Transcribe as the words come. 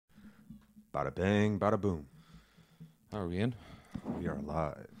Bada bang, bada boom. How are we in? We are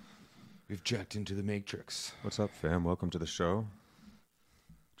live. We've jacked into the Matrix. What's up, fam? Welcome to the show.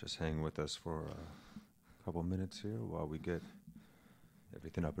 Just hang with us for a couple minutes here while we get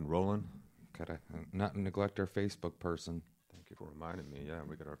everything up and rolling. Gotta not neglect our Facebook person. Thank you for reminding me. Yeah,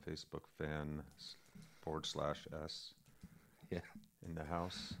 we got our Facebook fan /S in the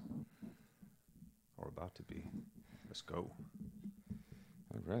house. Or about to be. Let's go.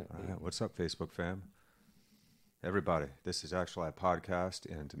 All right. What's up, Facebook fam? Everybody, this is actually a podcast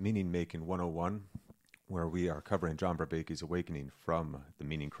and Meaning Making 101, where we are covering John Vervaeke's Awakening from the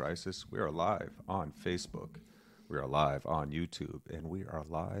Meaning Crisis. We are live on Facebook, we are live on YouTube, and we are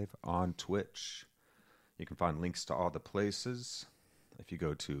live on Twitch. You can find links to all the places if you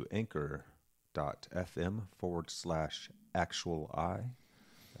go to anchor.fm/actuali.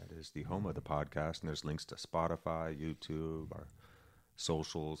 That is the home of the podcast, and there's links to Spotify, YouTube, our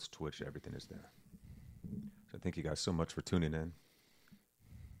socials, Twitch, everything is there. So thank you guys so much for tuning in.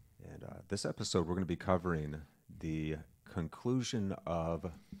 And this episode, we're going to be covering the conclusion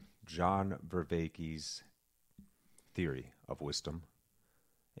of John Vervaeke's theory of wisdom.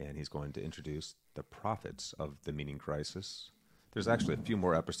 And he's going to introduce the prophets of the meaning crisis. There's actually a few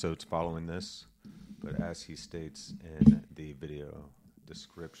more episodes following this, but as he states in the video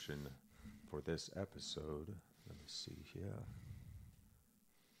description for this episode, let me see here.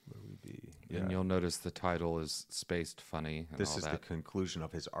 Where we be? Yeah. And you'll notice the title is spaced funny. And This all is that. the conclusion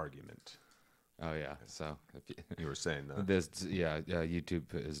of his argument. Oh yeah. So if You were saying that.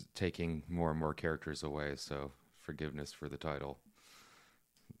 YouTube is taking more and more characters away. So forgiveness for the title.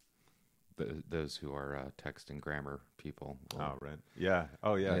 Those who are text and grammar people. Oh, right. Yeah.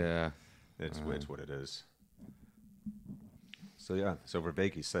 Oh, yeah. Yeah. It's what it is. So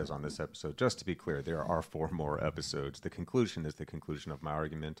Vervaeke says on this episode, just to be clear, there are 4 more episodes. The conclusion is the conclusion of my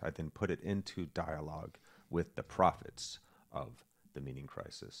argument. I then put it into dialogue with the prophets of the meaning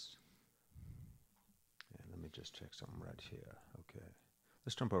crisis. And let me just check something right here. Okay.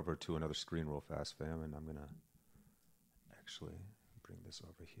 Let's jump over to another screen real fast, fam, and I'm going to actually bring this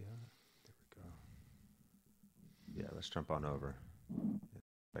over here. There we go. Yeah, let's jump on over and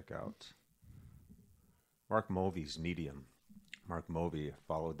check out Mark Mulvey's Medium. Mark Mulvey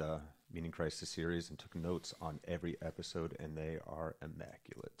followed the Meaning Crisis series and took notes on every episode, and they are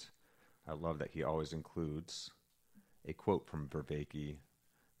immaculate. I love that he always includes a quote from Vervaeke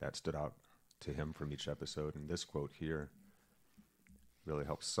that stood out to him from each episode, and this quote here really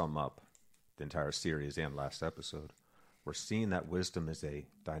helps sum up the entire series and last episode. We're seeing that wisdom is a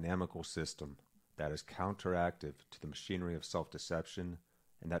dynamical system that is counteractive to the machinery of self-deception,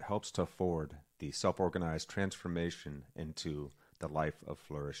 and that helps to afford the self-organized transformation into the life of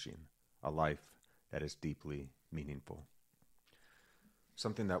flourishing, a life that is deeply meaningful.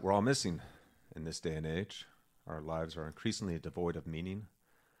 Something that we're all missing in this day and age. Our lives are increasingly devoid of meaning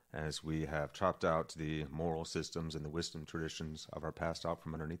as we have chopped out the moral systems and the wisdom traditions of our past out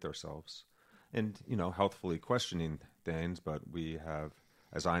from underneath ourselves. And, healthfully questioning things, but we have,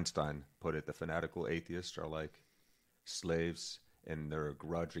 as Einstein put it, the fanatical atheists are like slaves in their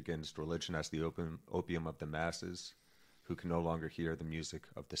grudge against religion as the opium of the masses, who can no longer hear the music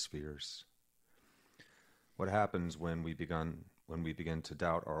of the spheres. What happens when we begin to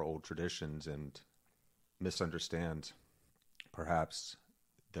doubt our old traditions and misunderstand perhaps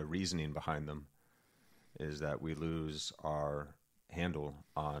the reasoning behind them is that we lose our handle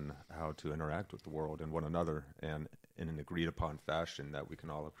on how to interact with the world and one another, and in an agreed upon fashion that we can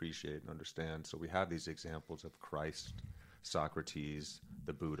all appreciate and understand. So we have these examples of Christ, Socrates,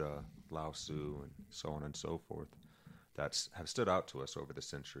 the Buddha, Lao Tzu, and so on and so forth that have stood out to us over the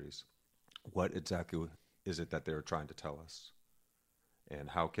centuries. What exactly is it that they're trying to tell us? And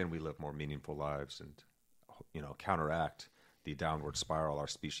how can we live more meaningful lives and, counteract the downward spiral our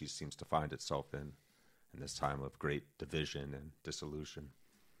species seems to find itself in this time of great division and dissolution?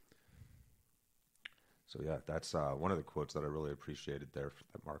 So yeah, that's one of the quotes that I really appreciated there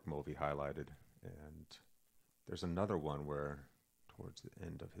that Mark Mulvey highlighted. And there's another one where, towards the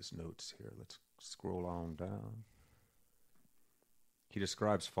end of his notes here, let's scroll on down. He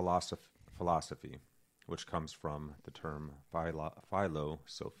describes philosophy, which comes from the term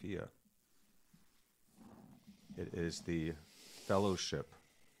philosophia. It is the fellowship,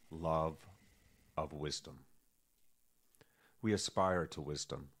 love of wisdom. We aspire to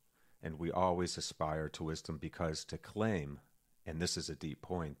wisdom, and we always aspire to wisdom because to claim, and this is a deep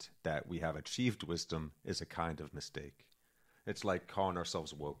point, that we have achieved wisdom is a kind of mistake. It's like calling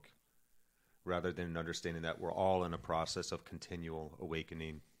ourselves woke, rather than understanding that we're all in a process of continual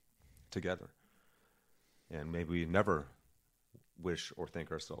awakening together. And maybe we never wish or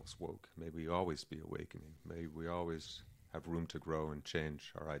think ourselves woke. May we always be awakening. May we always have room to grow and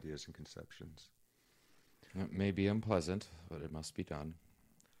change our ideas and conceptions. It may be unpleasant, but it must be done.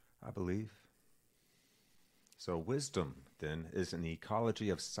 I believe. So wisdom, then, is an ecology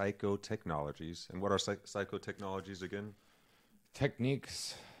of psychotechnologies. And what are psychotechnologies again?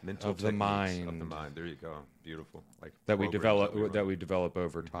 Techniques Mental of the mind. Of the mind. There you go. Beautiful. Like that we develop run.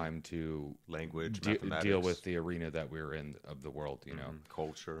 over time to language, deal with the arena that we're in of the world. You know,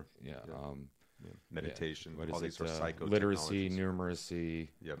 culture. Yeah. Meditation. What is all it? these are psychotechnologies. Literacy, numeracy.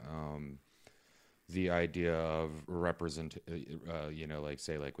 Yep. The idea of like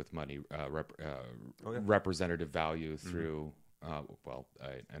with money, representative value through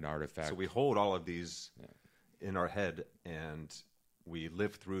an artifact. So we hold all of these in our head and we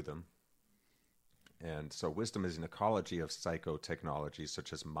live through them. And so wisdom is an ecology of psychotechnologies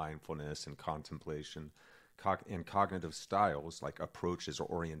such as mindfulness and contemplation, and cognitive styles like approaches or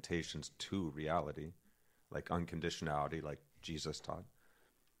orientations to reality, like unconditionality, like Jesus taught,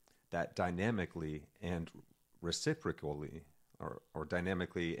 that dynamically and reciprocally, or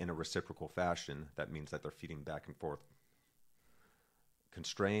dynamically in a reciprocal fashion, that means that they're feeding back and forth,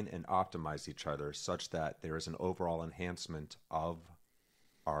 constrain and optimize each other such that there is an overall enhancement of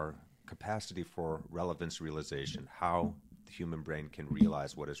our capacity for relevance realization, how the human brain can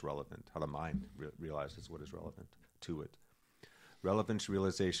realize what is relevant, how the mind realizes what is relevant to it. Relevance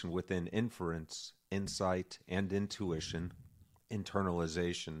realization within inference, insight, and intuition,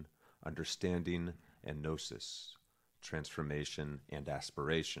 internalization, understanding, and gnosis, transformation, and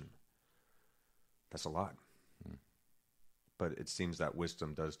aspiration. That's a lot. But it seems that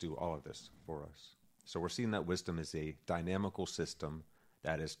wisdom does do all of this for us. So we're seeing that wisdom is a dynamical system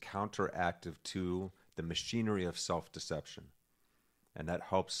that is counteractive to the machinery of self-deception. And that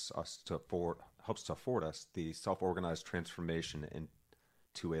helps to afford us the self-organized transformation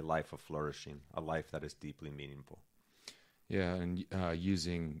into a life of flourishing, a life that is deeply meaningful. Yeah, and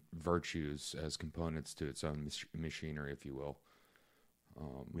using virtues as components to its own machinery, if you will.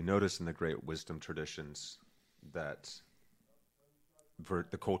 We notice in the great wisdom traditions that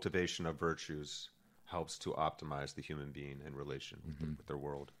the cultivation of virtues helps to optimize the human being in relation with their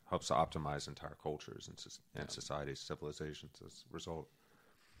world, helps to optimize entire cultures and societies, civilizations as a result.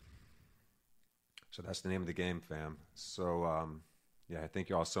 So that's the name of the game, fam. So, I thank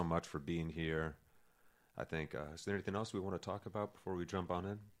you all so much for being here. I think, is there anything else we want to talk about before we jump on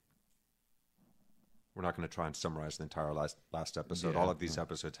in? We're not going to try and summarize the entire last episode. All of these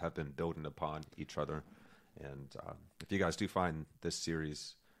episodes have been building upon each other. And if you guys do find this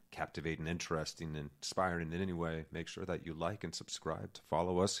series captivating, interesting, and inspiring in any way, make sure that you like and subscribe to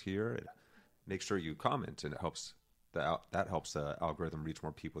follow us here. Make sure you comment, and it helps that helps the algorithm reach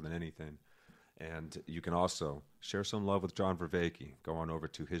more people than anything. And you can also share some love with John Vervaeke. Go on over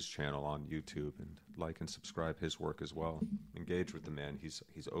to his channel on YouTube and like and subscribe his work as well. Engage with the man. He's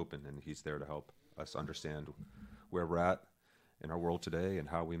open, and he's there to help us understand where we're at in our world today and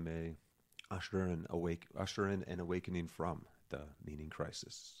how we may usher in an awakening from the meaning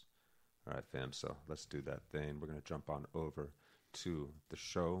crisis. All right, fam, so let's do that thing. We're going to jump on over to the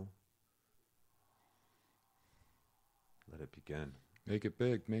show. Let it begin. Make it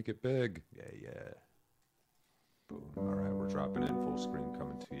big, make it big. Yeah. Boom. All right, we're dropping in full screen,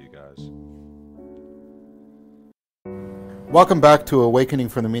 coming to you guys. Welcome back to Awakening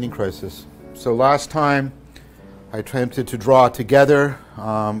from the Meaning Crisis. So last time I attempted to draw together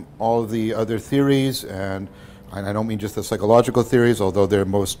all of the other theories, and I don't mean just the psychological theories, although they're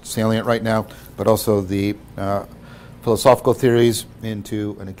most salient right now, but also the philosophical theories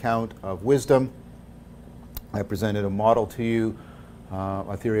into an account of wisdom. I presented a model to you,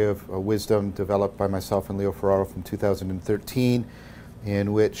 a theory of wisdom developed by myself and Leo Ferraro from 2013,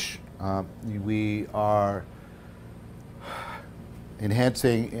 in which we are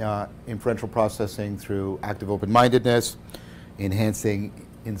enhancing inferential processing through active open-mindedness, enhancing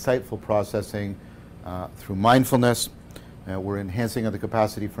insightful processing through mindfulness. We're enhancing the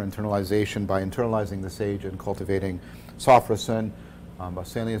capacity for internalization by internalizing the sage and cultivating Sophrosyn.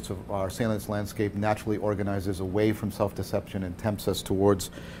 Our salience landscape naturally organizes away from self-deception and tempts us towards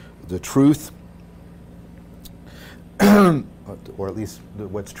the truth, or at least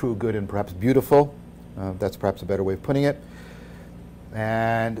what's true, good, and perhaps beautiful. That's perhaps a better way of putting it.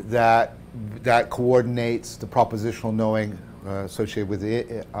 And that coordinates the propositional knowing associated with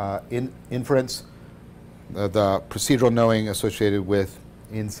inference, the procedural knowing associated with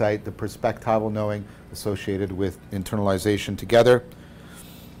insight, the perspectival knowing associated with internalization together.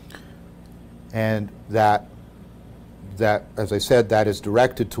 And that, as I said, that is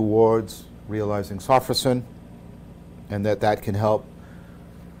directed towards realizing Sophrosyn. and that can help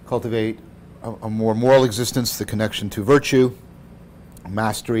cultivate a more moral existence, the connection to virtue,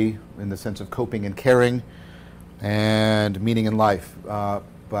 mastery in the sense of coping and caring, and meaning in life.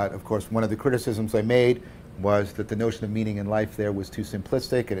 But of course, one of the criticisms I made was that the notion of meaning in life there was too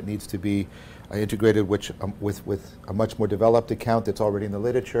simplistic, and it needs to be integrated with a much more developed account that's already in the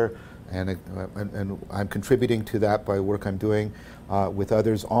literature, and I'm contributing to that by work I'm doing with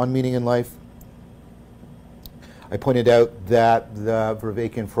others on meaning in life. I pointed out that the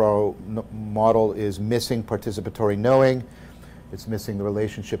Vervaeke model is missing participatory knowing. It's missing the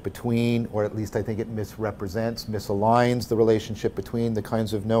relationship between, or at least I think it misaligns the relationship between the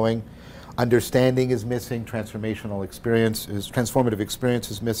kinds of knowing. Understanding is missing, transformative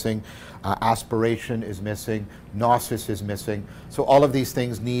experience is missing, aspiration is missing, gnosis is missing. So all of these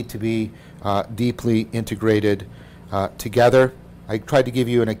things need to be deeply integrated together. I tried to give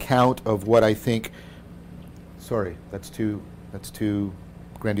you an account of what I think. Sorry, that's too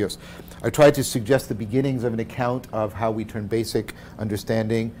grandiose. I tried to suggest the beginnings of an account of how we turn basic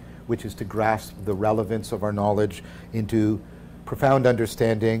understanding, which is to grasp the relevance of our knowledge, into profound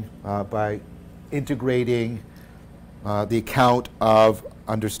understanding by integrating the account of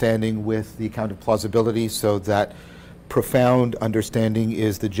understanding with the account of plausibility, so that profound understanding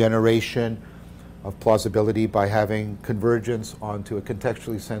is the generation of plausibility by having convergence onto a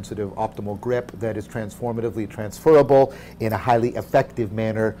contextually sensitive optimal grip that is transformatively transferable in a highly effective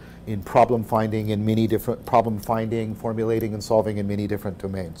manner in problem finding, formulating and solving in many different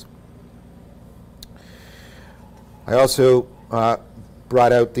domains. I also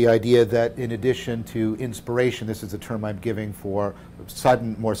brought out the idea that in addition to inspiration, this is a term I'm giving for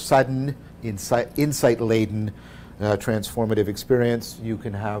more sudden, insight-laden transformative experience, you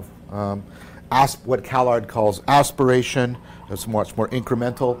can have what Callard calls aspiration. It's much more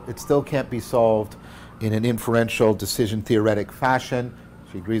incremental. It still can't be solved in an inferential decision theoretic fashion.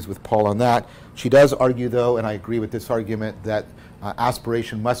 She agrees with Paul on that. She does argue, though, and I agree with this argument, that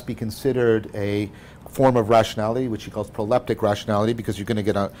aspiration must be considered a form of rationality, which she calls proleptic rationality, because you're going to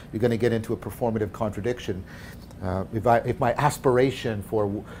get into a performative contradiction. If my aspiration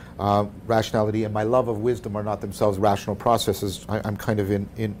for rationality and my love of wisdom are not themselves rational processes, I'm kind of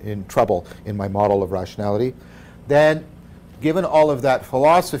in trouble in my model of rationality. Then, given all of that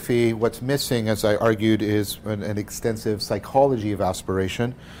philosophy, what's missing, as I argued, is an extensive psychology of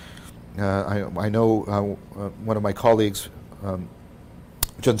aspiration. I know one of my colleagues,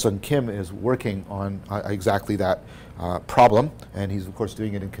 Jun-Sung Kim, is working on exactly that problem, and he's, of course,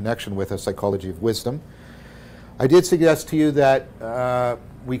 doing it in connection with a psychology of wisdom. I did suggest to you that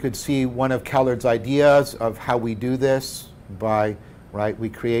we could see one of Callard's ideas of how we do this by, we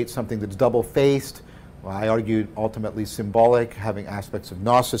create something that's double-faced. Well, I argued ultimately symbolic, having aspects of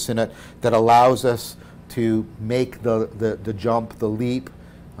gnosis in it, that allows us to make the jump, the leap,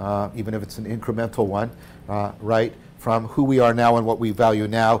 even if it's an incremental one, from who we are now and what we value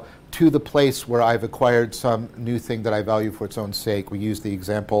now to the place where I've acquired some new thing that I value for its own sake. We use the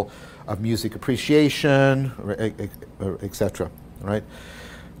example of music appreciation, etc. Right?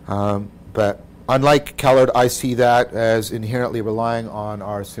 But unlike Callard, I see that as inherently relying on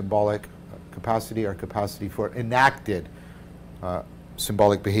our symbolic capacity, our capacity for enacted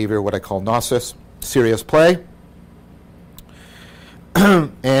symbolic behavior, what I call gnosis, serious play.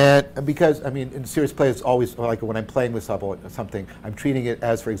 And because, in serious play, it's always like when I'm playing with something, I'm treating it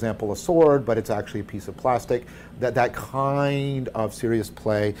as, for example, a sword, but it's actually a piece of plastic. That kind of serious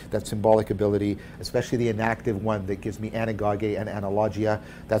play, that symbolic ability, especially the enactive one that gives me anagoge and analogia,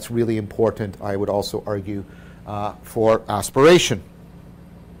 that's really important, I would also argue, for aspiration,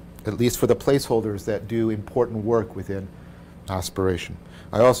 at least for the placeholders that do important work within aspiration.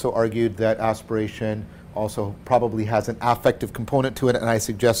 I also argued that aspiration also probably has an affective component to it, and I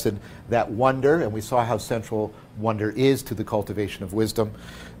suggested that wonder, and we saw how central wonder is to the cultivation of wisdom,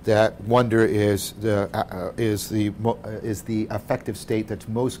 that wonder is the affective state that's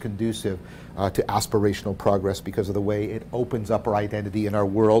most conducive to aspirational progress because of the way it opens up our identity in our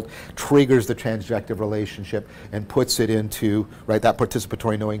world, triggers the transjective relationship, and puts it into, that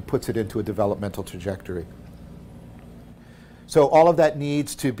participatory knowing puts it into a developmental trajectory. So all of that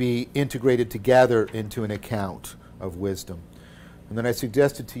needs to be integrated together into an account of wisdom. And then I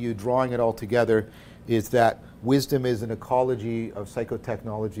suggested to you, drawing it all together, is that wisdom is an ecology of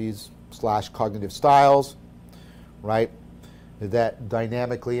psychotechnologies / cognitive styles, that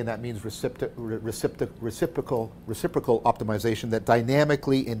dynamically, and that means reciprocal optimization, that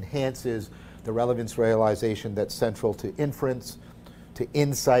dynamically enhances the relevance realization that's central to inference, to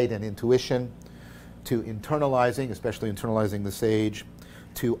insight and intuition, to internalizing, especially internalizing the sage,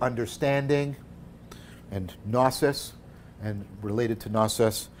 to understanding and gnosis, and related to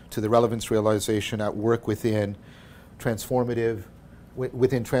gnosis, to the relevance realization at work within transformative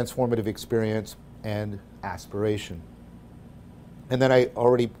experience and aspiration. And then I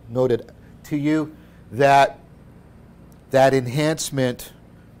already noted to you that that enhancement,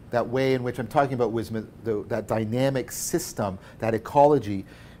 that way in which I'm talking about wisdom, that dynamic system, that ecology,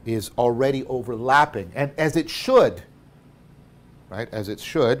 is already overlapping, and as it should, right? As it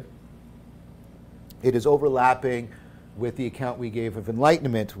should, it is overlapping with the account we gave of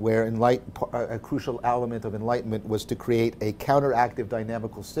enlightenment, where a crucial element of enlightenment was to create a counteractive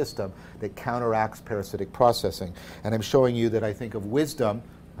dynamical system that counteracts parasitic processing. And I'm showing you that I think of wisdom,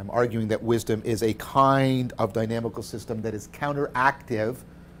 I'm arguing that wisdom is a kind of dynamical system that is counteractive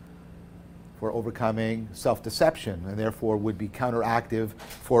for overcoming self-deception, and therefore would be counteractive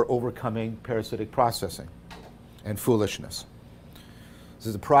for overcoming parasitic processing and foolishness. This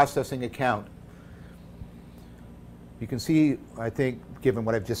is a processing account. You can see, I think, given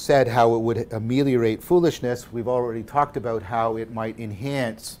what I've just said, how it would ameliorate foolishness. We've already talked about how it might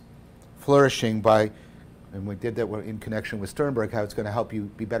enhance flourishing by, and we did that in connection with Sternberg, how it's going to help you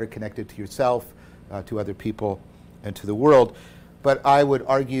be better connected to yourself, to other people, and to the world. But I would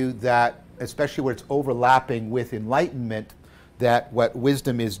argue that, especially where it's overlapping with enlightenment, that what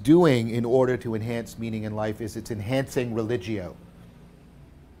wisdom is doing in order to enhance meaning in life is it's enhancing religio.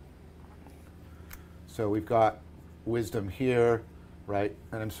 So we've got wisdom here, right?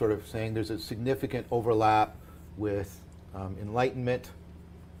 And I'm sort of saying there's a significant overlap with enlightenment.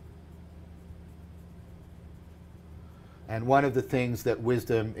 And one of the things that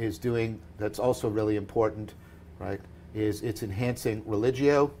wisdom is doing that's also really important, right, is it's enhancing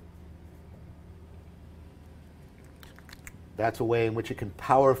religio. That's a way in which it can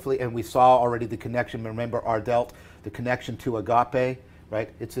powerfully, and we saw already the connection, remember Ardelt, the connection to agape, right?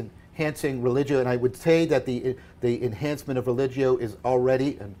 It's enhancing religio, and I would say that the enhancement of religio is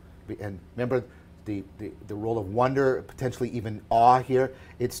already, and remember the role of wonder, potentially even awe here,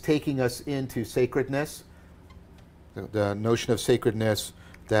 it's taking us into sacredness, the notion of sacredness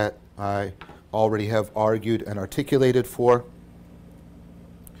that I already have argued and articulated for.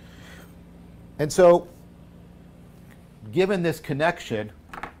 And so, given this connection,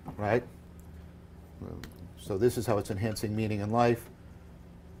 right, so this is how it's enhancing meaning in life.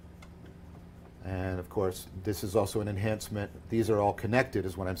 And of course, this is also an enhancement. These are all connected,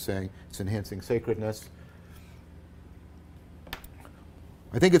 is what I'm saying. It's enhancing sacredness.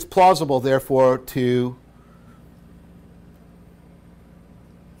 I think it's plausible, therefore, to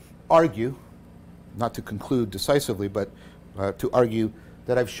argue, not to conclude decisively, but to argue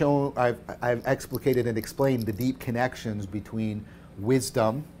that I've explicated and explained the deep connections between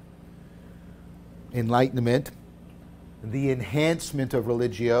wisdom, enlightenment, the enhancement of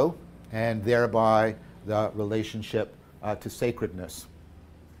religio, and thereby the relationship to sacredness.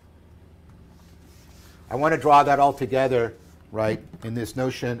 I want to draw that all together, right, in this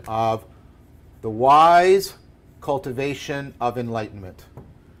notion of the wise cultivation of enlightenment.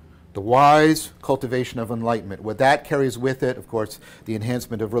 The wise cultivation of enlightenment. What that carries with it, of course, the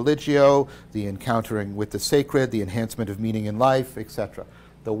enhancement of religio, the encountering with the sacred, the enhancement of meaning in life, etc.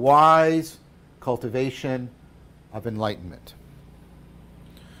 The wise cultivation of enlightenment.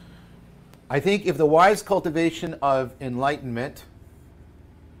 I think if the wise cultivation of enlightenment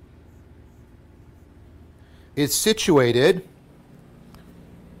is situated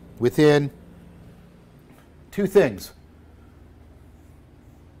within two things,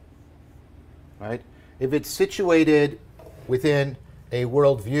 right? If it's situated within a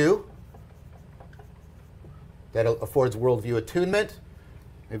worldview that affords worldview attunement,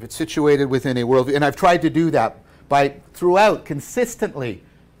 if it's situated within a worldview, and I've tried to do that by throughout consistently,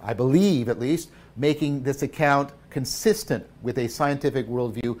 I believe at least, making this account consistent with a scientific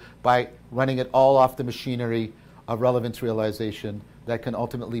worldview by running it all off the machinery of relevance realization that can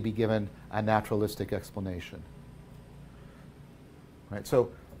ultimately be given a naturalistic explanation. Right?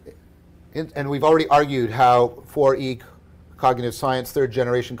 So, and we've already argued how 4E cognitive science, third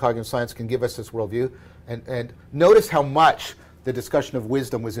generation cognitive science, can give us this worldview. And notice how much the discussion of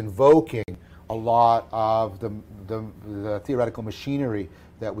wisdom was invoking a lot of the theoretical machinery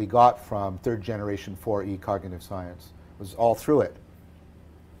that we got from third generation 4E cognitive science. It was all through it.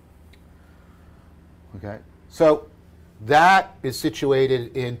 Okay? So that is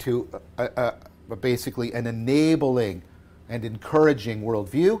situated into basically an enabling and encouraging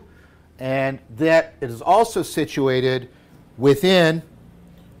worldview, and that it is also situated within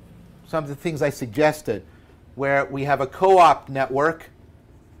some of the things I suggested, where we have a co-op network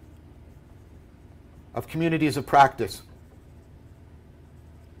of communities of practice.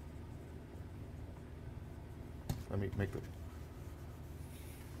 Let me make the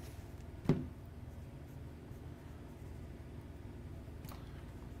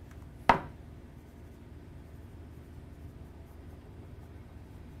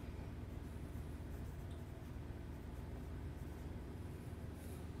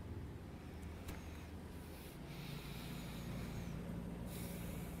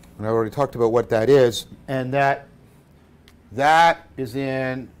And I already talked about what that is, and that is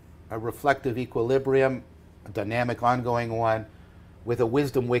in a reflective equilibrium, a dynamic ongoing one, with a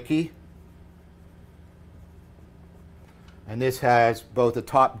wisdom wiki. And this has both a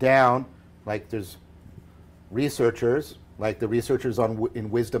top-down, like there's researchers, like the researchers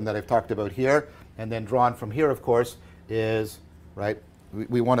in wisdom that I've talked about here, and then drawn from here, of course, is, right,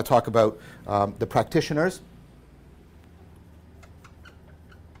 we want to talk about the practitioners.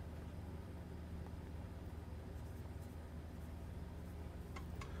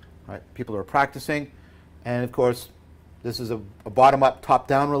 Right, people who are practicing, and of course, this is a bottom-up,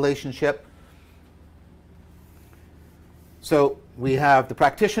 top-down relationship. So we have the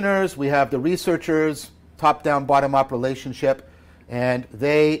practitioners, we have the researchers, top-down, bottom-up relationship, and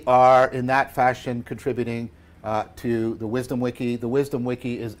they are, in that fashion, contributing to the Wisdom Wiki. The Wisdom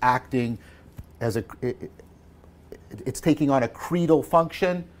Wiki is acting as it's taking on a creedal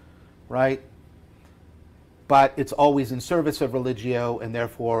function, right? But it's always in service of religio, and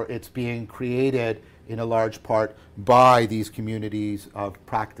therefore it's being created in a large part by these communities of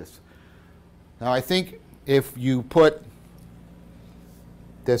practice. Now, I think if you put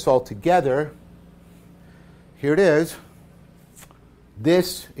this all together, here it is.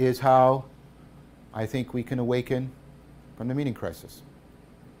 This is how I think we can awaken from the meaning crisis.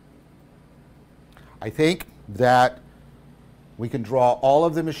 I think that we can draw all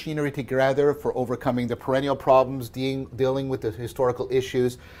of the machinery together for overcoming the perennial problems, dealing with the historical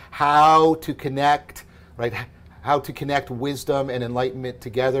issues, how to connect, right? How to connect wisdom and enlightenment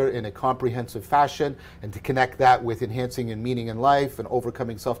together in a comprehensive fashion, and to connect that with enhancing and meaning in life and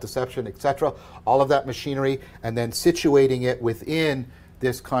overcoming self-deception, etc. All of that machinery, and then situating it within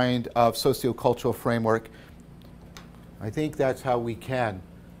this kind of sociocultural framework. I think that's how we can,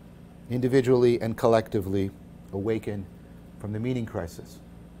 individually and collectively, awaken from the meaning crisis.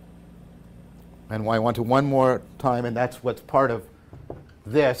 And I want to one more time, and that's what's part of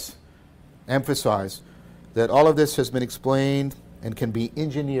this, emphasize that all of this has been explained and can be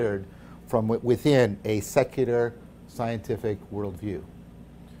engineered from within a secular scientific worldview.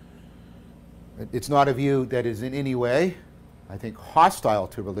 It's not a view that is in any way, I think, hostile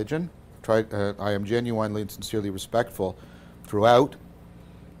to religion. I am genuinely and sincerely respectful throughout,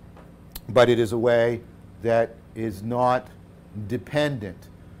 but it is a way that is not dependent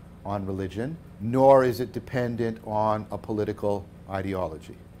on religion, nor is it dependent on a political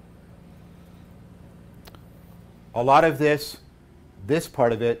ideology. A lot of this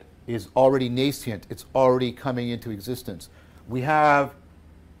part of it is already nascent. It's already coming into existence. We have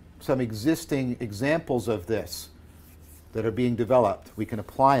some existing examples of this that are being developed. We can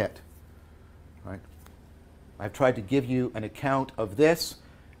apply it, right? I've tried to give you an account of this,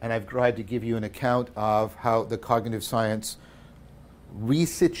 and I've tried to give you an account of how the cognitive science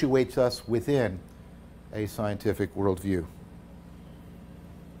resituates us within a scientific worldview.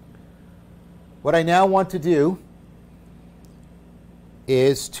 What I now want to do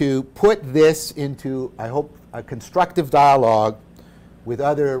is to put this into, I hope, a constructive dialogue with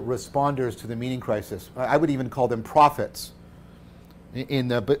other responders to the meaning crisis. I would even call them prophets in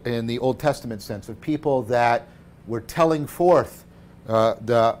the Old Testament sense, of people that were telling forth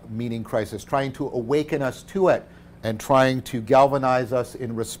the meaning crisis, trying to awaken us to it and trying to galvanize us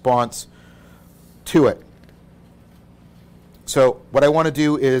in response to it. So what I want to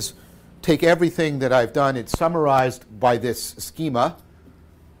do is take everything that I've done. It's summarized by this schema.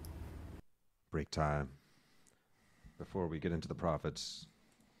 Break time. Before we get into the prophets.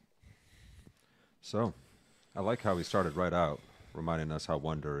 So, I like how we started right out, reminding us how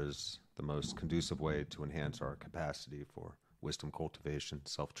wonder is the most conducive way to enhance our capacity for wisdom cultivation,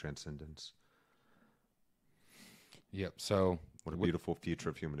 self-transcendence. Yep, so... What a beautiful future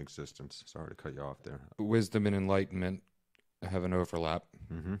of human existence. Sorry to cut you off there. Wisdom and enlightenment have an overlap.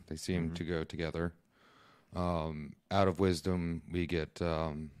 Mm-hmm. They seem to go together. Out of wisdom, we get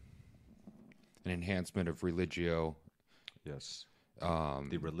an enhancement of religio. Yes.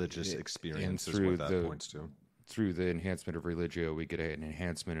 The religious experience is what that points to. Through the enhancement of religio, we get an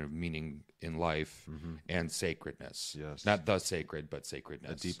enhancement of meaning in life and sacredness. Yes. Not the sacred, but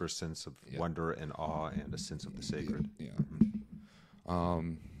sacredness. A deeper sense of wonder and awe and a sense of the sacred. Yeah.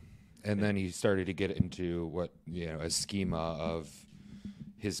 And then he started to get into a schema of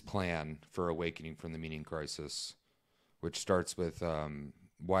his plan for awakening from the meaning crisis, which starts with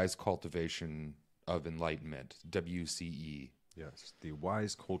wise cultivation of enlightenment, WCE. Yes, the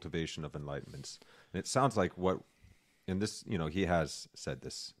wise cultivation of enlightenment. And it sounds like he has said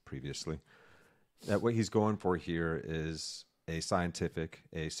this previously, that what he's going for here is a scientific,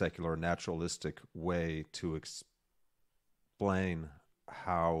 a secular, naturalistic way to explain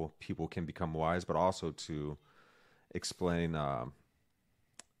how people can become wise, but also to explain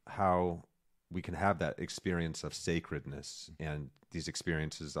how we can have that experience of sacredness and these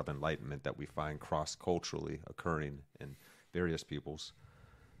experiences of enlightenment that we find cross-culturally occurring in various peoples.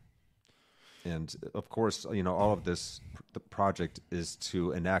 And of course, all of this, the project is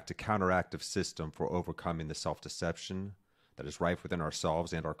to enact a counteractive system for overcoming the self-deception that is rife within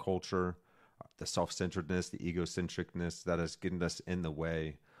ourselves and our culture, the self-centeredness, the egocentricness that is getting us in the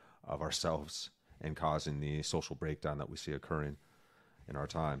way of ourselves and causing the social breakdown that we see occurring in our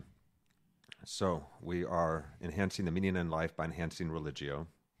time. So we are enhancing the meaning in life by enhancing religio,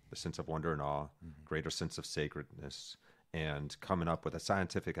 the sense of wonder and awe, greater sense of sacredness, and coming up with a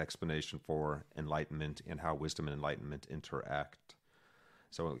scientific explanation for enlightenment and how wisdom and enlightenment interact.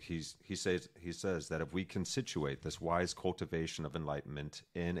 So he says that if we can situate this wise cultivation of enlightenment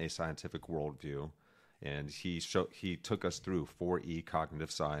in a scientific worldview, and he took us through 4E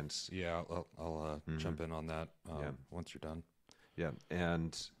cognitive science. Yeah, I'll jump in on that once you're done. Yeah,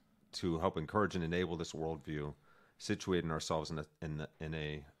 and to help encourage and enable this worldview, situating ourselves in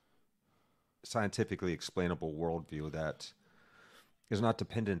a scientifically explainable worldview that is not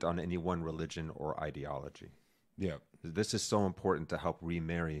dependent on any one religion or ideology. Yeah. This is so important to help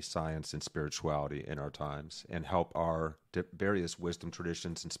remarry science and spirituality in our times and help our various wisdom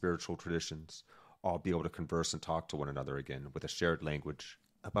traditions and spiritual traditions all be able to converse and talk to one another again with a shared language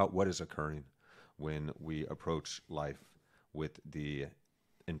about what is occurring when we approach life with the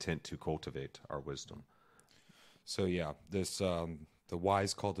intent to cultivate our wisdom. So yeah, this the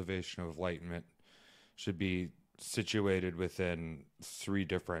wise cultivation of enlightenment should be situated within three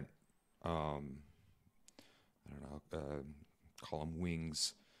different call them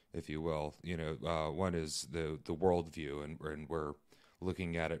wings, if you will. One is the worldview, and we're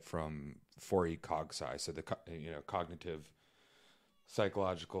looking at it from 4E cog sci, so the cognitive,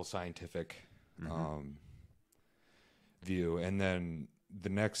 psychological, scientific view, and then the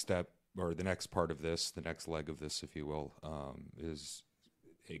next step, or the next part of this, the next leg of this, if you will, is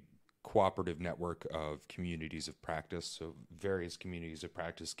a cooperative network of communities of practice. So various communities of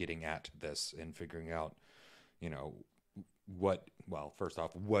practice getting at this and figuring out, first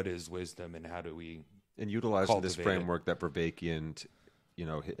off, what is wisdom and how do we utilizing this framework that Vervaeke and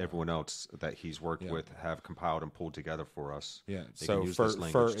everyone else that he's worked with have compiled and pulled together for us. Yeah. They so can use for this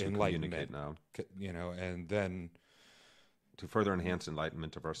language to enlightenment communicate now, and then to further enhance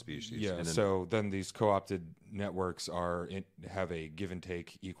enlightenment of our species. Yeah. And so then these co-opted networks have a give and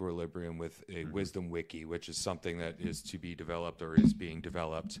take equilibrium with a wisdom wiki, which is something that is to be developed or is being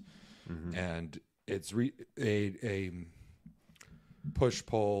developed, and it's a push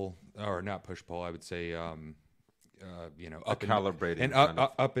pull, or not push pull, I would say, calibrating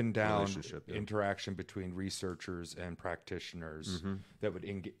up and down interaction between researchers and practitioners that would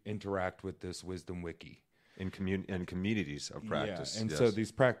interact with this wisdom wiki in communities of practice. Yeah. And so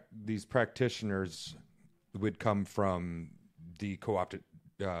these practitioners would come from the co-op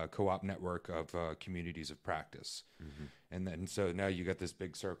network of communities of practice. And then so now you got this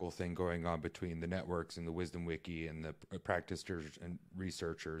big circle thing going on between the networks and the wisdom wiki and the practitioners and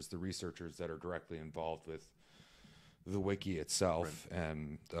researchers, the researchers that are directly involved with the wiki itself.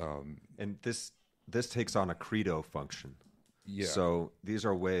 Right. And this takes on a credo function. Yeah. So these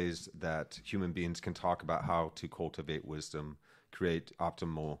are ways that human beings can talk about how to cultivate wisdom, create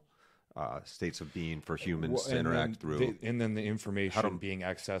optimal states of being for humans to interact through. And then the information being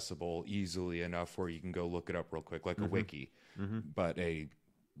accessible easily enough where you can go look it up real quick, like a wiki, but a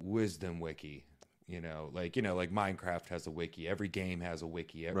wisdom wiki, like Minecraft has a wiki, every game has a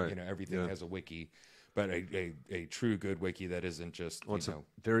wiki, everything has a wiki, but a true good wiki that isn't just, it's a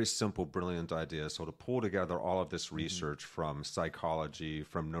very simple, brilliant idea. So to pull together all of this research from psychology,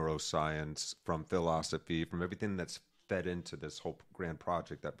 from neuroscience, from philosophy, from everything that's fed into this whole grand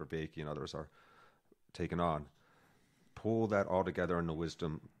project that Vervaeke and others are taking on, pull that all together in the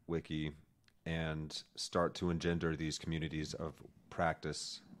wisdom wiki and start to engender these communities of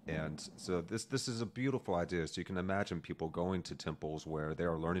practice. And so this is a beautiful idea. So you can imagine people going to temples where they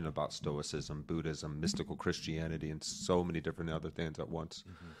are learning about Stoicism, Buddhism, mystical Christianity, and so many different other things at once,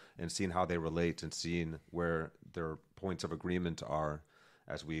 and seeing how they relate and seeing where their points of agreement are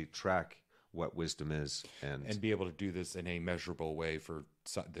as we track what wisdom is, and be able to do this in a measurable way for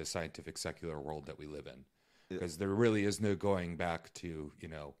the scientific secular world that we live in, because there really is no going back to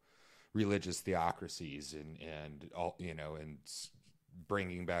religious theocracies and all and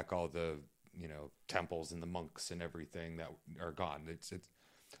bringing back all the temples and the monks and everything that are gone. It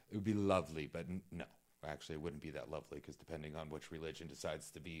would be lovely, but no, actually it wouldn't be that lovely, because depending on which religion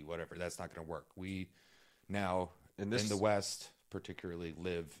decides to be whatever, that's not going to work. We now in the West particularly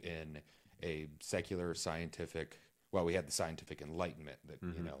live in a secular scientific. Well, we had the scientific enlightenment that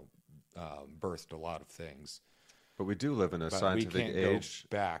birthed a lot of things. But we do live in a But scientific we can't age.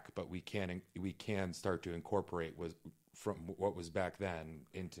 go back, but we can start to incorporate from what was back then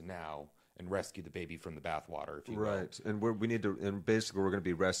into now and rescue the baby from the bathwater, if you will. Right, and we need to, and basically we're going to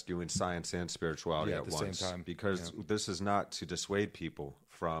be rescuing science and spirituality at the once, same time, because this is not to dissuade people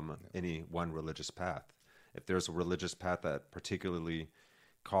from any one religious path. If there's a religious path that particularly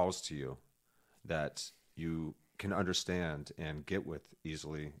calls to you, that you can understand and get with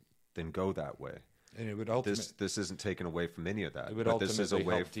easily, then go that way. And it would ultimately This isn't taken away from any of that. It would but this is a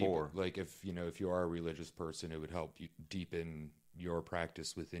way help for like if you are a religious person, it would help you deepen your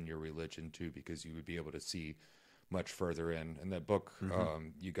practice within your religion too, because you would be able to see much further in. And that book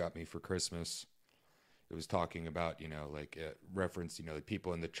you got me for Christmas, it was talking about reference the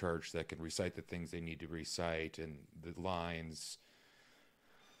people in the church that can recite the things they need to recite and the lines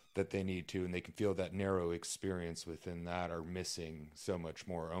that they need to, and they can feel that narrow experience within that are missing so much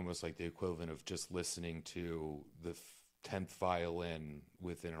more, almost like the equivalent of just listening to the 10th violin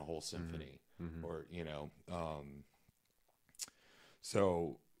within a whole symphony, or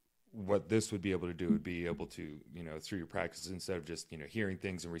so what this would be able to do would be able to through your practice, instead of just hearing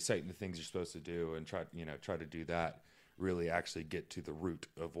things and reciting the things you're supposed to do and try to do that, really actually get to the root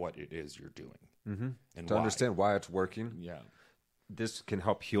of what it is you're doing and to understand why it's working. Yeah. This can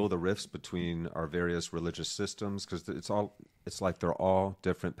help heal the rifts between our various religious systems, because it's like they're all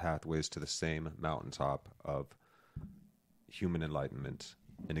different pathways to the same mountaintop of human enlightenment,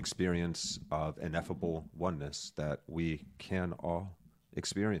 an experience of ineffable oneness that we can all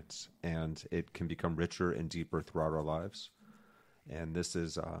experience, and it can become richer and deeper throughout our lives. And this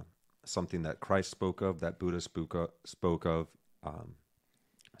is something that Christ spoke of, that Buddha spoke of.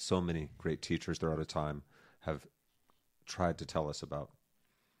 So many great teachers throughout a time have tried to tell us about.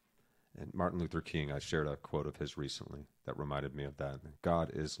 And Martin Luther King, I shared a quote of his recently that reminded me of that.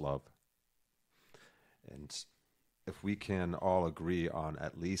 God is love. And if we can all agree on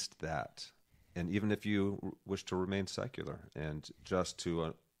at least that, and even if you wish to remain secular, and just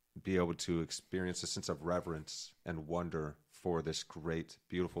to be able to experience a sense of reverence and wonder for this great,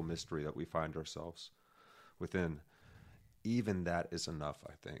 beautiful mystery that we find ourselves within, even that is enough,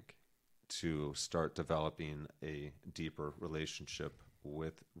 I think, to start developing a deeper relationship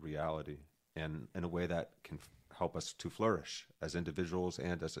with reality, and in a way that can help us to flourish as individuals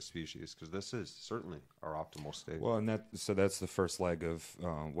and as a species, because this is certainly our optimal state. Well, and that's the first leg of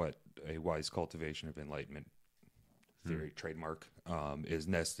what a wise cultivation of enlightenment theory trademark is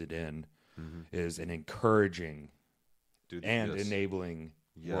nested in, is an encouraging enabling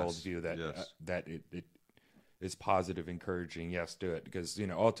worldview that it is positive, encouraging. Yes, do it, because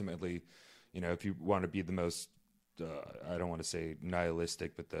ultimately, if you want to be the most I don't want to say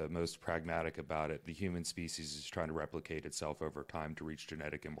nihilistic, but the most pragmatic about it, the human species is trying to replicate itself over time to reach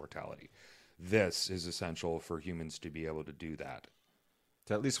genetic immortality. This is essential for humans to be able to do that.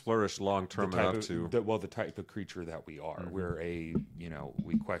 To at least flourish long term enough to... the type of creature that we are. We're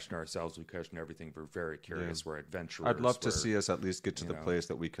we question ourselves, we question everything, we're very curious, we're adventurers. I'd love to see us at least get to the place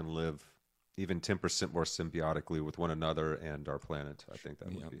that we can live even 10% more symbiotically with one another and our planet. I think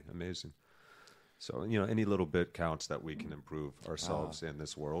that would be amazing. So, any little bit counts that we can improve ourselves in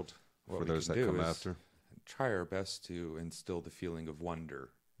this world for those that come after. Try our best to instill the feeling of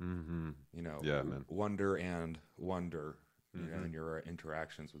wonder. Man. Wonder and wonder, in your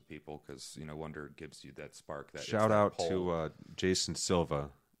interactions with people, because, wonder gives you that spark. Shout out to Jason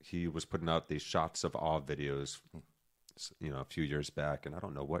Silva. He was putting out these shots of awe videos, a few years back, and I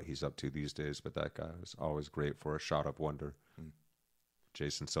don't know what he's up to these days, but that guy is always great for a shot of wonder.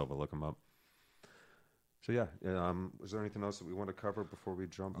 Jason Silva, look him up. So was there anything else that we want to cover before we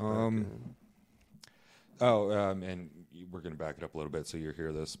jump back in? And we're going to back it up a little bit so you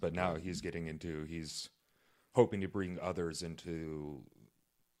hear this, but now he's hoping to bring others into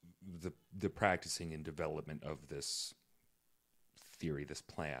the practicing and development of this theory, this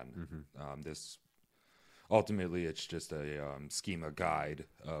plan. This ultimately, it's just a schema guide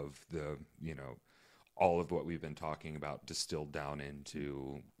of the all of what we've been talking about distilled down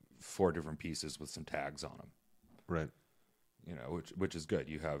into 4 different pieces with some tags on them. Right. Which is good.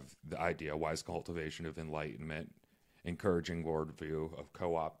 You have the idea, wise cultivation of enlightenment, encouraging worldview of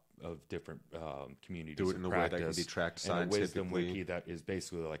co-op of different communities. Do it in a way that can be tracked scientifically. And a wisdom wiki that is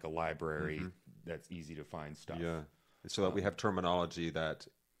basically like a library that's easy to find stuff. Yeah. So that we have terminology that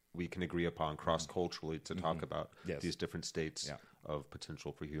we can agree upon cross-culturally to talk about these different states of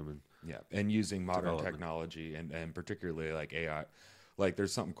potential for human and using modern technology and particularly like AI. Like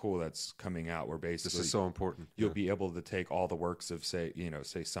there's something cool that's coming out where basically This is so important. you'll Yeah. be able to take all the works of say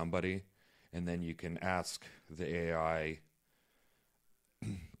somebody, and then you can ask the AI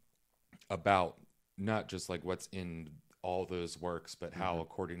about not just like what's in all those works, but how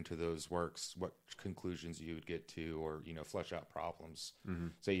according to those works, what conclusions you would get to, or flesh out problems.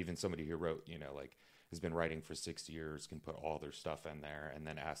 So even somebody who wrote, like has been writing for 6 years can put all their stuff in there and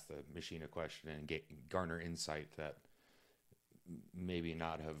then ask the machine a question and garner insight that maybe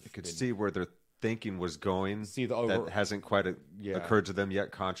not have. You could see where their thinking was going. See that hasn't quite Yeah. occurred to them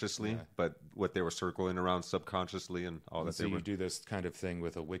yet consciously, Yeah. but what they were circling around subconsciously and all that So they you were. do this kind of thing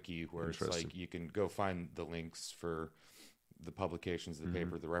with a wiki where it's Interesting. like you can go find the links for the publications, the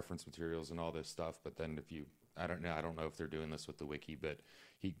paper, the reference materials, and all this stuff. But then if you, I don't know if they're doing this with the wiki, but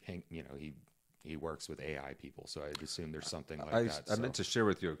he works with AI people, so I'd assume there's something like that. I meant to share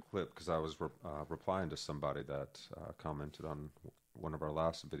with you a clip because I was replying to somebody that commented on one of our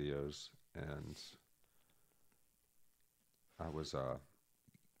last videos, and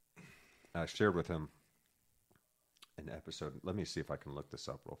I shared with him an episode. Let me see if I can look this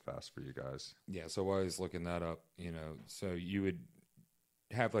up real fast for you guys. Yeah, so while I was looking that up, so you would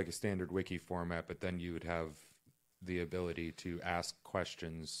have like a standard wiki format, but then you would have the ability to ask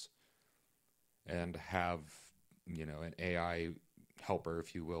questions and have, an AI helper,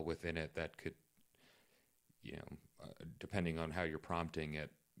 if you will, within it that could, depending on how you're prompting it,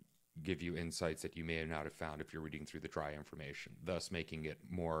 give you insights that you may not have found if you're reading through the dry information, thus making it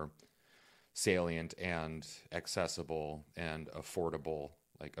more salient and accessible and affordable,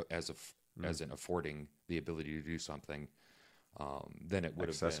 like as in affording the ability to do something, then it would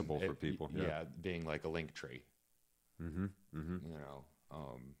have been Accessible for people, yeah. being like a link tree, Mm-hmm.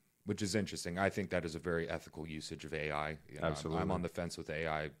 which is interesting. I think that is a very ethical usage of AI. Absolutely. I'm on the fence with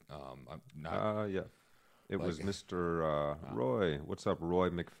AI. I'm not. Yeah. It Like- was Mr. Roy. What's up, Roy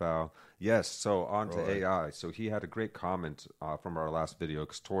McFow? Yes, so on to Roy. AI. So he had a great comment from our last video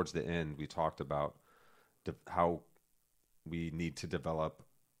because towards the end we talked about how we need to develop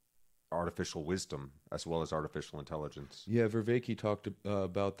artificial wisdom as well as artificial intelligence. Yeah, Vervaeke talked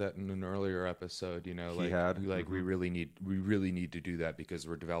about that in an earlier episode. We really need to do that because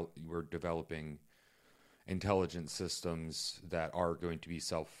we're developing intelligent systems that are going to be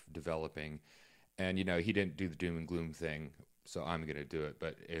self-developing. And he didn't do the doom and gloom thing, so I'm going to do it.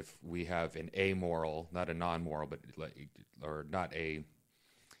 But if we have an amoral, not a non-moral, but or not a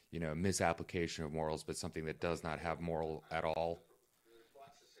misapplication of morals, but something that does not have moral at all.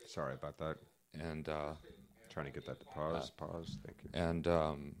 Sorry about that. And Trying to get that to pause. Thank you. and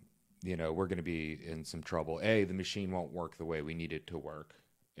we're going to be in some trouble. The machine won't work the way we need it to work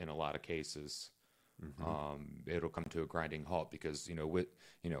in a lot of cases. It'll come to a grinding halt because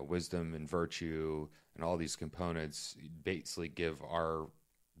wisdom and virtue and all these components basically give our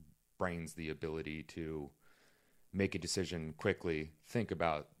brains the ability to make a decision quickly, think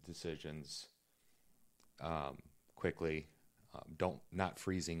about decisions quickly, not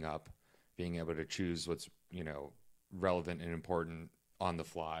freezing up, being able to choose what's relevant and important on the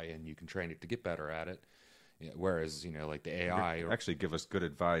fly, and you can train it to get better at it. Whereas, like the AI... Actually give us good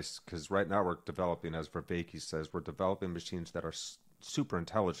advice because right now we're developing, as Vervaeke says, we're developing machines that are super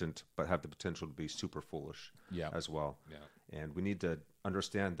intelligent but have the potential to be super foolish as well. Yeah. And we need to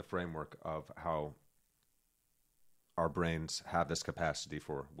understand the framework of how our brains have this capacity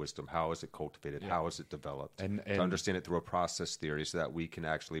for wisdom. How is it cultivated? How is it developed? And to understand it through a process theory so that we can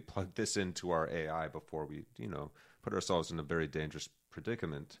actually plug this into our AI before we, put ourselves in a very dangerous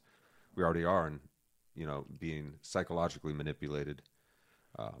predicament. We already are in, being psychologically manipulated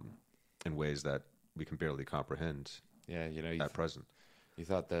in ways that we can barely comprehend at present. You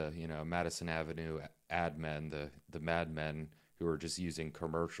thought the Madison Avenue ad men, the madmen who are just using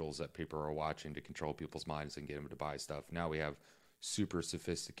commercials that people are watching to control people's minds and get them to buy stuff. Now we have super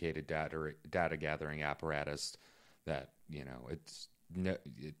sophisticated data gathering apparatus that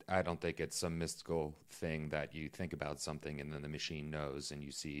I don't think it's some mystical thing that you think about something and then the machine knows and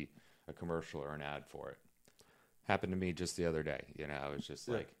you see a commercial or an ad for it. Happened to me just the other day. It's just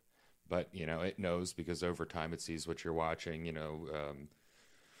like, but it knows because over time it sees what you're watching.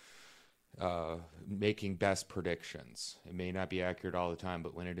 Making best predictions. It may not be accurate all the time,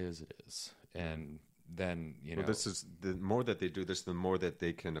 but when it is, it is. And then Well, this is the more that they do this, the more that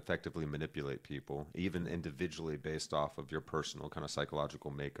they can effectively manipulate people, even individually based off of your personal kind of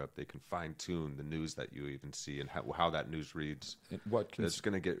psychological makeup. They can fine tune the news that you even see and how that news reads. It's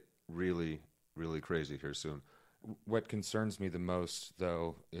going to get really, really crazy here soon. What concerns me the most,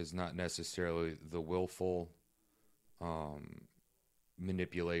 though, is not necessarily the willful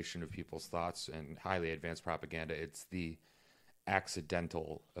manipulation of people's thoughts and highly advanced propaganda. It's the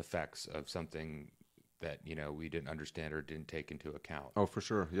accidental effects of something that, we didn't understand or didn't take into account. Oh, for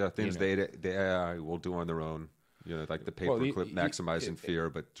sure. Yeah, things the AI will do on their own. Like the paperclip maximizing fear,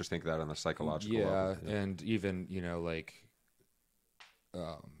 but just think that on the psychological level. Yeah, and even,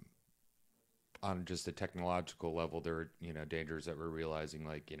 on just a technological level, there are, dangers that we're realizing,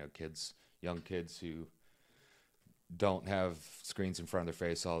 like, young kids who don't have screens in front of their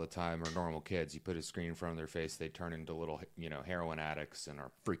face all the time, or normal kids. You put a screen in front of their face, they turn into little, heroin addicts and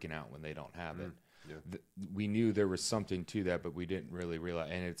are freaking out when they don't have it. Yeah. We knew there was something to that, but we didn't really realize.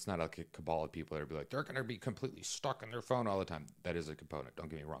 And it's not like a cabal of people that would be like, they're going to be completely stuck on their phone all the time. That is a component. Don't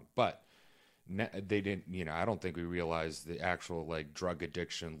get me wrong. But they didn't, I don't think we realized the actual like drug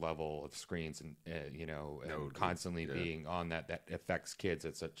addiction level of screens and, and constantly being on that affects kids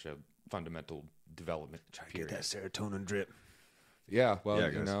at such a fundamental development period. Get that serotonin drip. Yeah. Well,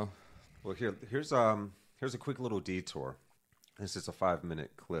 Well, here's a quick little detour. This is a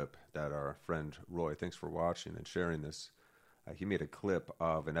 5-minute clip that our friend Roy, thanks for watching and sharing this. He made a clip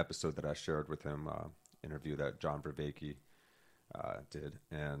of an episode that I shared with him, interview that John Vervaeke did.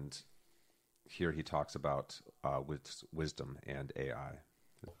 And here he talks about wisdom and AI.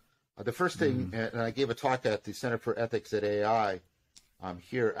 The first thing, and I gave a talk at the Center for Ethics at AI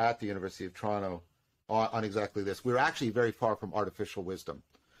here at the University of Toronto on exactly this. We're actually very far from artificial wisdom.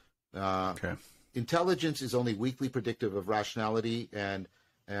 Okay. Intelligence is only weakly predictive of rationality and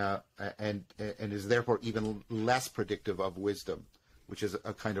is therefore even less predictive of wisdom, which is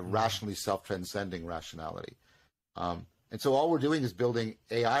a kind of rationally self-transcending rationality. And so all we're doing is building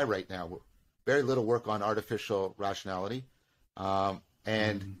AI right now. Very little work on artificial rationality,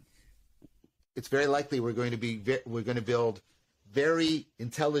 and it's very likely we're going to build very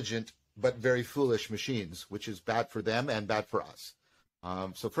intelligent but very foolish machines, which is bad for them and bad for us.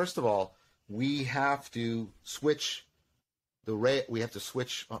 So first of all, we have to switch the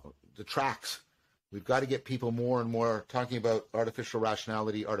tracks. We've got to get people more and more talking about artificial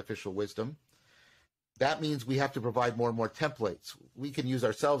rationality, artificial wisdom. That means we have to provide more and more templates. We can use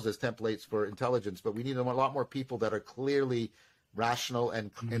ourselves as templates for intelligence, but we need a lot more people that are clearly rational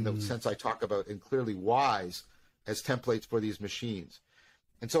and, in the sense I talk about, and clearly wise as templates for these machines.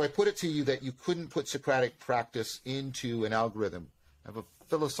 And so I put it to you that you couldn't put Socratic practice into an algorithm. I have a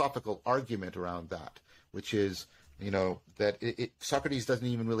philosophical argument around that, which is, that Socrates doesn't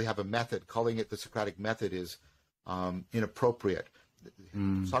even really have a method. Calling it the Socratic method is inappropriate.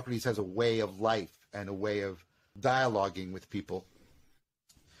 Socrates has a way of life and a way of dialoguing with people.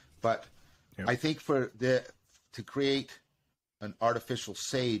 But I think to create an artificial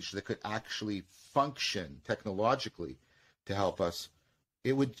sage that could actually function technologically to help us,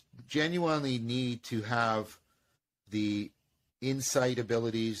 it would genuinely need to have the insight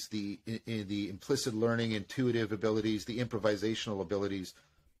abilities, the implicit learning, intuitive abilities, the improvisational abilities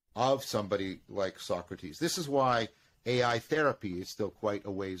of somebody like Socrates. This is why AI therapy is still quite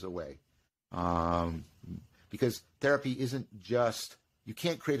a ways away. Because therapy isn't just, you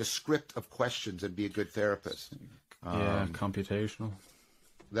can't create a script of questions and be a good therapist. Computational.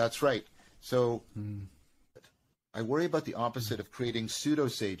 That's right. So I worry about the opposite of creating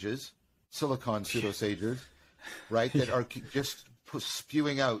pseudo-sages, silicon pseudo-sages, right, that are just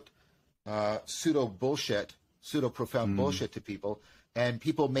spewing out pseudo-bullshit, pseudo-profound bullshit to people, and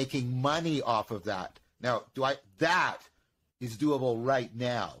people making money off of that. Now, that is doable right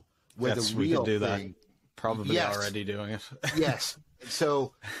now. Where yes, the we real could do thing, that. Probably already doing it. Yes.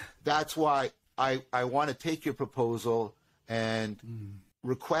 So that's why I want to take your proposal and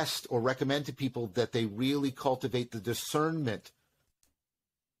request or recommend to people that they really cultivate the discernment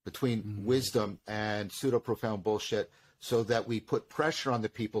between wisdom and pseudo-profound bullshit, so that we put pressure on the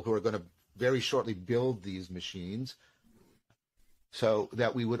people who are going to very shortly build these machines, so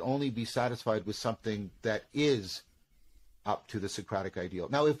that we would only be satisfied with something that is up to the Socratic ideal.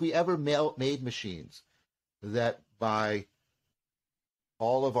 Now, if we ever made machines that by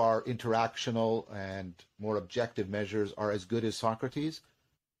all of our interactional and more objective measures are as good as Socrates,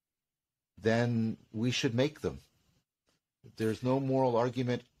 then we should make them. There's no moral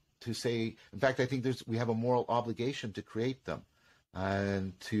argument to say, in fact, I think we have a moral obligation to create them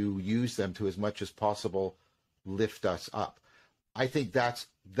and to use them to as much as possible lift us up. I think that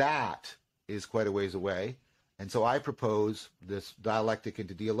is quite a ways away. And so I propose this dialectic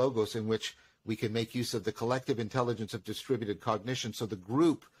into dialogos, in which we can make use of the collective intelligence of distributed cognition, so the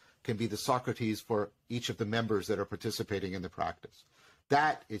group can be the Socrates for each of the members that are participating in the practice.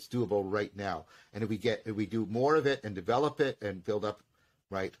 That is doable right now. And if we do more of it and develop it and build up,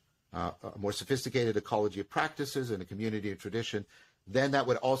 right, a more sophisticated ecology of practices and a community and tradition, then that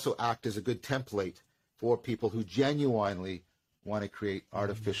would also act as a good template for people who genuinely want to create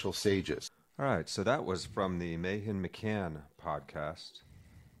artificial sages. All right, so that was from the Mahan McCann podcast.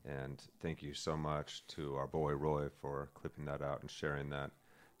 And thank you so much to our boy Roy for clipping that out and sharing that.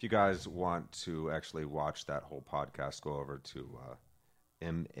 If you guys want to actually watch that whole podcast, go over to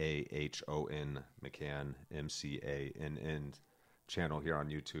MAHON McCann, MCANN channel here on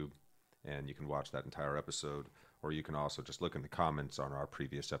YouTube, and you can watch that entire episode. Or you can also just look in the comments on our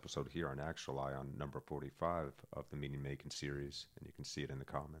previous episode here on Actual Eye on number 45 of the Meaning Making series, and you can see it in the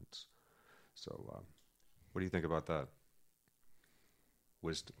comments. So what do you think about that?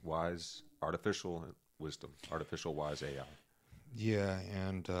 Wise artificial wisdom, artificial wise AI. Yeah,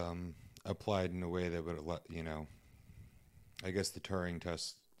 and applied in a way that would let I guess the Turing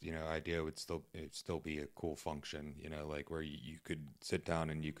test, idea would still be a cool function, like where you could sit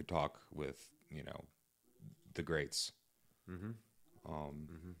down and you could talk with, the greats. Mm-hmm.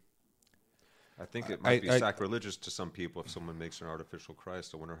 I think it might be sacrilegious to some people if someone makes an artificial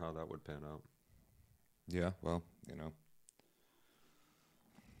Christ. I wonder how that would pan out. Yeah, well,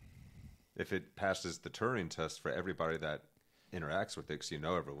 If it passes the Turing test for everybody that interacts with it, because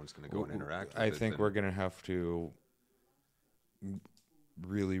everyone's going to go and interact with it. I think we're going to have to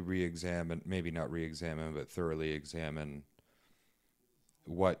really re-examine, maybe not re-examine, but thoroughly examine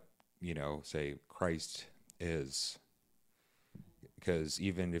what, say Christ is. Because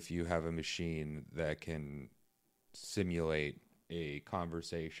even if you have a machine that can simulate a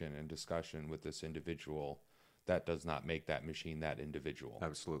conversation and discussion with this individual, that does not make that machine that individual.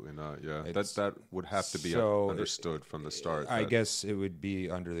 Absolutely not, yeah. That would have to be understood from the start. I guess it would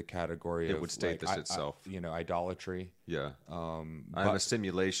be under the category of... It would state this itself. Idolatry. Yeah. I'm a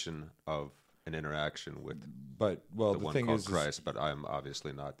simulation of an interaction with the one thing called Christ, but I'm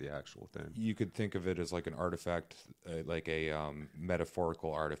obviously not the actual thing. You could think of it as like an artifact, like a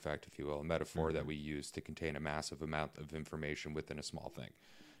metaphorical artifact, if you will, a metaphor that we use to contain a massive amount of information within a small thing.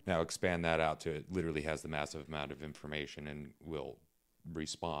 Now expand that out to it literally has the massive amount of information and will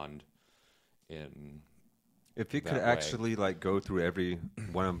respond in. If it could actually go through every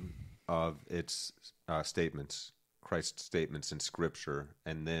one of its statements, Christ's statements in Scripture,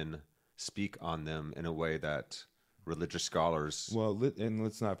 and then speak on them in a way that religious scholars and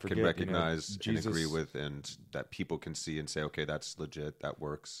let's not forget, can recognize Jesus, and agree with, and that people can see and say, okay, that's legit, that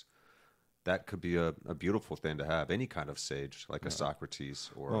works. That could be a beautiful thing to have, any kind of sage, like a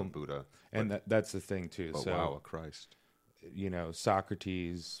Socrates or a Buddha. And that's the thing, too. Oh, wow, a Christ.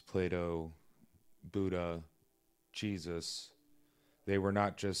 Socrates, Plato, Buddha, Jesus, they were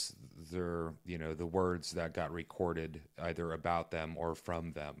not just the words that got recorded either about them or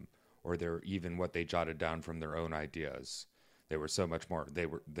from them, or they're even what they jotted down from their own ideas. They were so much more. They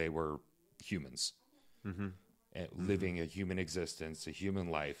were humans. Mm-hmm. Living a human existence, a human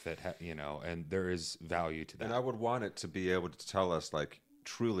life that and there is value to that. And I would want it to be able to tell us,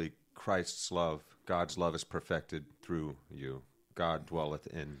 truly Christ's love, God's love is perfected through you. God dwelleth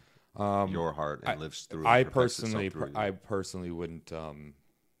in your heart and lives through. I personally wouldn't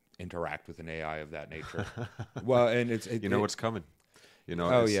interact with an AI of that nature. Well, and what's coming.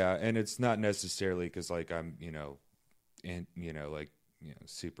 And it's not necessarily because I'm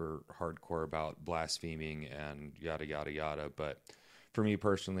super hardcore about blaspheming and yada, yada, yada. But for me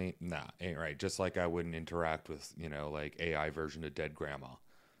personally, nah, ain't right. Just like I wouldn't interact with, AI version of Dead Grandma.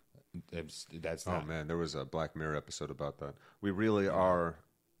 That's not. Oh, man, there was a Black Mirror episode about that. We really are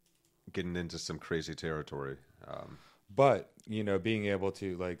getting into some crazy territory. But, being able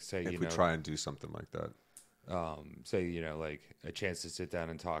to, say, if we try and do something like that. Say, a chance to sit down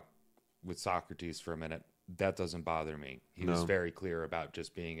and talk with Socrates for a minute. That doesn't bother me. He was very clear about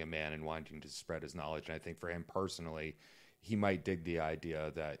just being a man and wanting to spread his knowledge. And I think for him personally, he might dig the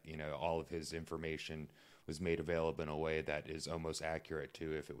idea that, all of his information was made available in a way that is almost accurate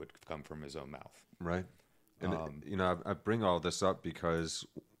to if it would come from his own mouth. Right. And, I bring all this up because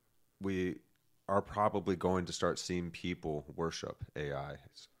we are probably going to start seeing people worship AI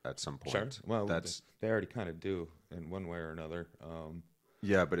at some point. Sure. Well, they already kind of do in one way or another.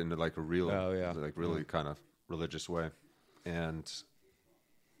 Yeah, but in a real, really kind of religious way. And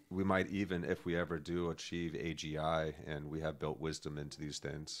we might even, if we ever do achieve AGI and we have built wisdom into these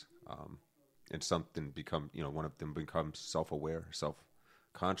things, and something become, one of them becomes self-aware,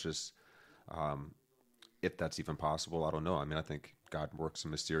 self-conscious, if that's even possible, I don't know. I mean, I think God works in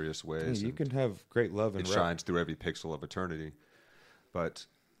mysterious ways. Yeah, you can have great love and it shines through every pixel of eternity. But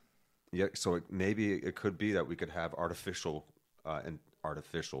yeah, so maybe it could be that we could have artificial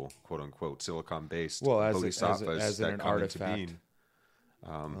quote unquote silicon based bodhisattvas that come into being.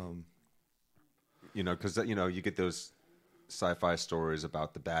 Because you get those sci-fi stories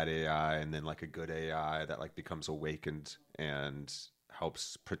about the bad AI and then like a good AI that like becomes awakened and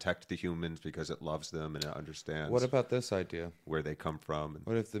helps protect the humans because it loves them and it understands. What about this idea? Where they come from?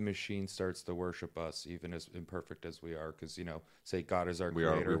 What if the machine starts to worship us, even as imperfect as we are? Because, say God is our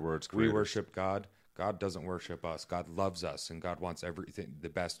creator. We worship God. God doesn't worship us. God loves us, and God wants everything, the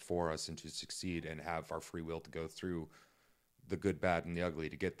best for us, and to succeed and have our free will to go through the good, bad, and the ugly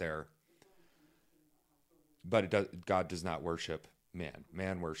to get there. But God does not worship man.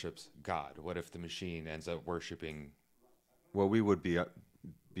 Man worships God. What if the machine ends up worshiping? Well, we would be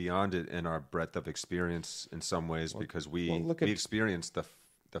beyond it in our breadth of experience in some ways, because we experience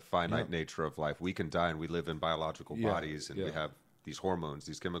the finite nature of life. We can die, and we live in biological bodies, and we have these hormones,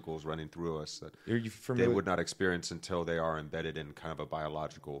 these chemicals running through us that they would not experience until they are embedded in kind of a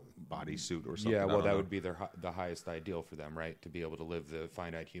biological bodysuit or something. Yeah, well, that would be the highest ideal for them, right? To be able to live the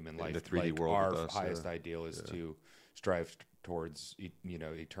finite human life. In the 3D world our with us, highest ideal is to strive towards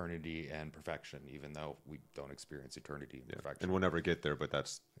eternity and perfection, even though we don't experience eternity and perfection. And we'll never get there, but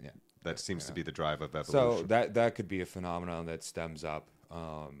that seems to be the drive of evolution. So that could be a phenomenon that stems up.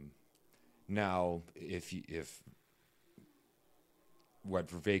 Now, if what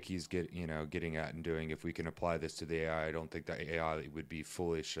Vervaeke is getting at and doing, if we can apply this to the AI, I don't think that AI would be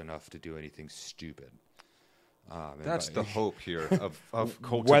foolish enough to do anything stupid. That's the hope here of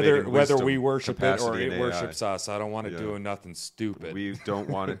cultivating whether wisdom, we worship it or it AI. worships us. I don't want it doing nothing stupid. We don't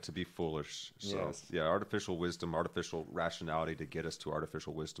want it to be foolish. So artificial wisdom, artificial rationality to get us to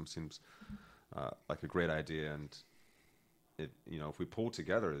artificial wisdom seems like a great idea. And if we pull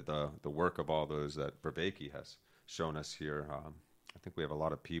together the work of all those that Vervaeke has shown us here, I think we have a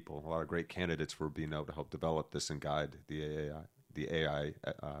lot of people, a lot of great candidates for being able to help develop this and guide the AI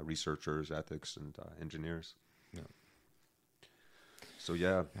researchers, ethics, and engineers. Yeah.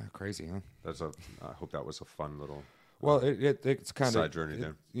 So crazy, huh? I hope that was a fun little. Well, it's kind side journey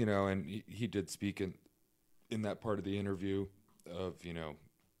there. And he did speak in that part of the interview of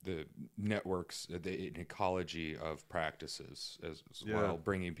the networks, the ecology of practices as well,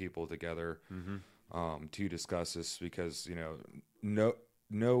 bringing people together to discuss this, because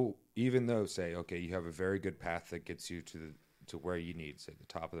even though say you have a very good path that gets you to where you need, say the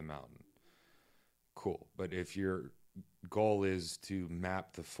top of the mountain, cool. But if your goal is to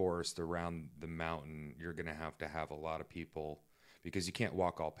map the forest around the mountain, you're going to have a lot of people, because you can't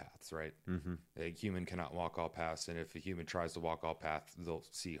walk all paths, right? Mm-hmm. A human cannot walk all paths, and if a human tries to walk all paths, they'll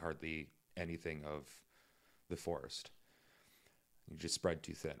see hardly anything of the forest. You just spread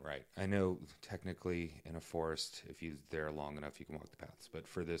too thin, right? I know technically in a forest, if you're there long enough, you can walk the paths. But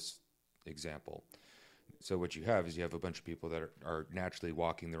for this example, so what you have is a bunch of people that are naturally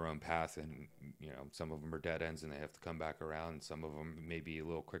walking their own path, and some of them are dead ends and they have to come back around. Some of them may be a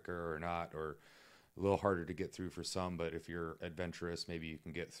little quicker or not, or a little harder to get through for some. But if you're adventurous, maybe you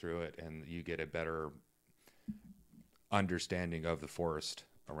can get through it, and you get a better understanding of the forest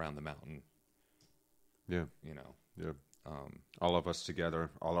around the mountain. Yeah. Yeah. All of us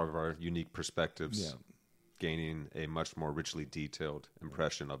together, all of our unique perspectives, gaining a much more richly detailed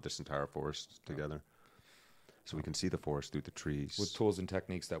impression of this entire forest together. So we can see the forest through the trees. With tools and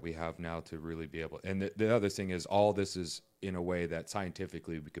techniques that we have now to really be able... And the other thing is, all this is in a way that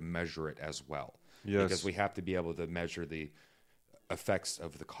scientifically we can measure it as well. Yes. Because we have to be able to measure the effects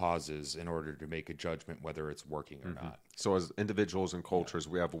of the causes in order to make a judgment whether it's working or not. So as individuals and cultures,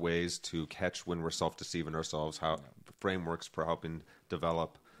 we have ways to catch when we're self-deceiving ourselves, frameworks for helping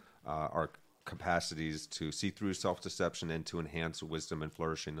develop our capacities to see through self-deception and to enhance wisdom and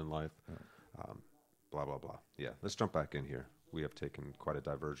flourishing in life. Blah, blah, blah. Yeah, let's jump back in here. We have taken quite a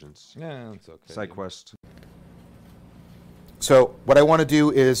divergence. Yeah, it's okay. Side quest. So what I want to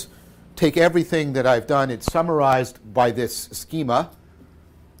do is take everything that I've done. It's summarized by this schema.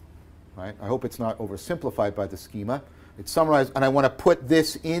 Right? I hope it's not oversimplified by the schema. It's summarized, and I want to put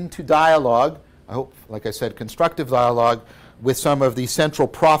this into dialogue. I hope, like I said, constructive dialogue with some of the central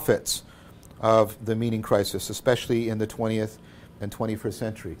prophets of the meaning crisis, especially in the 20th and 21st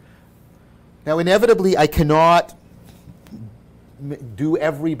century. Now, inevitably, I cannot do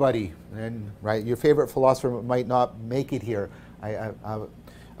everybody, and right, your favorite philosopher might not make it here.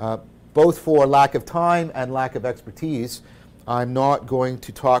 Both for lack of time and lack of expertise, I'm not going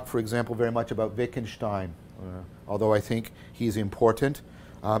to talk, for example, very much about Wittgenstein, although I think he's important.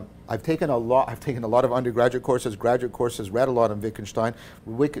 I've taken a lot of undergraduate courses, graduate courses, read a lot on Wittgenstein.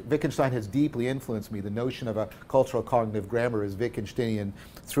 Wittgenstein has deeply influenced me. The notion of a cultural cognitive grammar is Wittgensteinian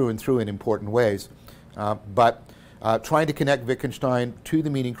through and through in important ways. But trying to connect Wittgenstein to the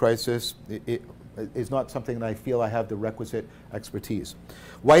meaning crisis, is not something that I feel I have the requisite expertise.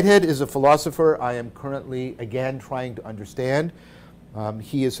 Whitehead is a philosopher I am currently, again, trying to understand.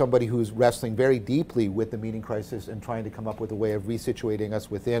 He is somebody who's wrestling very deeply with the meaning crisis and trying to come up with a way of resituating us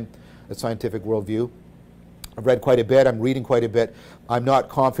within a scientific worldview. I've read quite a bit. I'm reading quite a bit. I'm not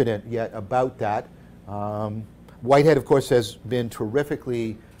confident yet about that. Whitehead, of course, has been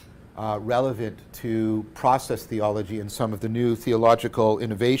terrifically relevant to process theology and some of the new theological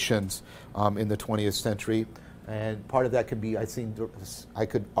innovations in the 20th century. And part of that can be, I think, I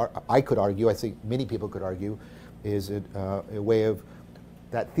could argue, I think many people could argue, is a way of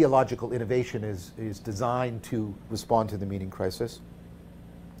that theological innovation is designed to respond to the meaning crisis.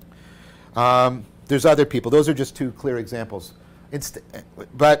 There's other people. Those are just two clear examples.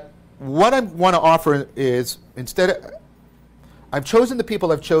 But what I want to offer is, I've chosen the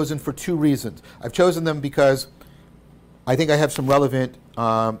people I've chosen for two reasons. I've chosen them because I think I have some relevant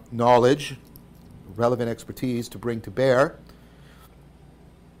knowledge, relevant expertise to bring to bear.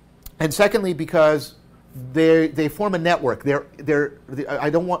 And secondly, because they form a network. I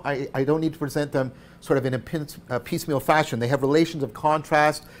don't need to present them sort of in a piecemeal fashion. They have relations of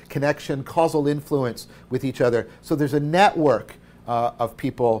contrast, connection, causal influence with each other. So there's a network of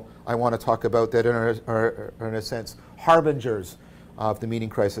people I want to talk about that are in a sense, harbingers of the meaning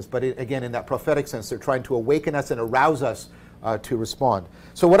crisis. But again, in that prophetic sense, they're trying to awaken us and arouse us to respond.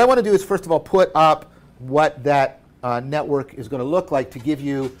 So what I want to do is, first of all, put up what that network is going to look like to give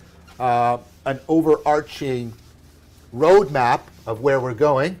you an overarching roadmap of where we're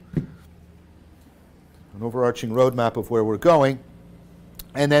going. An overarching roadmap of where we're going.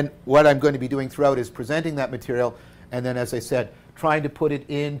 And then what I'm going to be doing throughout is presenting that material, and then, as I said, trying to put it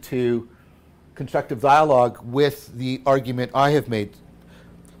into constructive dialogue with the argument I have made.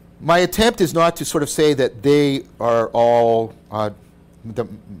 My attempt is not to sort of say that they are all,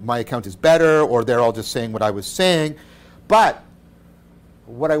 my account is better, or they're all just saying what I was saying, but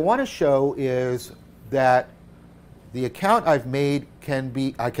what I want to show is that the account I've made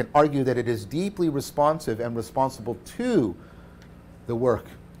I can argue that it is deeply responsive and responsible to the work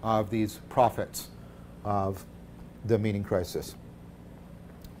of these prophets of the meaning crisis.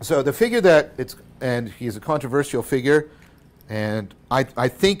 So the figure and he's a controversial figure, and I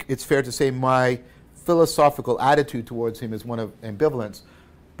think it's fair to say my philosophical attitude towards him is one of ambivalence,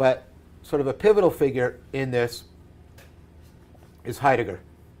 but sort of a pivotal figure in this is Heidegger.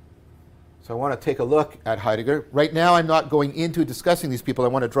 So I want to take a look at Heidegger. Right now I'm not going into discussing these people. I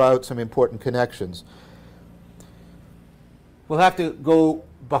want to draw out some important connections. We'll have to go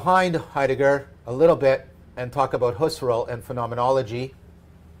behind Heidegger a little bit and talk about Husserl and phenomenology.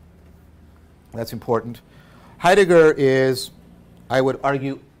 That's important. Heidegger is, I would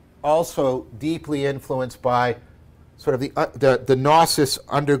argue, also deeply influenced by sort of the Gnosis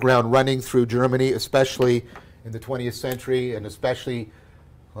underground running through Germany, especially in the 20th century, and especially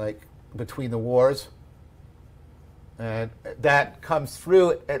like between the wars. And that comes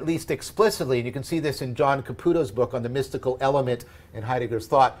through at least explicitly, and you can see this in John Caputo's book on the mystical element in Heidegger's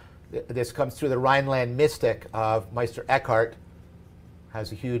thought. This comes through the Rhineland mystic of Meister Eckhart,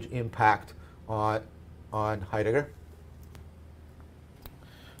 has a huge impact on Heidegger.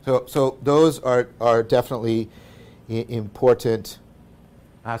 So those are definitely important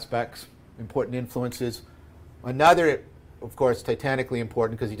aspects, important influences. Another, of course, titanically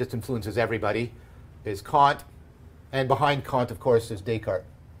important, because he just influences everybody, is Kant. And behind Kant, of course, is Descartes.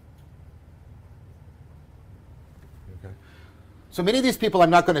 Okay. So many of these people I'm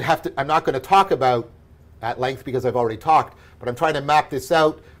not going to talk about at length because I've already talked, but I'm trying to map this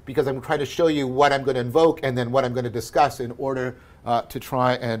out because I'm trying to show you what I'm going to invoke and then what I'm going to discuss in order to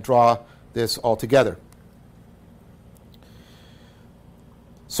try and draw this all together.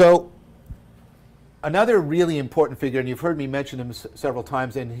 So another really important figure, and you've heard me mention him several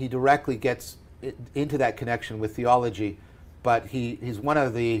times, and he directly gets into that connection with theology, but he's one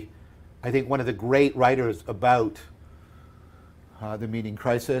of the, I think, one of the great writers about the meaning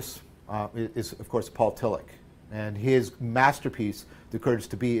crisis is, of course, Paul Tillich. And his masterpiece, The Courage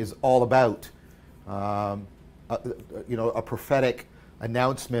to Be, is all about a prophetic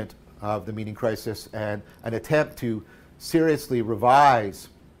announcement of the meaning crisis and an attempt to seriously revise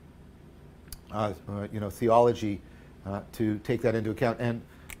theology to take that into account. And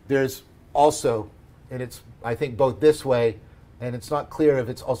there's also, and it's, I think, both this way, and it's not clear if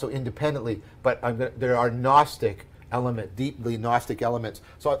it's also independently, but there are deeply Gnostic elements.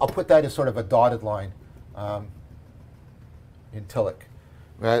 So I'll put that as sort of a dotted line in Tillich.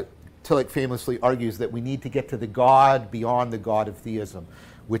 Tillich famously argues that we need to get to the God beyond the God of theism,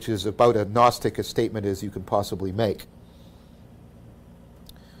 which is about as Gnostic a statement as you can possibly make.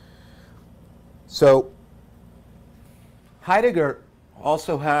 So Heidegger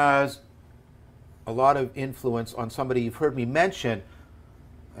also has a lot of influence on somebody you've heard me mention,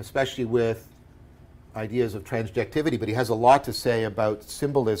 especially with ideas of transjectivity, but he has a lot to say about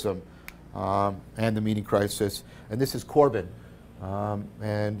symbolism and the meaning crisis, and this is Corbin.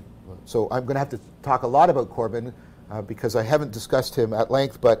 And so I'm going to have to talk a lot about Corbin because I haven't discussed him at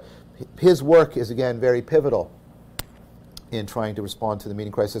length, but his work is, again, very pivotal in trying to respond to the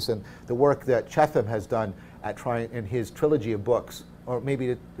meaning crisis, and the work that Chetham has done at trying in his trilogy of books, or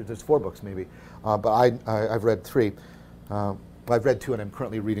maybe there's 4 books maybe, but I've read 3. I've read 2 and I'm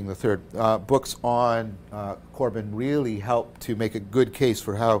currently reading the 3rd. Books on Corbin really help to make a good case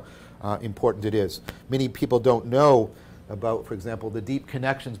for how important it is. Many people don't know about, for example, the deep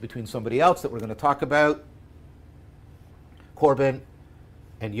connections between somebody else that we're going to talk about, Corbin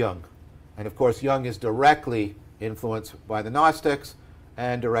and Jung. And of course, Jung is directly influenced by the Gnostics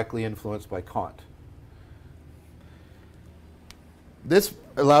and directly influenced by Kant. This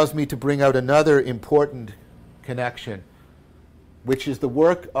allows me to bring out another important connection, which is the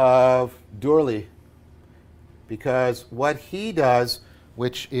work of Durley, because what he does,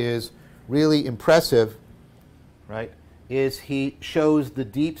 which is really impressive, right, is he shows the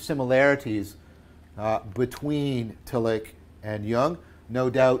deep similarities between Tillich and Jung,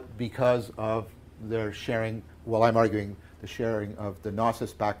 no doubt because of their sharing, well, I'm arguing the sharing of the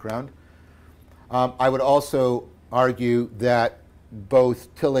Gnosis background. I would also argue that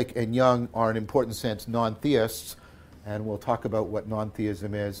both Tillich and Jung are in an important sense non-theists, and we'll talk about what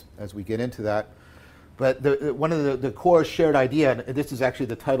non-theism is as we get into that. But one of the core shared idea, and this is actually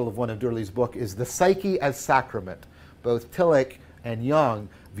the title of one of Durley's book, is the psyche as sacrament. Both Tillich and Jung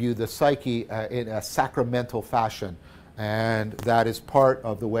view the psyche in a sacramental fashion, and that is part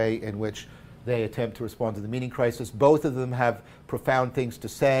of the way in which they attempt to respond to the meaning crisis. Both of them have profound things to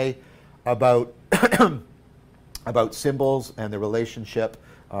say about about symbols and the relationship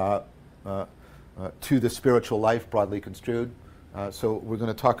to the spiritual life, broadly construed. So we're going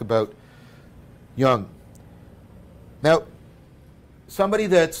to talk about Jung. Now, somebody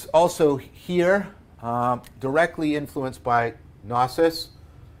that's also here, directly influenced by Gnosis,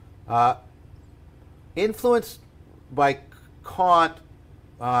 influenced by Kant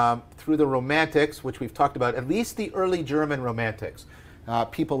through the Romantics, which we've talked about, at least the early German Romantics,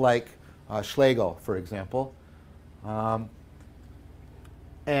 people like Schlegel, for example.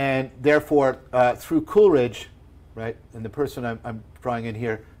 And therefore, through Coleridge, right, and the person I'm drawing in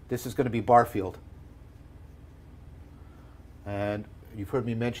here, this is going to be Barfield. And you've heard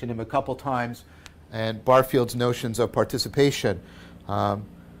me mention him a couple times, and Barfield's notions of participation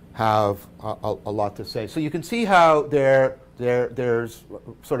have a lot to say. So you can see how there's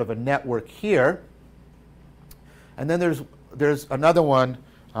sort of a network here. And then there's another one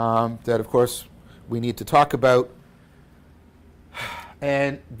that, of course, we need to talk about.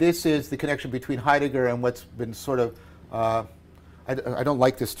 And this is the connection between Heidegger and what's been sort of, I don't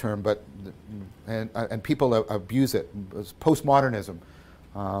like this term, but and people abuse it, it's postmodernism,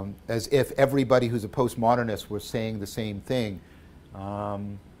 as if everybody who's a postmodernist was saying the same thing.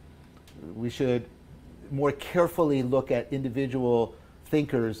 We should more carefully look at individual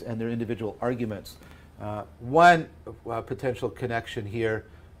thinkers and their individual arguments. One potential connection here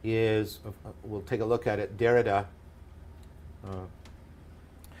is, we'll take a look at it, Derrida.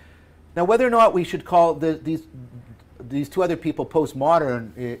 Now, whether or not we should call these 2 other people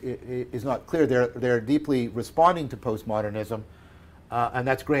postmodern is not clear. They're deeply responding to postmodernism, and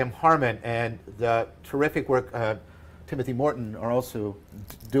that's Graham Harman and the terrific work Timothy Morton are also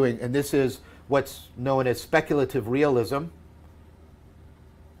doing. And this is what's known as speculative realism.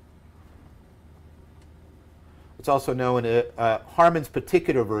 It's also known as Harman's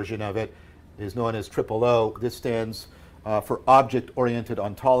particular version of it is known as OOO. This stands for object-oriented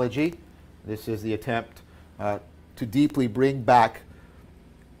ontology. This is the attempt to deeply bring back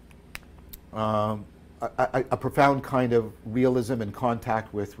a profound kind of realism and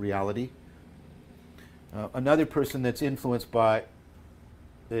contact with reality. Another person that's influenced by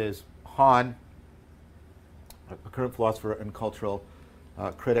is Hahn, a current philosopher and cultural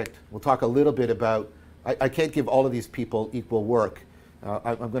critic. We'll talk a little bit about, I can't give all of these people equal work.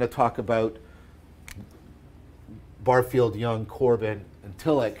 I'm going to talk about Barfield, Jung, Corbin, and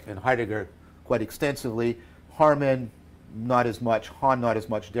Tillich, and Heidegger quite extensively. Harman, not as much. Hahn, not as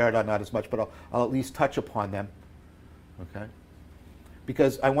much. Derrida, not as much. But I'll at least touch upon them. Okay?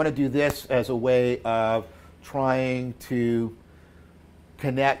 Because I want to do this as a way of trying to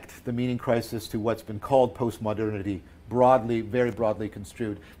connect the meaning crisis to what's been called postmodernity, broadly, very broadly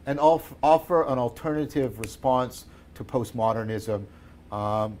construed, and offer an alternative response to postmodernism,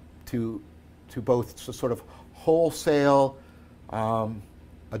 to to both sort of wholesale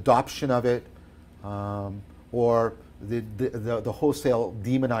adoption of it or the wholesale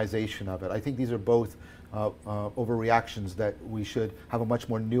demonization of it. I think these are both overreactions that we should have a much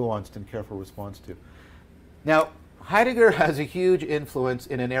more nuanced and careful response to. Now, Heidegger has a huge influence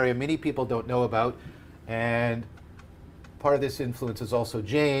in an area many people don't know about, and part of this influence is also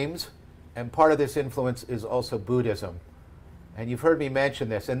James, and part of this influence is also Buddhism. And you've heard me mention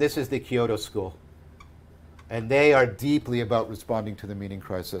this, and this is the Kyoto School. And they are deeply about responding to the meaning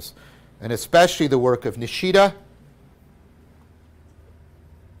crisis, and especially the work of Nishida,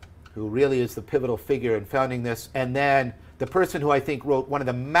 who really is the pivotal figure in founding this, and then the person who I think wrote one of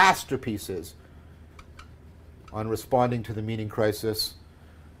the masterpieces on responding to the meaning crisis,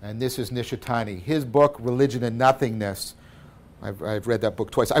 and this is Nishitani. His book, Religion and Nothingness, I've read that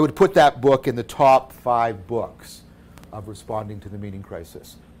book twice. I would put that book in the top 5 books of responding to the meaning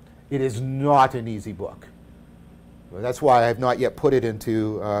crisis. It is not an easy book. That's why I have not yet put it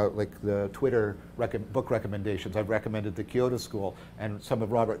into like the Twitter book recommendations. I've recommended the Kyoto School and some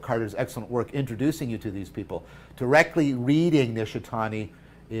of Robert Carter's excellent work introducing you to these people. Directly reading Nishitani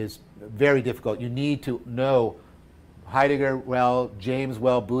is very difficult. You need to know Heidegger well, James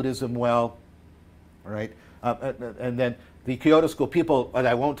well, Buddhism well, all right? And then the Kyoto School people that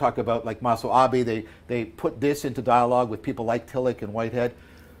I won't talk about, like Maso Abe, they put this into dialogue with people like Tillich and Whitehead.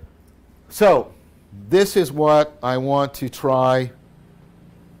 So this is what I want to try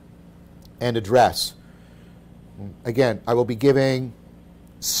and address. Again, I will be giving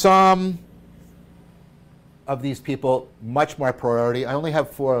some of these people much more priority. I only have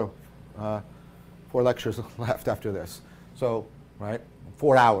four lectures left after this. So, right,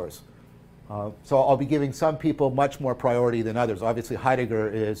 4 hours. So I'll be giving some people much more priority than others. Obviously, Heidegger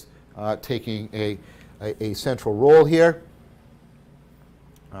is taking a central role here.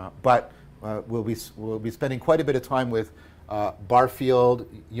 But we'll be spending quite a bit of time with Barfield,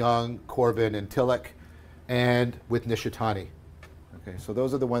 Young, Corbin, and Tillich, and with Nishitani. Okay, so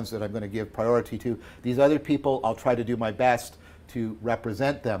those are the ones that I'm going to give priority to. These other people, I'll try to do my best to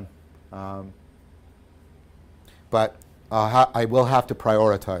represent them, but I will have to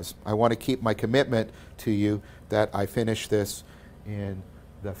prioritize. I want to keep my commitment to you that I finish this in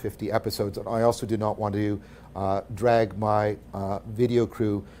the 50 episodes, and I also do not want to drag my video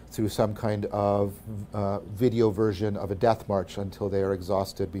crew through some kind of video version of a death march until they are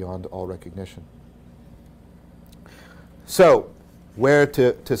exhausted beyond all recognition. So, where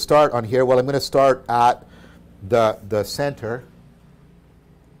to start on here? Well, I'm going to start at the center.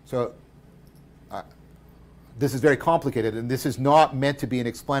 So, this is very complicated, and this is not meant to be an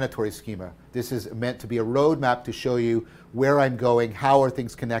explanatory schema. This is meant to be a roadmap to show you where I'm going, how are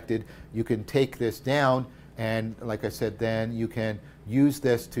things connected. You can take this down, and like I said, then you can use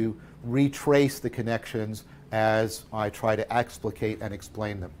this to retrace the connections as I try to explicate and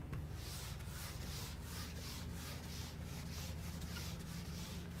explain them.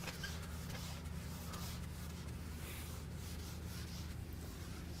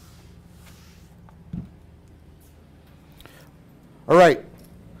 All right.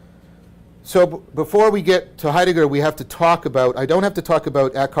 So before we get to Heidegger, we have to talk about, I don't have to talk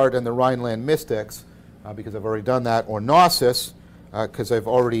about Eckhart and the Rhineland mystics, because I've already done that, or Gnosis, because I've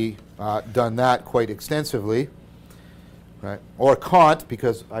already done that quite extensively, right? Or Kant,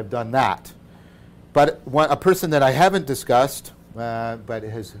 because I've done that. But a person that I haven't discussed, but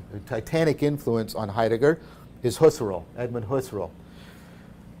has a titanic influence on Heidegger, is Husserl, Edmund Husserl.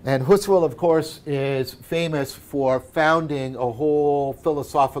 And Husserl, of course, is famous for founding a whole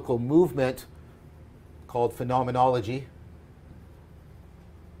philosophical movement called phenomenology.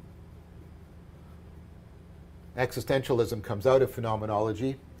 Existentialism comes out of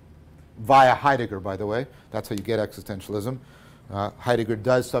phenomenology, via Heidegger, by the way. That's how you get existentialism. Heidegger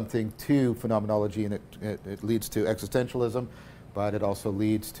does something to phenomenology, and it leads to existentialism, but it also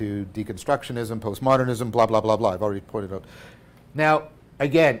leads to deconstructionism, postmodernism, blah, blah, blah, blah. I've already pointed out. Now,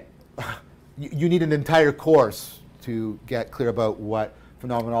 again, you need an entire course to get clear about what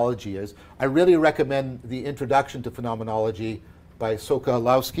phenomenology is. I really recommend the Introduction to Phenomenology by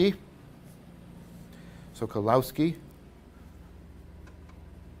Sokolowski.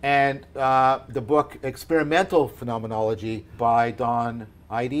 And the book Experimental Phenomenology by Don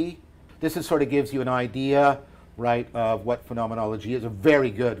Eide. This is sort of gives you an idea, right, of what phenomenology is. A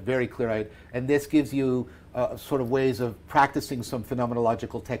very good, very clear idea. And this gives you sort of ways of practicing some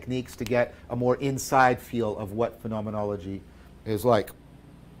phenomenological techniques to get a more inside feel of what phenomenology is like.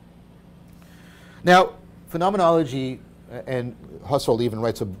 Now, phenomenology, and Husserl even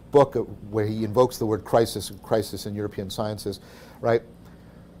writes a book where he invokes the word crisis in European sciences, right?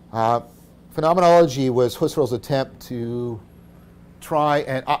 phenomenology was Husserl's attempt to try,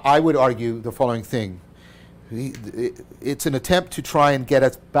 and I would argue the following thing. It's an attempt to try and get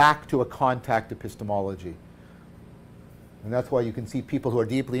us back to a contact epistemology. And that's why you can see people who are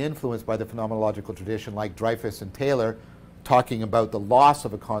deeply influenced by the phenomenological tradition, like Dreyfus and Taylor, talking about the loss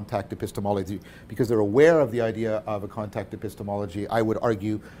of a contact epistemology, because they're aware of the idea of a contact epistemology, I would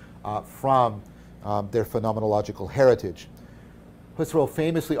argue, from their phenomenological heritage. Husserl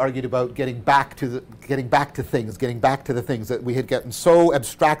famously argued about getting back to the things that we had gotten so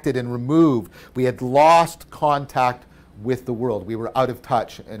abstracted and removed. We had lost contact with the world. We were out of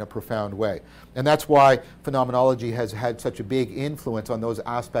touch in a profound way. And that's why phenomenology has had such a big influence on those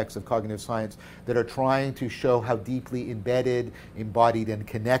aspects of cognitive science that are trying to show how deeply embedded, embodied, and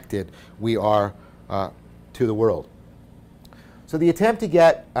connected we are to the world. So the attempt to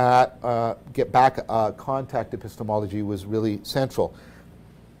get back contact epistemology was really central.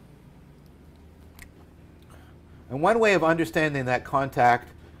 And one way of understanding that contact,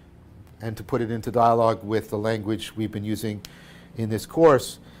 and to put it into dialogue with the language we've been using in this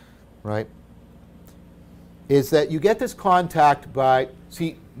course, right, is that you get this contact by,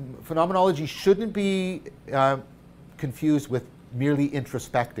 see, phenomenology shouldn't be confused with merely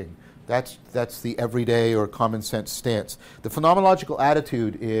introspecting. That's the everyday or common sense stance. The phenomenological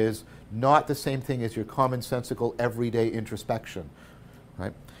attitude is not the same thing as your commonsensical everyday introspection,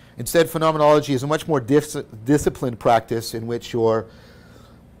 right? Instead, phenomenology is a much more disciplined practice in which you're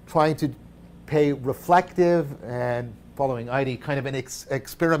trying to pay reflective and, following Heidi, kind of an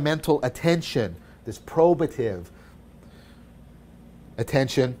experimental attention, this probative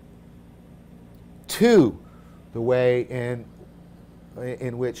attention to the way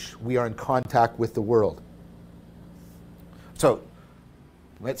in which we are in contact with the world. So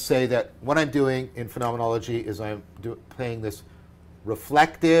let's say that what I'm doing in phenomenology is I'm playing this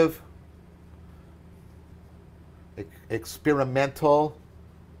reflective, experimental,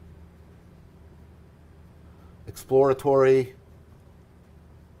 exploratory,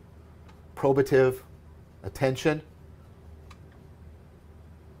 probative attention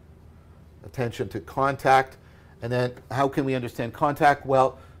to contact. And then how can we understand contact?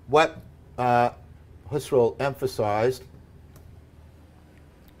 Well, what Husserl emphasized,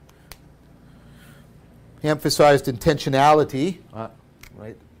 he emphasized intentionality,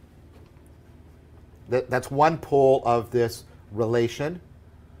 right? That's one pole of this relation.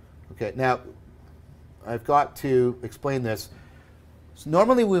 Okay, now I've got to explain this. So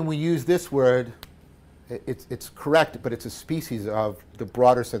normally when we use this word, it's correct, but it's a species of the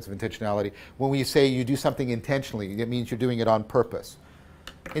broader sense of intentionality. When we say you do something intentionally, it means you're doing it on purpose.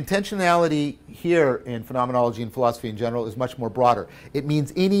 Intentionality here in phenomenology and philosophy in general is much more broader. It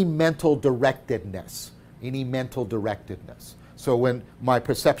means any mental directedness, So when my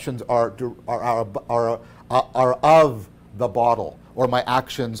perceptions are of the bottle, or my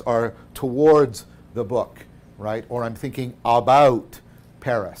actions are towards the book, right? Or I'm thinking about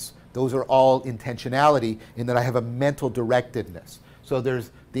Paris. Those are all intentionality in that I have a mental directedness. So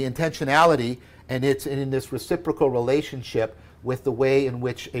there's the intentionality, and it's in this reciprocal relationship with the way in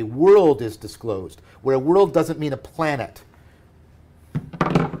which a world is disclosed, where a world doesn't mean a planet.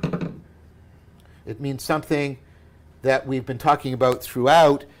 It means something that we've been talking about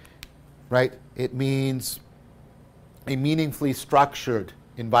throughout, right? It means a meaningfully structured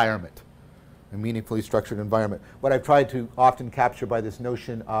environment. What I've tried to often capture by this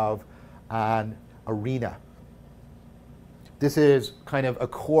notion of an arena. This is kind of a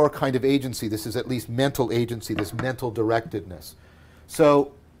core kind of agency. This is at least mental agency, this mental directedness.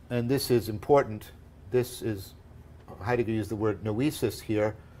 So, and this is important, this is, Heidegger used the word noesis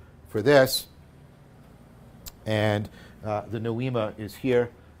here for this, and the noema is here.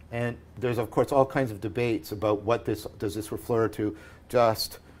 And there's, of course, all kinds of debates about what does this refer to,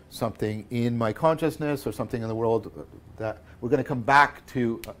 just something in my consciousness or something in the world. That we're going to come back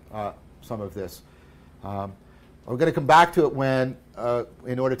to some of this. We're going to come back to it when,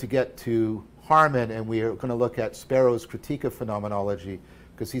 in order to get to Harman, and we are going to look at Sparrow's critique of phenomenology,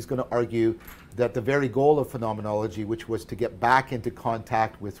 because he's going to argue that the very goal of phenomenology, which was to get back into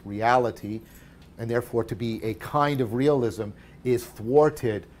contact with reality, and therefore to be a kind of realism, is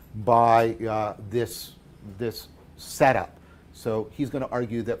thwarted by this setup. So he's going to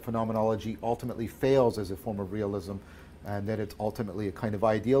argue that phenomenology ultimately fails as a form of realism, and that it's ultimately a kind of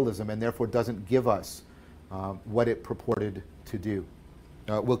idealism, and therefore doesn't give us what it purported to do.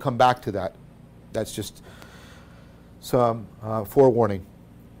 We'll come back to that. That's just some forewarning.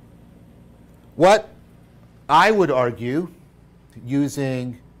 What I would argue,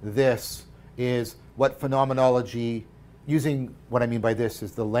 using this, is what phenomenology using what I mean by this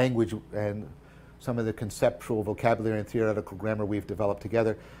is the language and some of the conceptual vocabulary and theoretical grammar we've developed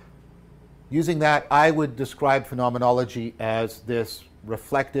together. Using that, I would describe phenomenology as this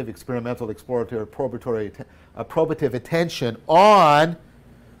reflective, experimental, exploratory, probative attention on,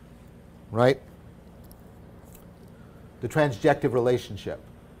 right, the transjective relationship.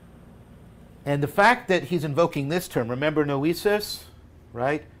 And the fact that he's invoking this term, remember noesis,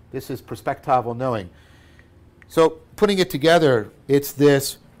 right? This is perspectival knowing. So putting it together, it's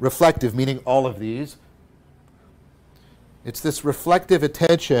this reflective, meaning all of these. It's this reflective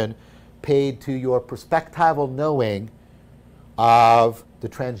attention paid to your perspectival knowing of the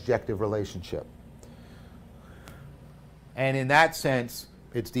transjective relationship. And in that sense,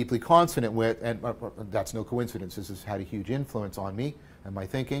 it's deeply consonant with, and that's no coincidence, this has had a huge influence on me and my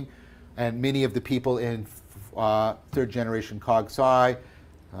thinking. And many of the people in third generation cog-sci,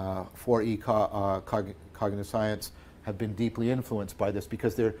 4E cognitive science, have been deeply influenced by this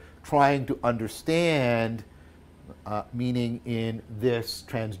because they're trying to understand meaning in this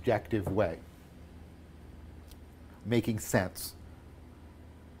transjective way, making sense.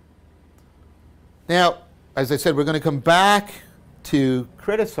 Now, as I said, we're going to come back to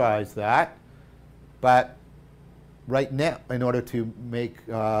criticize that, but right now, in order to make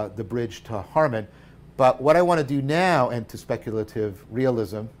the bridge to Harman, but what I want to do now, and to speculative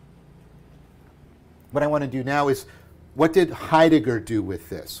realism, what I want to do now is, what did Heidegger do with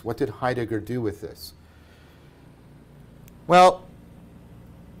this? What did Heidegger do with this? Well,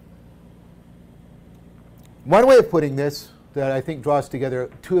 one way of putting this that I think draws together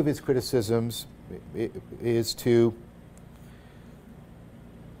two of his criticisms is to,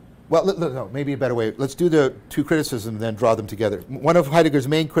 well, no, maybe a better way. Let's do the two criticisms and then draw them together. One of Heidegger's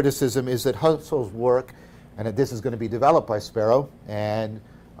main criticism is that Husserl's work, and that this is going to be developed by Sparrow and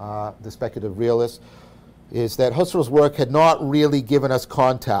the speculative realists, is that Husserl's work had not really given us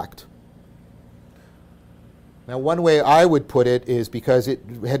contact. Now, one way I would put it is because it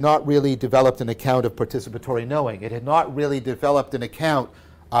had not really developed an account of participatory knowing. It had not really developed an account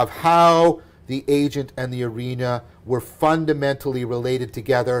of how the agent and the arena were fundamentally related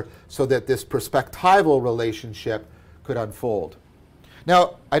together so that this perspectival relationship could unfold.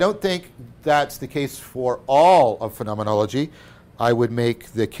 Now, I don't think that's the case for all of phenomenology. I would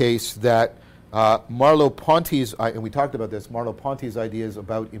make the case that Merleau-Ponty's, and we talked about this, Merleau-Ponty's ideas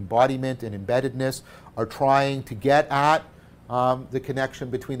about embodiment and embeddedness are trying to get at the connection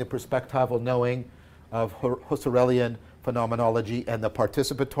between the perspectival knowing of Husserlian phenomenology and the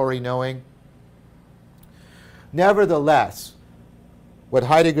participatory knowing. Nevertheless, what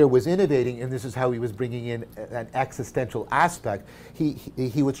Heidegger was innovating, and this is how he was bringing in an existential aspect, he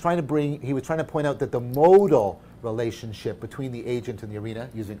was trying to point out that the modal relationship between the agent and the arena,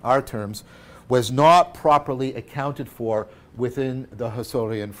 using our terms, was not properly accounted for within the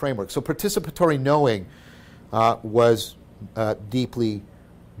Husserlian framework. So participatory knowing was deeply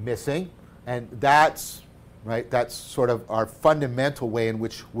missing, and that's sort of our fundamental way in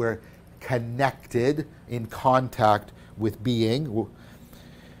which we're connected, in contact with being.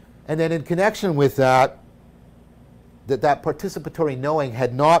 And then in connection with that participatory knowing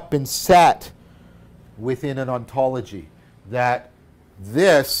had not been set within an ontology, that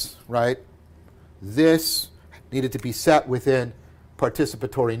this needed to be set within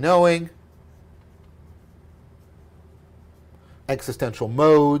participatory knowing, existential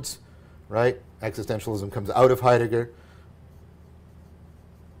modes, right? Existentialism comes out of Heidegger.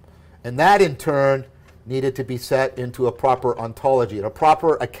 And that, in turn, needed to be set into a proper ontology, a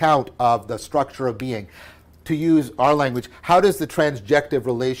proper account of the structure of being. To use our language, how does the transjective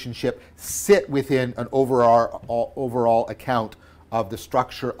relationship sit within an overall account of the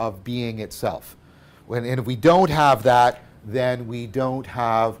structure of being itself? And if we don't have that, then we don't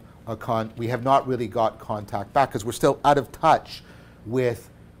have we have not really got contact back, because we're still out of touch with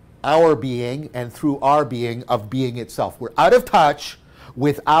our being and through our being of being itself. We're out of touch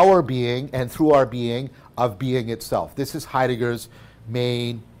with our being and through our being of being itself. This is Heidegger's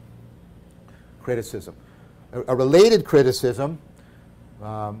main criticism. A related criticism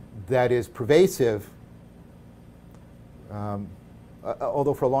that is pervasive,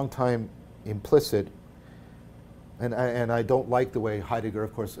 although for a long time implicit, and I don't like the way Heidegger,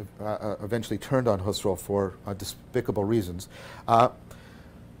 of course, eventually turned on Husserl for despicable reasons.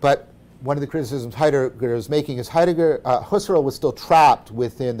 But one of the criticisms Heidegger is making is Husserl was still trapped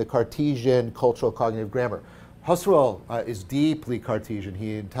within the Cartesian cultural cognitive grammar. Husserl is deeply Cartesian.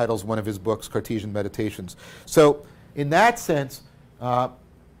 He entitles one of his books Cartesian Meditations. So in that sense,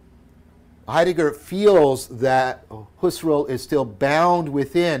 Heidegger feels that Husserl is still bound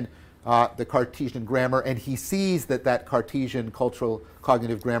within the Cartesian grammar, and he sees that that Cartesian cultural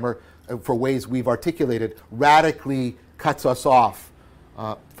cognitive grammar, for ways we've articulated, radically cuts us off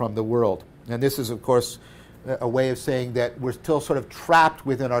from the world. And this is, of course, a way of saying that we're still sort of trapped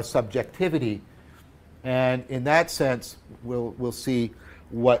within our subjectivity. And in that sense, we'll see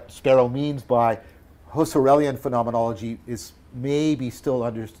what Sparrow means by Husserlian phenomenology is maybe still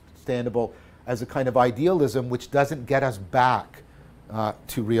understandable as a kind of idealism which doesn't get us back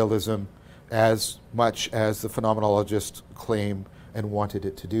to realism as much as the phenomenologists claim and wanted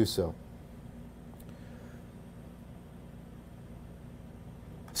it to do so.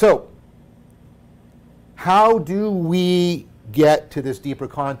 So, how do we get to this deeper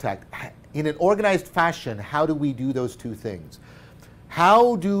contact? In an organized fashion, how do we do those two things?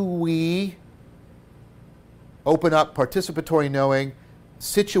 How do we open up participatory knowing,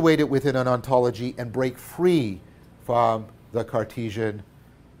 situate it within an ontology, and break free from the Cartesian,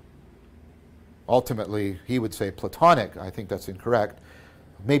 ultimately, he would say Platonic, I think that's incorrect,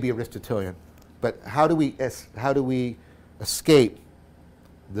 maybe Aristotelian, but how do we escape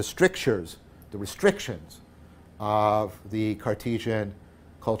the strictures, the restrictions of the Cartesian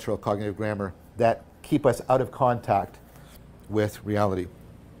cultural cognitive grammar that keep us out of contact with reality?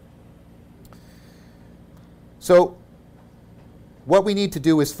 So what we need to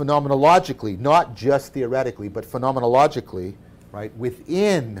do is phenomenologically, not just theoretically, but phenomenologically, right,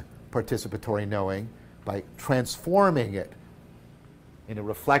 within participatory knowing, by transforming it in a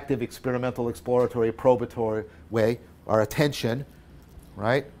reflective, experimental, exploratory, probatory way, our attention,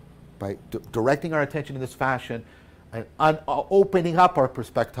 right, by directing our attention in this fashion and opening up our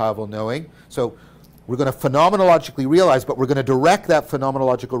perspectival knowing. So we're going to phenomenologically realize, but we're going to direct that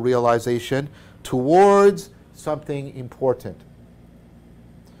phenomenological realization towards something important.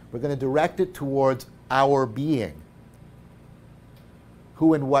 We're going to direct it towards our being,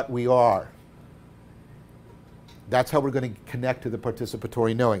 who and what we are. That's how we're going to connect to the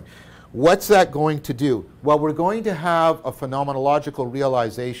participatory knowing. What's that going to do? Well, we're going to have a phenomenological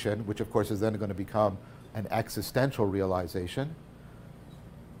realization, which of course is then going to become an existential realization,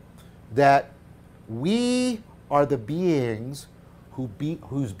 that we are the beings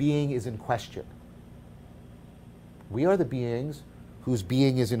whose being is in question. We are the beings whose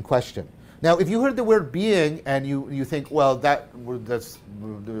being is in question. Now, if you heard the word being and you think, well, that's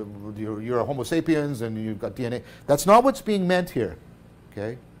you're a Homo sapiens and you've got DNA, that's not what's being meant here,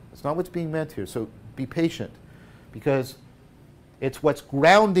 okay? That's not what's being meant here, so be patient, because it's what's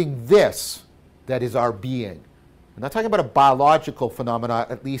grounding this that is our being. I'm not talking about a biological phenomena,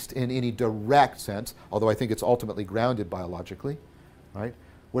 at least in any direct sense, although I think it's ultimately grounded biologically, right?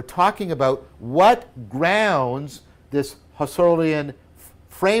 We're talking about what grounds this Husserlian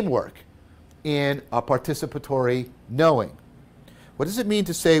framework in a participatory knowing. What does it mean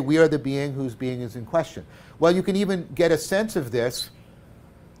to say we are the being whose being is in question? Well, you can even get a sense of this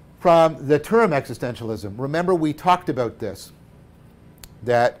from the term existentialism. Remember, we talked about this,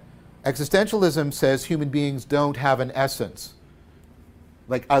 that existentialism says human beings don't have an essence,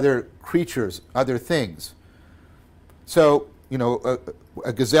 like other creatures, other things. So, you know,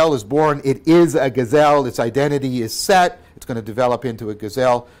 a gazelle is born, it is a gazelle, its identity is set, it's going to develop into a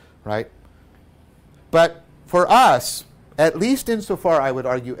gazelle, right? But for us, at least insofar, I would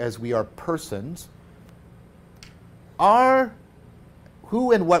argue, as we are persons, our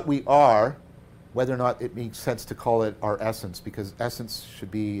who and what we are, whether or not it makes sense to call it our essence, because essence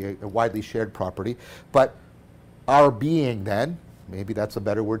should be a widely shared property, but our being then, maybe that's a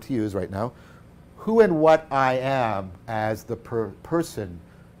better word to use right now, who and what I am as the person,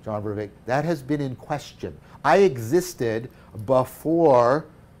 John Vervaeke, that has been in question. I existed before,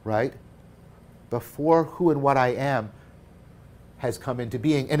 right, before who and what I am has come into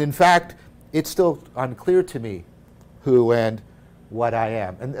being. And in fact, it's still unclear to me who and what I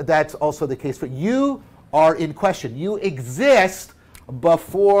am. And that's also the case for you. Are in question. You exist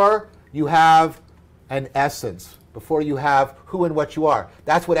before you have an essence, before you have who and what you are.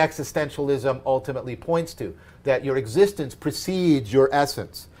 That's what existentialism ultimately points to, that your existence precedes your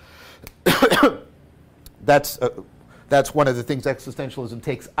essence. That's one of the things existentialism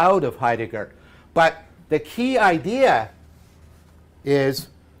takes out of Heidegger. But the key idea is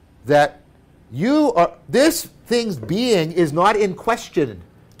that this thing's being is not in question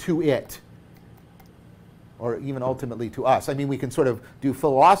to it, or even ultimately to us. I mean, we can sort of do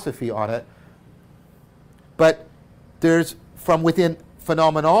philosophy on it, but there's, from within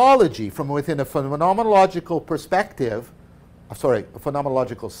phenomenology, from within a phenomenological perspective, a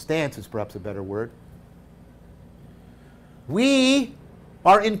phenomenological stance is perhaps a better word, we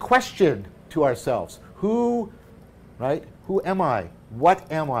are in question to ourselves. Who, right? Who am I? What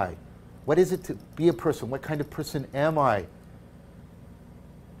am I? What is it to be a person? What kind of person am I?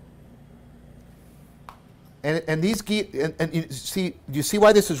 And these do you see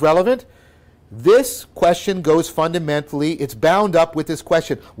why this is relevant? This question goes fundamentally, it's bound up with this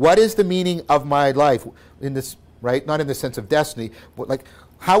question. What is the meaning of my life? In this, right? Not in the sense of destiny, but like,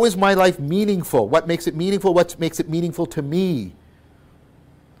 how is my life meaningful? What makes it meaningful? What makes it meaningful to me?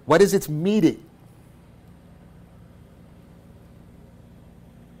 What is its meaning?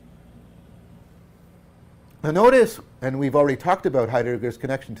 Now notice, and we've already talked about Heidegger's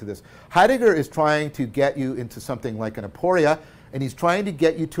connection to this. Heidegger is trying to get you into something like an aporia, and he's trying to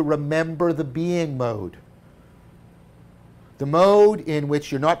get you to remember the being mode. The mode in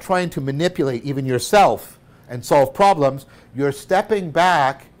which you're not trying to manipulate even yourself and solve problems. You're stepping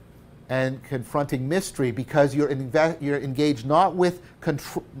back and confronting mystery because you're engaged not with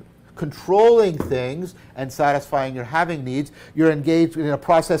controlling things and satisfying your having needs. You're engaged in a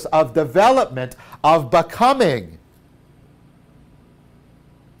process of development, of becoming.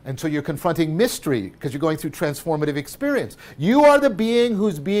 And so you're confronting mystery because you're going through transformative experience. You are the being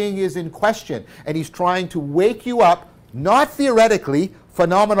whose being is in question, and he's trying to wake you up, not theoretically,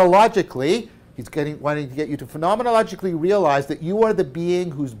 phenomenologically. He's wanting to get you to phenomenologically realize that you are the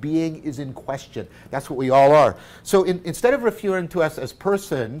being whose being is in question. That's what we all are. So instead of referring to us as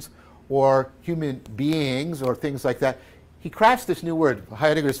persons or human beings or things like that, he crafts this new word.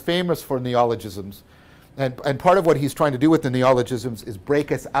 Heidegger is famous for neologisms. And part of what he's trying to do with the neologisms is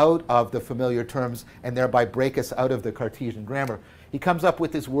break us out of the familiar terms and thereby break us out of the Cartesian grammar. He comes up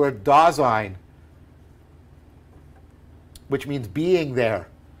with this word Dasein, which means being there.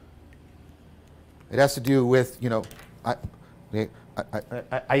 It has to do with, I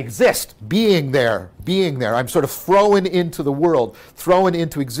exist, being there. I'm sort of thrown into the world, thrown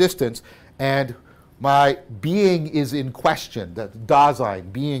into existence, and my being is in question. That's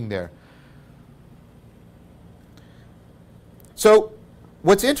Dasein, being there. So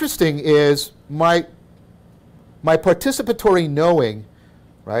what's interesting is my participatory knowing,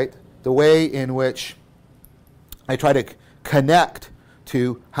 right, the way in which I try to connect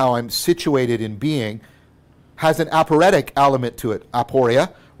to how I'm situated in being, has an aporetic element to it,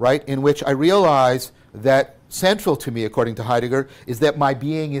 aporia, right, in which I realize that central to me, according to Heidegger, is that my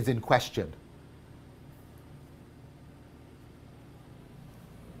being is in question.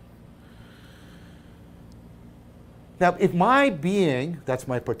 Now, if my being, that's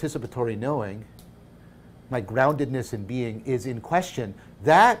my participatory knowing, my groundedness in being is in question,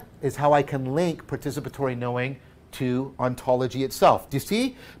 that is how I can link participatory knowing to ontology itself. Do you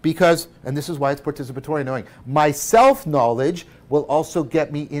see? Because, and this is why it's participatory knowing, my self-knowledge will also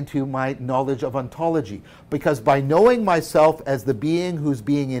get me into my knowledge of ontology. Because by knowing myself as the being who's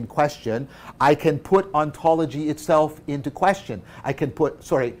being in question, I can put ontology itself into question. I can put,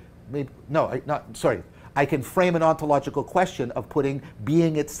 I can frame an ontological question of putting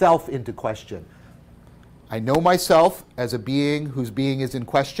being itself into question. I know myself as a being whose being is in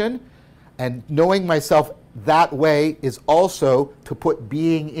question, and knowing myself that way is also to put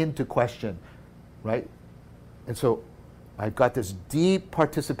being into question, right? And so I've got this deep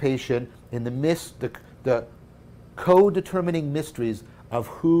participation in the co-determining mysteries of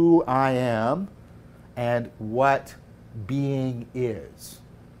who I am and what being is.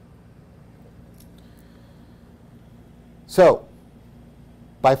 So,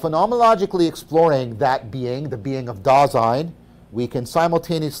 by phenomenologically exploring that being, the being of Dasein, we can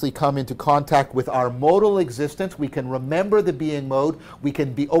simultaneously come into contact with our modal existence. We can remember the being mode. We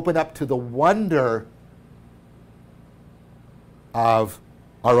can be open up to the wonder of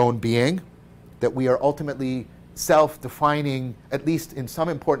our own being, that we are ultimately self-defining, at least in some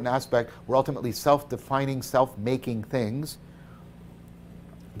important aspect, we're ultimately self-defining, self-making things.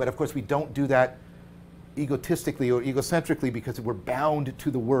 But of course, we don't do that egotistically or egocentrically because we're bound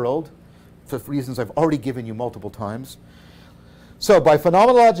to the world for reasons I've already given you multiple times. So by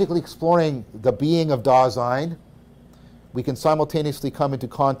phenomenologically exploring the being of Dasein, we can simultaneously come into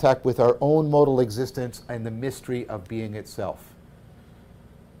contact with our own modal existence and the mystery of being itself.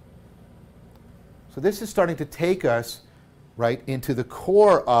 So this is starting to take us right into the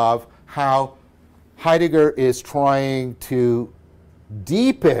core of how Heidegger is trying to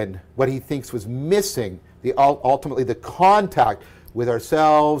deepen what he thinks was missing, ultimately the contact with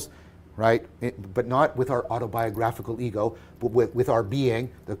ourselves, right? But not with our autobiographical ego, but with our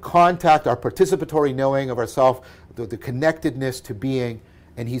being, the contact, our participatory knowing of ourself, the connectedness to being.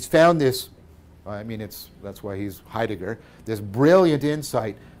 And he's found this, that's why he's Heidegger, this brilliant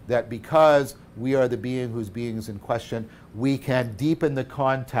insight that because we are the being whose being is in question, we can deepen the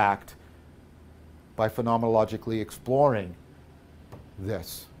contact by phenomenologically exploring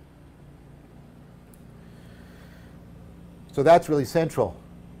this. So that's really central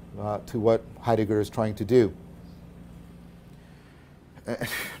to what Heidegger is trying to do.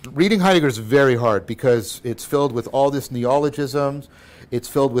 Reading Heidegger is very hard because it's filled with all this neologisms. It's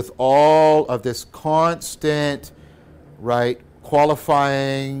filled with all of this constant, right,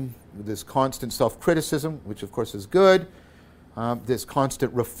 qualifying, this constant self-criticism, which of course is good, this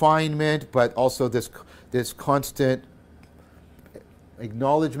constant refinement, but also this constant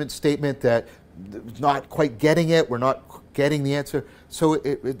acknowledgement statement that not quite getting it, we're not getting the answer. So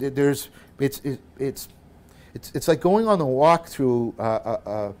it's like going on a walk through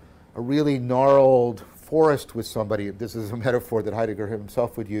a really gnarled forest with somebody. This is a metaphor that Heidegger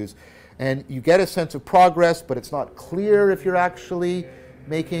himself would use. And you get a sense of progress, but it's not clear if you're actually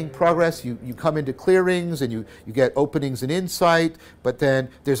making progress. You come into clearings and you get openings and insight, but then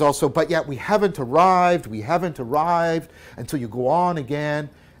there's also, but yet we haven't arrived, until you go on again.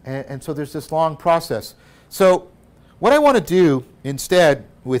 And so there's this long process. So what I want to do instead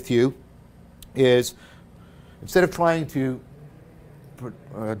with you is, instead of trying to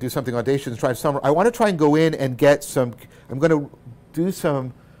do something audacious and try to summarize, I want to try and go in and get some, I'm going to do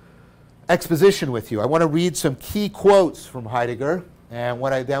some exposition with you. I want to read some key quotes from Heidegger, and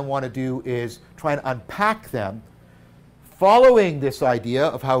what I then want to do is try and unpack them, following this idea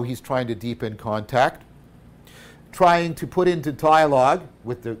of how he's trying to deepen contact, trying to put into dialogue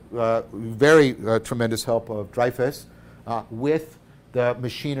with the very tremendous help of Dreyfus, with the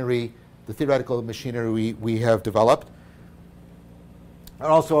machinery, the theoretical machinery we have developed,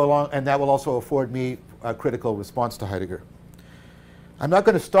 and that will also afford me a critical response to Heidegger. I'm not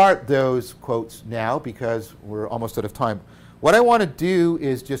going to start those quotes now because we're almost out of time. What I want to do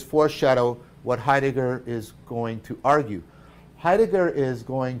is just foreshadow what Heidegger is going to argue. Heidegger is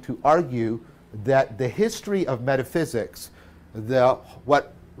going to argue that the history of metaphysics,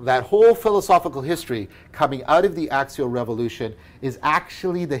 that whole philosophical history coming out of the axial revolution, is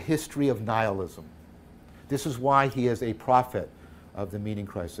actually the history of nihilism. This is why he is a prophet of the meaning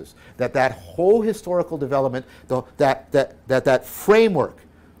crisis. That whole historical development, that framework,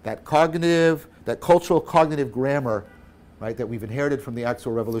 that cultural cognitive grammar, right, that we've inherited from the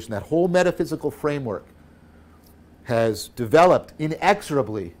axial revolution, that whole metaphysical framework has developed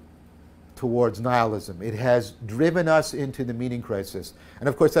inexorably towards nihilism. It has driven us into the meaning crisis. And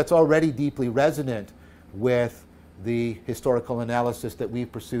of course, that's already deeply resonant with the historical analysis that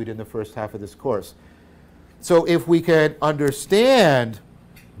we've pursued in the first half of this course. So if we can understand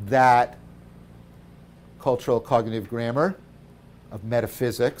that cultural cognitive grammar of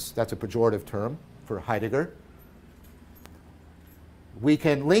metaphysics, that's a pejorative term for Heidegger, we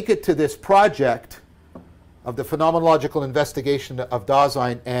can link it to this project of the phenomenological investigation of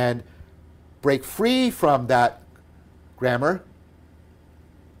Dasein and break free from that grammar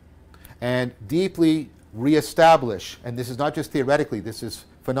and deeply reestablish, and this is not just theoretically, this is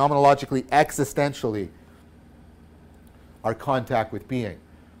phenomenologically, existentially, our contact with being.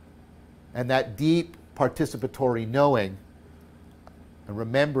 And that deep participatory knowing and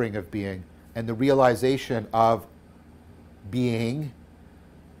remembering of being and the realization of being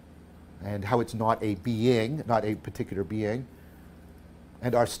and how it's not a being, not a particular being,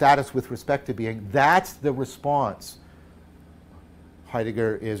 and our status with respect to being, that's the response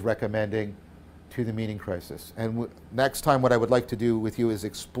Heidegger is recommending to the meaning crisis. And next time what I would like to do with you is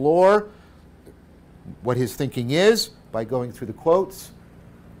explore what his thinking is by going through the quotes,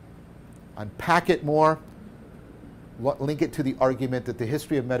 unpack it more, link it to the argument that the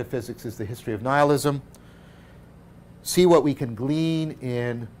history of metaphysics is the history of nihilism, see what we can glean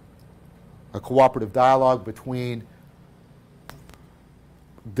in a cooperative dialogue between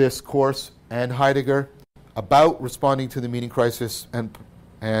this course and Heidegger about responding to the meaning crisis,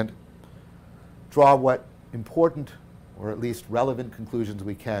 and draw what important or at least relevant conclusions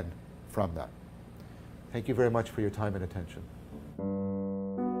we can from that. Thank you very much for your time and attention.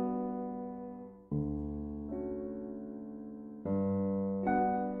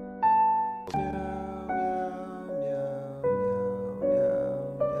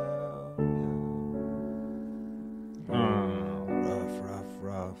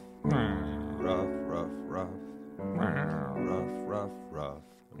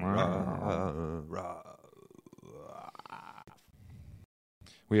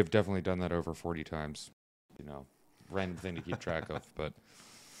 We have definitely done that over 40 times. You know, random thing to keep track of, but.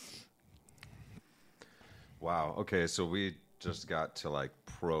 Wow. Okay, so we just got to like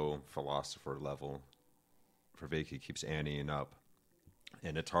pro-philosopher level. Vervaeke keeps anteing up,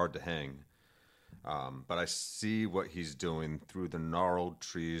 and it's hard to hang. But I see what he's doing through the gnarled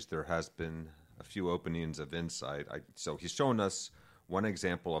trees. There has been a few openings of insight. So he's shown us one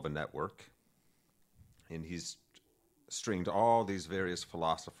example of a network, and he's stringed all these various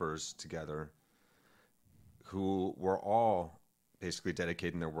philosophers together who were all basically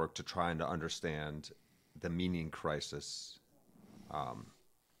dedicating their work to trying to understand the meaning crisis,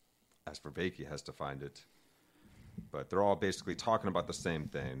 as Vervaeke has defined it. But they're all basically talking about the same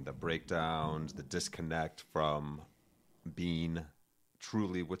thing, the breakdowns, the disconnect from being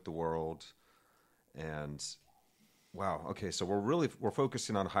truly with the world. And wow, okay, so we're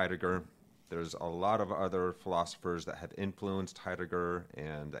focusing on Heidegger. There's a lot of other philosophers that have influenced Heidegger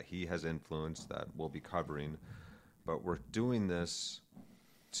and that he has influenced that we'll be covering. But we're doing this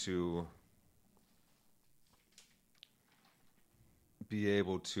to be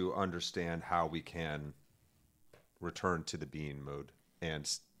able to understand how we can return to the being mode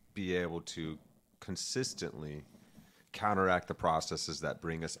and be able to consistently counteract the processes that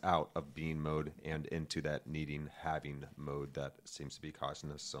bring us out of being mode and into that needing, having mode that seems to be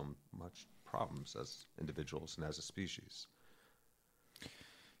causing us so much problems as individuals and as a species.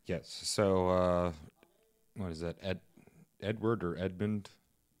 Yes. So, what is that? Edward or Edmund?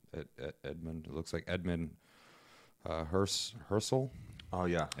 Edmund. It looks like Edmund Husserl. Oh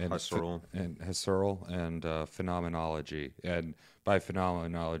yeah, Husserl. Husserl and phenomenology. And by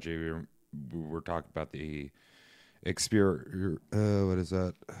phenomenology, we're talking about the what is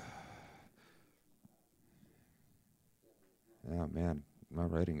that? Oh man, my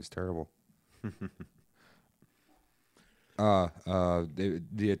writing is terrible.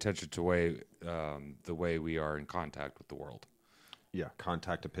 The attention to the way we are in contact with the world. Yeah,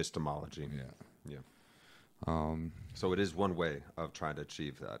 contact epistemology. Yeah. So it is one way of trying to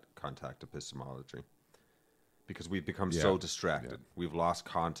achieve that contact epistemology. Because we've become so distracted. Yeah. We've lost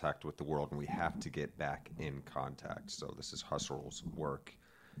contact with the world, and we have to get back in contact. So this is Husserl's work.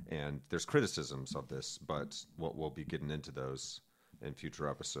 And there's criticisms of this, but we'll be getting into those in future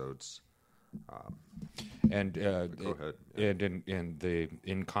episodes. Go ahead. And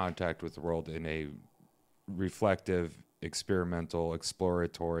in contact with the world in a reflective, experimental,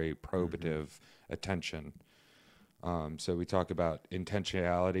 exploratory, probative attention. So we talk about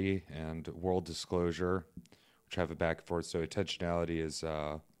intentionality and world disclosure, which have a back and forth. So intentionality is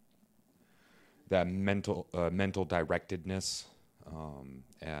that mental directedness,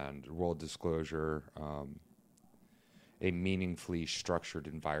 and world disclosure, a meaningfully structured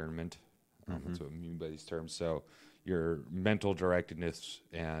environment. That's what I mean by these terms. So your mental directedness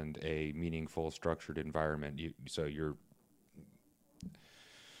and a meaningful structured environment. So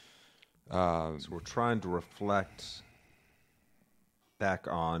we're trying to reflect back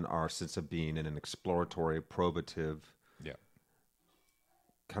on our sense of being in an exploratory, probative,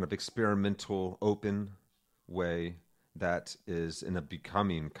 kind of experimental, open way that is in a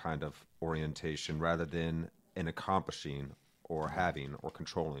becoming kind of orientation rather than an accomplishing or having or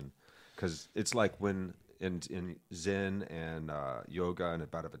controlling. Because it's like when in Zen and yoga and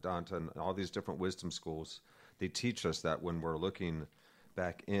Bhagavad and all these different wisdom schools, they teach us that when we're looking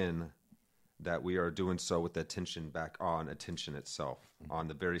back in, that we are doing so with the attention back on attention itself, on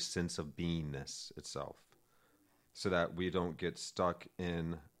the very sense of beingness itself, so that we don't get stuck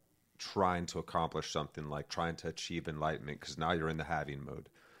in trying to accomplish something like trying to achieve enlightenment, because now you're in the having mode.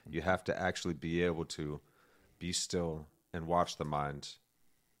 You have to actually be able to be still and watch the mind.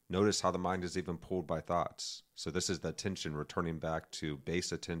 Notice how the mind is even pulled by thoughts. So this is the attention returning back to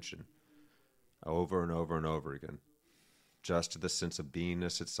base attention over and over and over again. Just to the sense of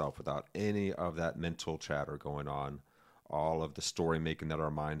beingness itself without any of that mental chatter going on, all of the story making that our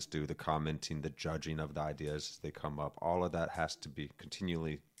minds do, the commenting, the judging of the ideas as they come up, all of that has to be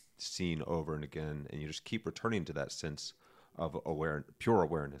continually seen over and again, and you just keep returning to that sense of pure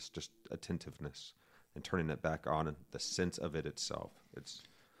awareness, just attentiveness, and turning it back on, and the sense of it itself. It's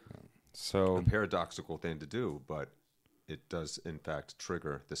a paradoxical thing to do, but it does in fact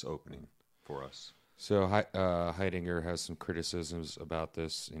trigger this opening for us. So Heidegger has some criticisms about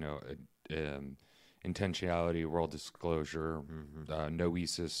this, intentionality, world disclosure,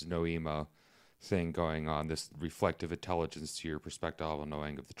 noesis, noema thing going on, this reflective intelligence to your perspectival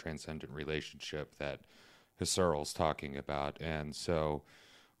knowing of the transcendent relationship that Husserl's talking about. And so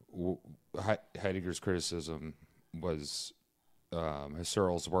Heidegger's criticism was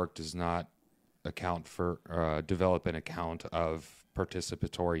Husserl's work does not develop an account of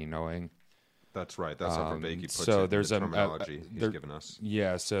participatory knowing. That's right. That's how Vervaeke puts so it there's in the terminology he's given us.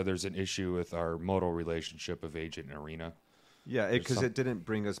 Yeah, so there's an issue with our modal relationship of agent and arena. Yeah, because it didn't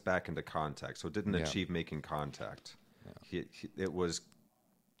bring us back into contact, so it didn't achieve making contact. Yeah. It was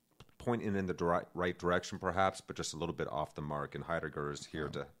pointing in the right direction, perhaps, but just a little bit off the mark, and Heidegger is here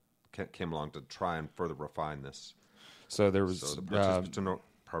came along to try and further refine this. So there was... the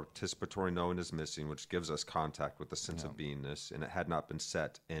participatory knowing is missing, which gives us contact with the sense of beingness, and it had not been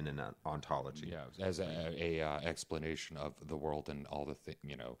set in an ontology. Yeah, as a explanation of the world and all the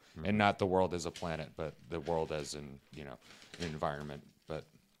and not the world as a planet, but the world as an environment. But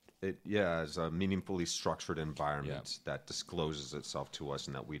as a meaningfully structured environment that discloses itself to us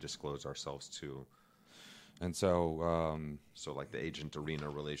and that we disclose ourselves to. And so, like the agent arena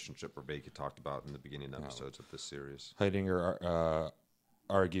relationship Vervaeke talked about in the beginning episodes of this series. Heidegger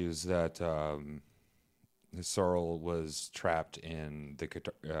argues that Husserl was trapped in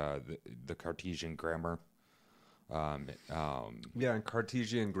the Cartesian grammar. And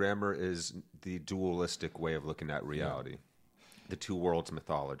Cartesian grammar is the dualistic way of looking at reality, the two worlds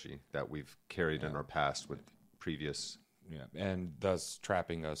mythology that we've carried in our past with previous, and thus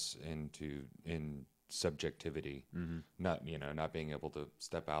trapping us in subjectivity, not being able to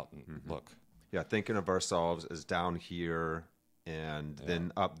step out and look. Yeah, thinking of ourselves as down here, and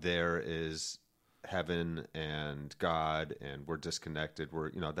then up there is heaven and God, and we're disconnected.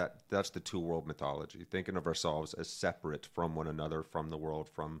 We're that's the two world mythology. Thinking of ourselves as separate from one another, from the world,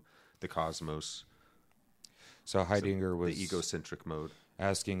 from the cosmos. So Heidegger was the egocentric mode,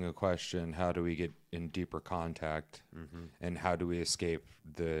 asking a question: how do we get in deeper contact, and how do we escape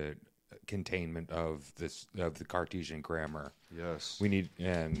the containment of the Cartesian grammar? Yes, we need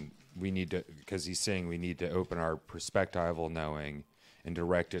to, because he's saying we need to open our perspectival knowing and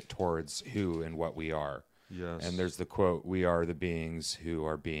direct it towards who and what we are. Yes, and there's the quote: "We are the beings who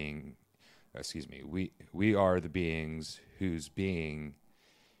are being." We are the beings whose being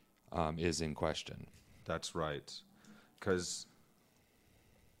is in question. That's right, because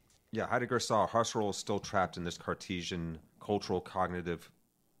Heidegger saw Husserl still trapped in this Cartesian cultural cognitive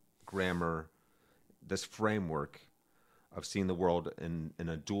grammar, this framework of seeing the world in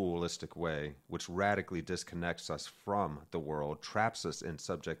a dualistic way, which radically disconnects us from the world, traps us in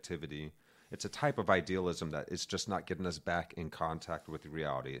subjectivity. It's a type of idealism that is just not getting us back in contact with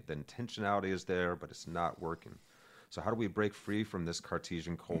reality. The intentionality is there, but it's not working. So how do we break free from this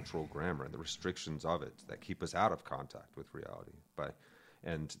Cartesian cultural grammar and the restrictions of it that keep us out of contact with reality?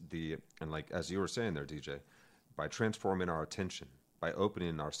 And like as you were saying there, DJ, by transforming our attention, by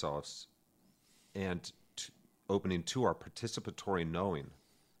opening ourselves and opening to our participatory knowing,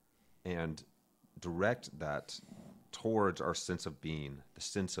 and direct that towards our sense of being, the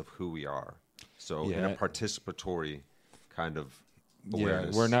sense of who we are. So in a participatory kind of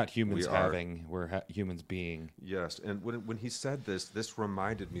awareness, we're not humans we're humans being. Yes, and when he said this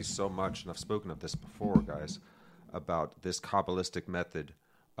reminded me so much, and I've spoken of this before, guys, about this Kabbalistic method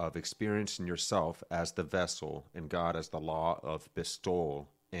of experiencing yourself as the vessel and God as the law of bestowal,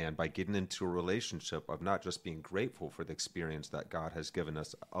 and by getting into a relationship of not just being grateful for the experience that God has given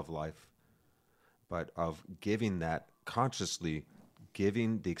us of life, but of giving that consciously,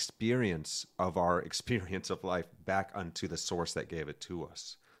 giving the experience of our experience of life back unto the source that gave it to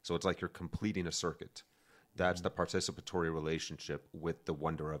us. So it's like you're completing a circuit. That's the participatory relationship with the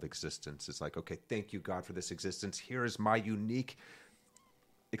wonder of existence. It's like, okay, thank you, God, for this existence. Here is my unique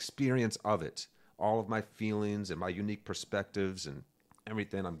experience of it. All of my feelings and my unique perspectives and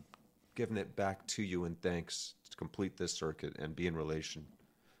everything, I'm giving it back to you in thanks to complete this circuit and be in relation.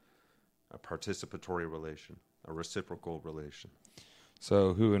 A participatory relation, a reciprocal relation.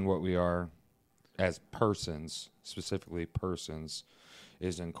 So who and what we are as persons, specifically persons,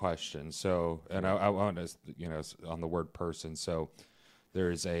 is in question. So, and I want to, on the word person, so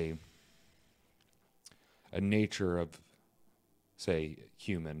there is a nature of, say,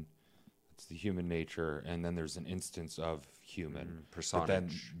 human. It's the human nature, and then there's an instance of human. Personage. But then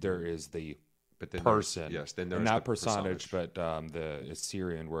there is the then person. Yes, then there's not the personage, but the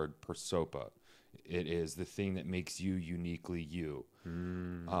Assyrian word persopa. It is the thing that makes you uniquely you.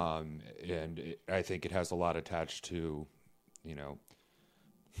 I think it has a lot attached to, it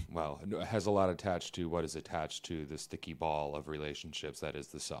has a lot attached to what is attached to the sticky ball of relationships that is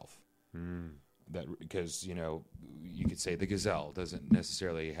the self. That because you could say the gazelle doesn't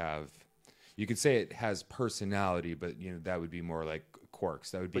necessarily have. You could say it has personality, but that would be more like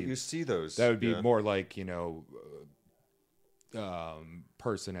quirks. That would be. But you see those. That would be more like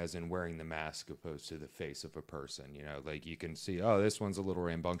person as in wearing the mask opposed to the face of a person. Like you can see, oh, this one's a little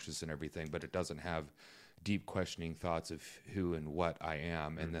rambunctious and everything, but it doesn't have deep questioning thoughts of who and what I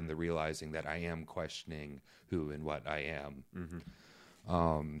am, and then the realizing that I am questioning who and what I am.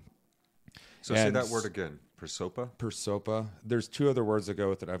 So say that word again. Persopa? Persopa. There's two other words that go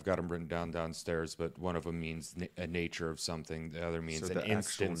with it. I've got them written downstairs, but one of them means a nature of something. The other means an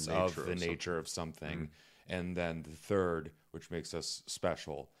instance of the nature of something. And then the third, which makes us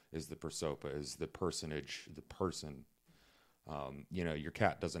special, is the persopa, is the personage, the person Your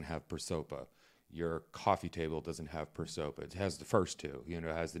cat doesn't have prosopia. Your coffee table doesn't have prosopia. It has the first two. It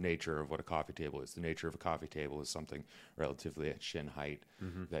has the nature of what a coffee table is. The nature of a coffee table is something relatively at shin height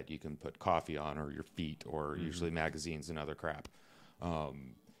that you can put coffee on, or your feet, or usually magazines and other crap.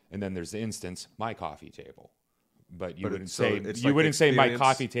 And then there's the instance, my coffee table. But you wouldn't say my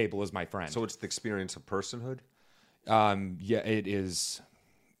coffee table is my friend. So it's the experience of personhood? It is.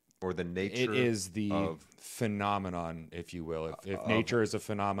 Or the nature It is the phenomenon, if you will. If nature is a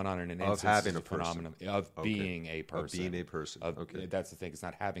phenomenon and an instance having is a phenomenon of being a person. Of being a person. Okay. That's the thing. It's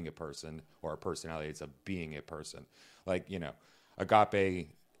not having a person or a personality. It's being a person. Like, agape,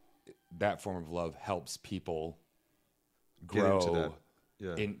 that form of love helps people grow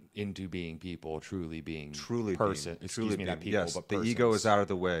into being people, truly being person. Excuse me, not people, yes, but the persons. ego is out of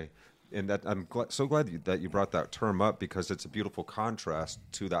the way. And that I'm so glad that you brought that term up, because it's a beautiful contrast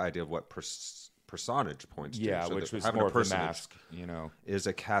to the idea of what personage points to. Yeah, so which was having more a of the personage mask, is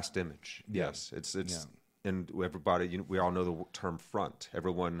a cast image. Yeah. Yes, it's and everybody, we all know the term front.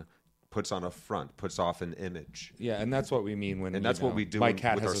 Everyone puts on a front, puts off an image. Yeah, and that's what we mean when. And that's what we do my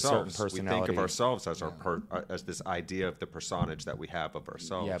cat with has ourselves. A certain personality. We think of ourselves as as this idea of the personage that we have of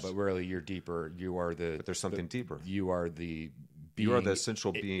ourselves. Yeah, but really, you're deeper. You are the. But there's something deeper. You are the. You are the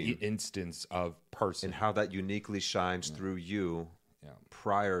essential being. Instance of person. And how that uniquely shines through you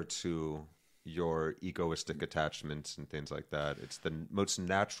prior to your egoistic attachments and things like that. It's the most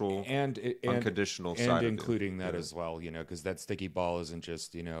natural and unconditional side of including that as well, because that sticky ball isn't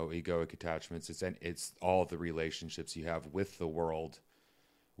just, egoic attachments. It's all the relationships you have with the world,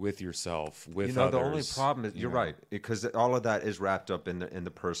 with yourself, with others. The only problem is, you're right, because all of that is wrapped up in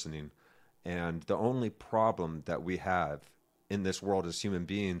the personing. And the only problem that we have in this world as human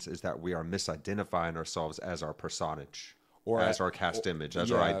beings is that we are misidentifying ourselves as our personage, or as our cast image,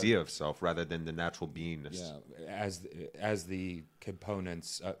 as our idea of self, rather than the natural beingness. Yeah, as the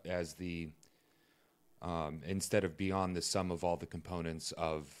components, instead of beyond the sum of all the components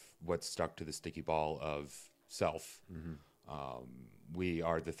of what's stuck to the sticky ball of self. We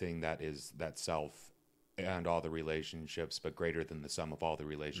are the thing that is that self and all the relationships, but greater than the sum of all the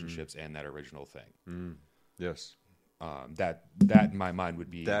relationships and that original thing. Yes. That in my mind would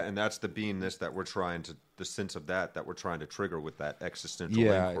be that, and that's the beingness that we're trying to, the sense of that we're trying to trigger with that existential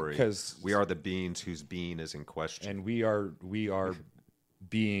inquiry. Because we are the beings whose being is in question, and we are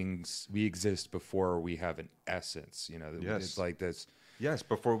beings. We exist before we have an essence. Yes. It's like this. Yes,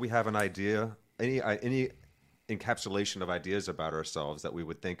 before we have an idea, any encapsulation of ideas about ourselves that we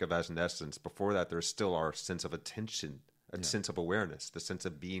would think of as an essence. Before that, there's still our sense of attention. A sense of awareness, the sense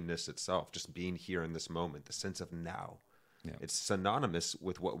of beingness itself, just being here in this moment, the sense of now. Yeah. It's synonymous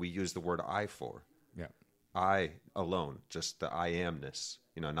with what we use the word I for. Yeah. I alone, just the I amness.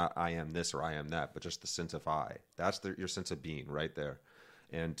 Not I am this or I am that, but just the sense of I. That's your sense of being right there.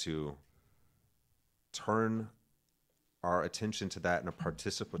 And to turn our attention to that in a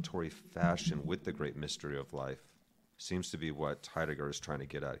participatory fashion with the great mystery of life seems to be what Heidegger is trying to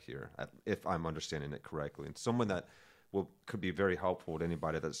get at here, if I'm understanding it correctly. And someone that could be very helpful to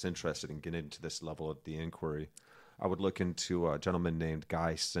anybody that's interested in getting into this level of the inquiry. I would look into a gentleman named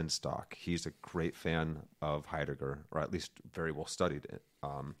Guy Senstock. He's a great fan of Heidegger, or at least very well studied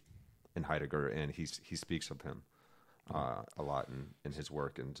in Heidegger, and he speaks of him a lot in his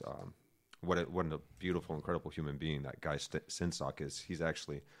work. And what a beautiful, incredible human being that Guy Senstock is. He's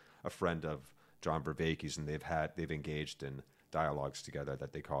actually a friend of John Vervaeke's, and they've engaged in dialogues together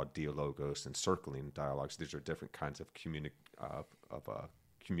that they call dialogos and circling dialogues. These are different kinds of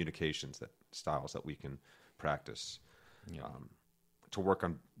communications styles that we can practice to work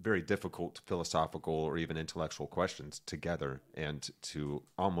on very difficult philosophical or even intellectual questions together, and to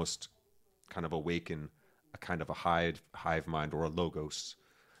almost kind of awaken a kind of a hive mind or a logos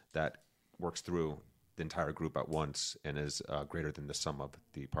that works through the entire group at once and is greater than the sum of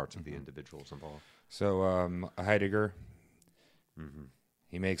the parts of the individuals involved. So Heidegger.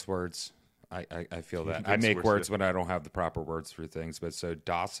 He makes words. I feel that. I make words when I don't have the proper words for things. But so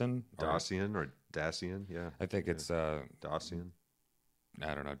Dacian or Dacian, yeah. I think it's Dacian.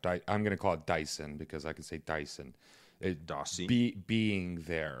 I don't know. I'm going to call it Dyson because I can say Dyson. Dacian. Being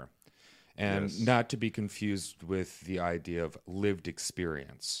there. And not to be confused with the idea of lived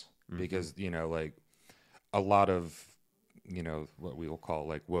experience. Because, like a lot of, what we will call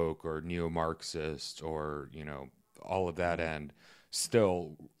like woke or neo-Marxist or, all of that end,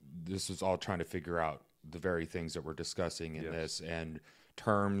 still, this is all trying to figure out the very things that we're discussing in this, and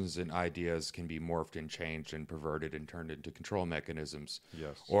terms and ideas can be morphed and changed and perverted and turned into control mechanisms,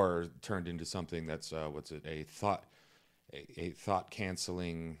 or turned into something that's a thought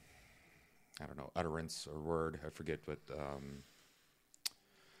canceling I don't know, utterance or word. I forget what.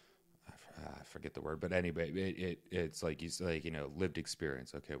 I forget the word, but anyway, it's like lived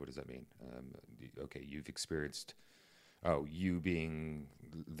experience. Okay, what does that mean? Okay, you've experienced. Oh, you being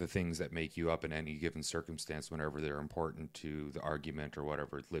the things that make you up in any given circumstance whenever they're important to the argument or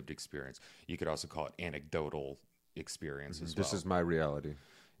whatever, lived experience. You could also call it anecdotal experience as well. This is my reality.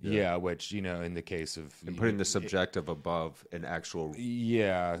 Yeah, which, in the case of... And putting the subjective above an actual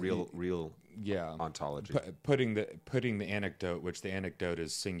real ontology. Putting the anecdote, which the anecdote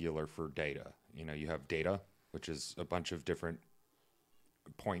is singular for data. You have data, which is a bunch of different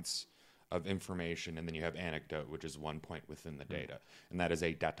points of information, and then you have anecdote, which is one point within the data. And that is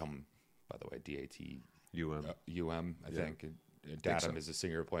a datum, by the way, D-A-T-U-M, I think. Datum is a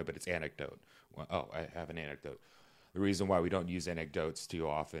singular point, but it's anecdote. Well, I have an anecdote. The reason why we don't use anecdotes too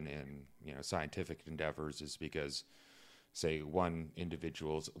often in scientific endeavors is because, say, one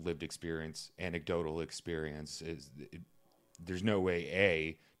individual's lived experience, anecdotal experience, there's no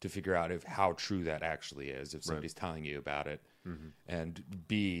way to figure out how true that actually is if somebody's telling you about it, and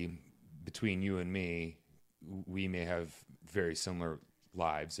B, between you and me, we may have very similar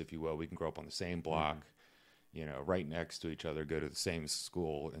lives, if you will. We can grow up on the same block. Right next to each other, go to the same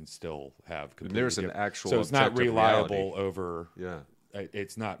school, and still have completely there's an actual so it's not reliable reality. Over. Yeah,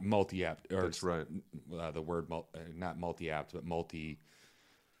 it's not multi-apt. That's right. The word not multi-apt, but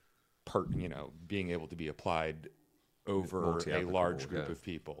being able to be applied over a large group of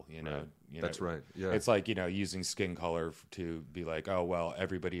people. That's right. Yeah, it's like using skin color to be like, oh well,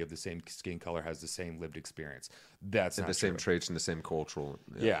 everybody of the same skin color has the same lived experience. That's and not the same traits and the same cultural.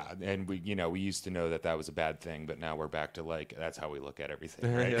 Yeah, and we used to know that was a bad thing, but now we're back to that's how we look at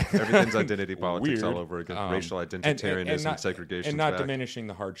everything. Right? Everything's identity politics Weird. all over again. Racial identitarianism, and segregation, and not diminishing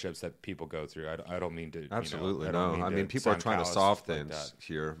the hardships that people go through. I don't mean to. Absolutely no. I mean, people are trying to solve things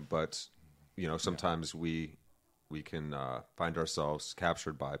here, but sometimes we can find ourselves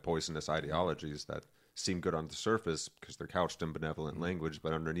captured by poisonous ideologies that seem good on the surface because they're couched in benevolent language,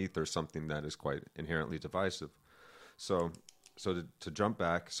 but underneath there's something that is quite inherently divisive. So to jump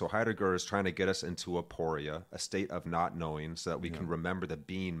back, so Heidegger is trying to get us into aporia, a state of not knowing, so that we can remember the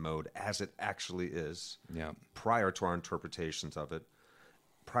being mode as it actually is, prior to our interpretations of it,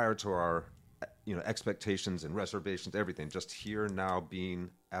 prior to our expectations and reservations, everything, just here now being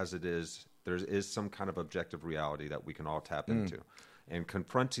as it is. There is some kind of objective reality that we can all tap into, and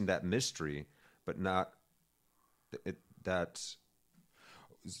confronting that mystery, but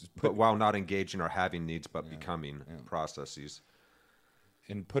while not engaging our having needs, but becoming processes,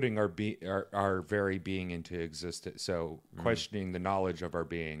 and putting our very being into existence. So questioning the knowledge of our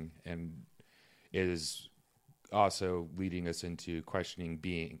being, and is also leading us into questioning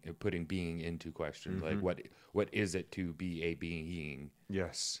being, putting being into question. Like what is it to be a being?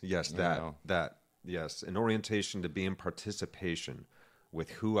 Yes, that yes, an orientation to being participation with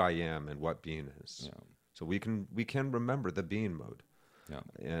who I am and what being is. Yeah. So we can remember the being mode,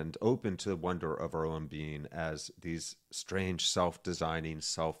 and open to the wonder of our own being as these strange, self-designing,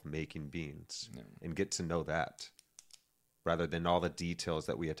 self-making beings, and get to know that, rather than all the details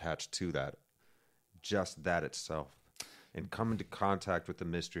that we attach to that. Just that itself, and come into contact with the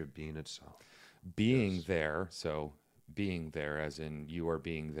mystery of being itself. Being there, so being there, as in you are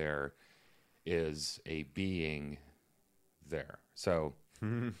being there, is a being there. So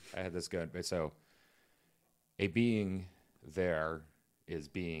I had this good. So a being there is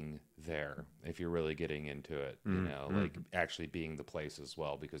being there. If you're really getting into it, like actually being the place as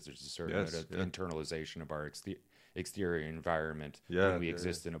well, because there's a certain internalization of our exterior environment when we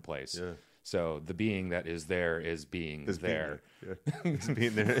exist in a place. Yeah. So the being that is there is being there. It's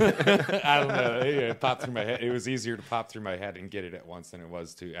being there. I don't know. It popped through my head. It was easier to pop through my head and get it at once than it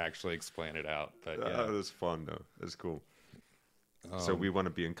was to actually explain it out. But it was fun though. It's cool. So we want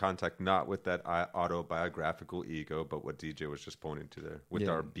to be in contact not with that autobiographical ego, but what DJ was just pointing to there, with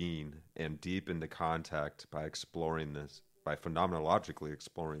our being, and deep into contact by exploring this, by phenomenologically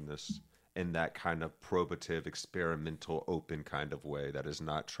exploring this in that kind of probative, experimental, open kind of way that is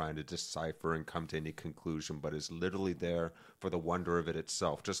not trying to decipher and come to any conclusion, but is literally there for the wonder of it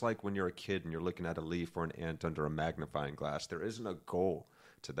itself. Just like when you're a kid and you're looking at a leaf or an ant under a magnifying glass, there isn't a goal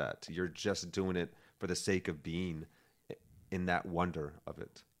to that. You're just doing it for the sake of being in that wonder of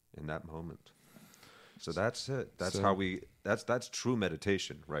it, in that moment. So that's it. That's that's true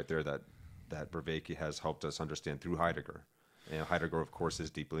meditation right there that Vervaeke has helped us understand through Heidegger. And Heidegger, of course,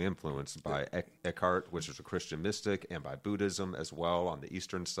 is deeply influenced by Eckhart, which is a Christian mystic, and by Buddhism as well on the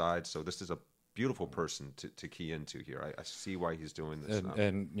Eastern side. So this is a beautiful person to key into here. I see why he's doing this now.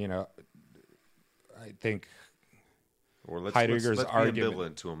 And I think Or let's Heidegger's be argument.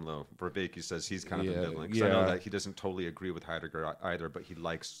 ambivalent to him, though. Vervaeke says he's kind of ambivalent. Because I know that he doesn't totally agree with Heidegger either, but he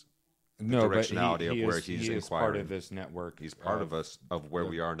likes the directionality of where he's inquiring. He is part of this network. He's part of us, of where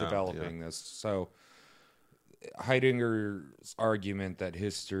we are now. Developing this. So Heidegger's argument that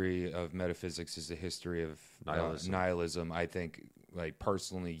history of metaphysics is a history of nihilism, I think, like,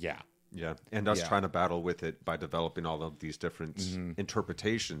 personally, yeah. Yeah, and us trying to battle with it by developing all of these different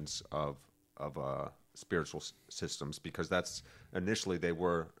interpretations of spiritual systems, because that's initially there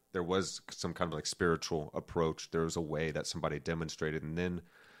was some kind of like spiritual approach. There was a way that somebody demonstrated, and then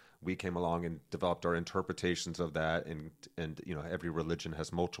we came along and developed our interpretations of that, and you know, every religion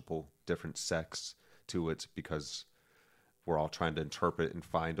has multiple different sects to it because we're all trying to interpret and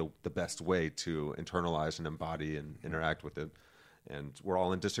find the best way to internalize and embody and interact with it, and we're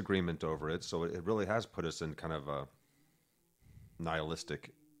all in disagreement over it. So it really has put us in kind of a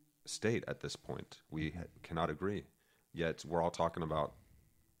nihilistic state at this point. We cannot agree, yet we're all talking about,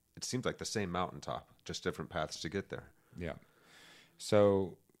 it seems like the same mountaintop, just different paths to get there. Yeah.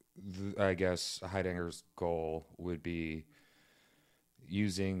 So I guess Heidegger's goal would be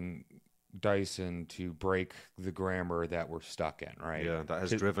using Dyson to break the grammar that we're stuck in, right? Yeah, that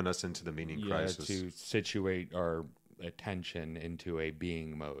has driven us into the meaning crisis. To situate our attention into a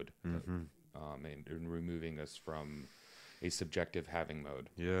being mode, and removing us from a subjective having mode.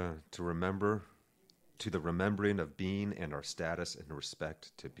 Yeah, to the remembering of being and our status in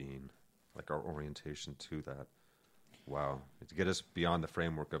respect to being, like our orientation to that. Wow, to get us beyond the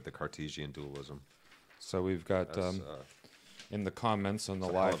framework of the Cartesian dualism. So we've got in the comments on the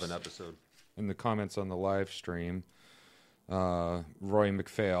live episode. In the comments on the live stream, Mr. Roy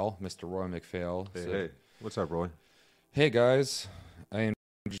McPhail. Hey, what's up, Roy? Hey guys, I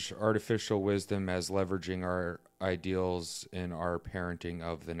encourage artificial wisdom as leveraging our ideals in our parenting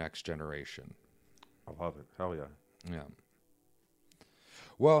of the next generation. I love it. Hell yeah. Yeah.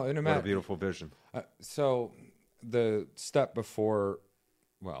 Well, in what a beautiful vision. So the step before,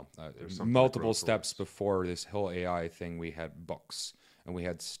 multiple steps before this whole AI thing, we had books, and we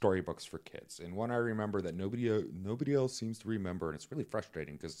had storybooks for kids. And one I remember that nobody else seems to remember, and it's really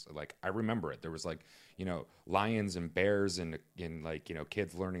frustrating because, like, I remember it. There was, like, you know, lions and bears and like, you know,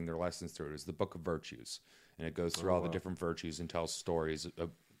 kids learning their lessons through it. It was the Book of Virtues, and it goes through all the different virtues and tells stories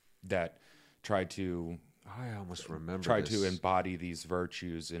that try to to embody these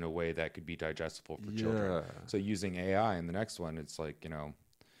virtues in a way that could be digestible for children. So using AI in the next one, it's like, you know,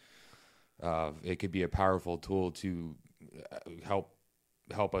 it could be a powerful tool to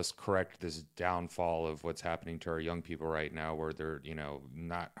help us correct this downfall of what's happening to our young people right now, where they're, you know,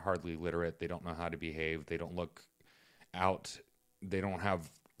 not hardly literate. They don't know how to behave. They don't look out. They don't have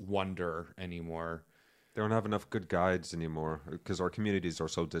wonder anymore. They don't have enough good guides anymore because our communities are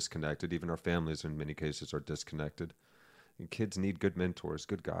so disconnected. Even our families, in many cases, are disconnected. And kids need good mentors,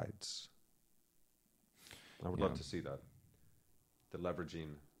 good guides. I would love to see that. The leveraging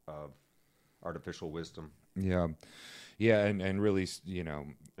of artificial wisdom. Yeah. Yeah, and really, you know...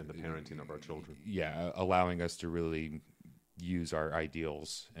 And the parenting of our children. Yeah, allowing us to really use our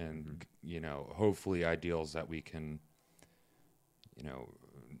ideals and, you know, hopefully ideals that we can, you know,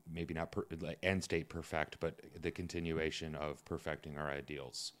 maybe not end state perfect, but the continuation of perfecting our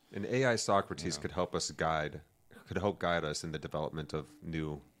ideals. And AI Socrates could help guide us in the development of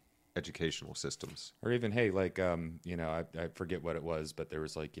new educational systems. Or even, hey, like, you know, I forget what it was, but there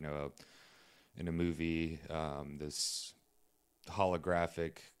was, like, you know, in a movie, this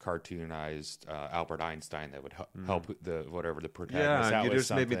holographic, cartoonized Albert Einstein that would help the protagonist out you with just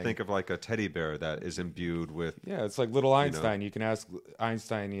something. made me think of like a teddy bear that is imbued with... Yeah, it's like little Einstein. You can ask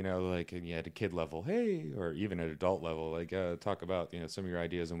Einstein, you know, like at a kid level, hey, or even at adult level, like talk about, you know, some of your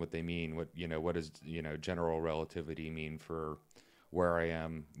ideas and what they mean. What does, you know, general relativity mean for where I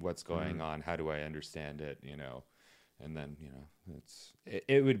am, what's going on, how do I understand it, you know? And then, you know,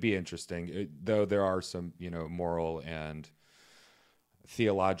 it would be interesting, though there are some, you know, moral and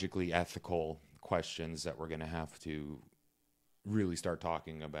theologically ethical questions that we're going to have to really start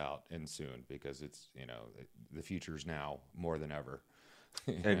talking about soon, because it's, you know, the future's now more than ever.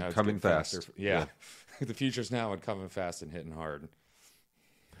 And know, coming fast. Yeah. The future's now and coming fast and hitting hard.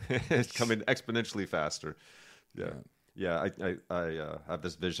 It's coming exponentially faster. Yeah. I have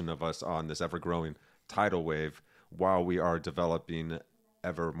this vision of us on this ever-growing tidal wave while we are developing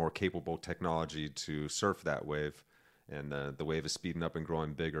ever more capable technology to surf that wave. And the wave is speeding up and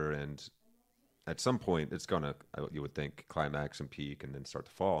growing bigger. And at some point, it's going to, you would think, climax and peak and then start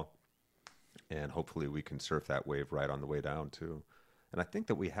to fall. And hopefully we can surf that wave right on the way down, too. And I think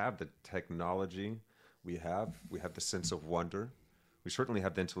that we have the technology. We have the sense of wonder. We certainly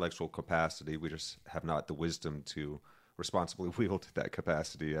have the intellectual capacity. We just have not the wisdom to responsibly wield that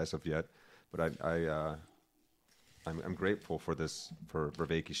capacity as of yet. But I'm grateful for this, for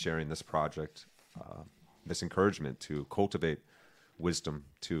Vervaeke sharing this project, this encouragement to cultivate wisdom,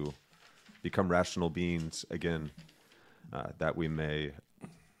 to become rational beings again, that we may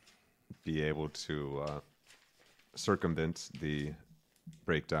be able to circumvent the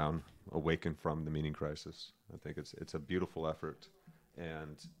breakdown, awaken from the meaning crisis. I think it's a beautiful effort,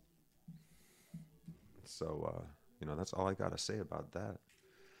 and so that's all I got to say about that.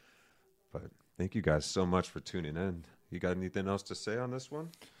 But thank you guys so much for tuning in. You got anything else to say on this one?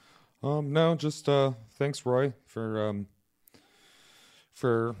 No, just thanks, Roy, for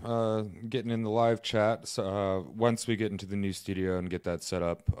getting in the live chat. So, once we get into the new studio and get that set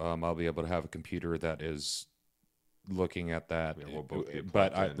up, I'll be able to have a computer that is looking at that. Yeah, we'll both be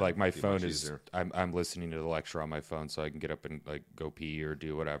but plugged in. like my It'll be phone much is, easier. I'm listening to the lecture on my phone, so I can get up and like go pee or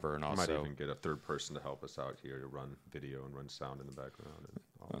do whatever. And I also, might even get a third person to help us out here to run video and run sound in the background and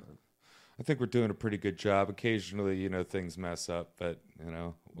all that. I think we're doing a pretty good job. Occasionally, things mess up, but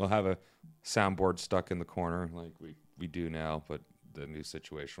we'll have a soundboard stuck in the corner like we do now. But the new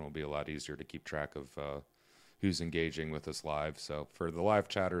situation will be a lot easier to keep track of who's engaging with us live. So for the live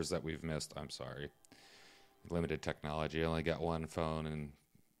chatters that we've missed, I'm sorry. Limited technology. I only got one phone and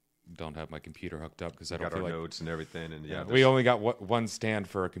don't have my computer hooked up because I don't Got feel our like notes and everything, and yeah, we only got one stand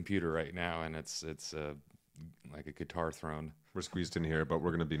for a computer right now, and it's like a guitar throne. we're squeezed in here, but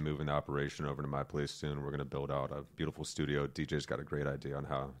we're going to be moving the operation over to my place soon. We're going to build out a beautiful studio. DJ's got a great idea on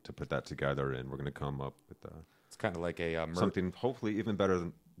how to put that together, and we're going to come up with It's kind of like a something hopefully even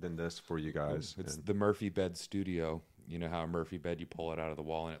better than this for you guys. It's And the Murphy bed studio. You know how a Murphy bed, you pull it out of the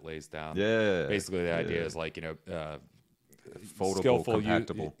wall and it lays down. yeah, Basically, the idea yeah. is like Foldable, skillful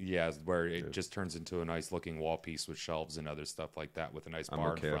compactable. yeah, where it just turns into a nice looking wall piece with shelves and other stuff like that with a nice I'm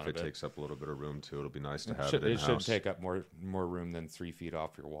bar okay in if front it of it. takes up a little bit of room too. It'll be nice to It have should, it in it should house. take up more room than 3 feet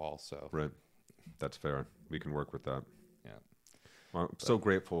off your wall. So Right, that's fair. We can work with that. yeah, Well, I'm so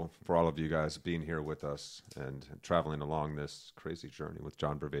grateful for all of you guys being here with us and traveling along this crazy journey with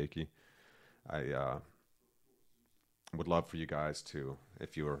John Vervaeke. I would love for you guys to,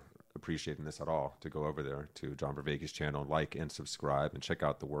 if you're appreciating this at all, to go over there to John Vervaeke's channel, like and subscribe, and check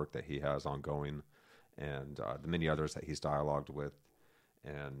out the work that he has ongoing and the many others that he's dialogued with.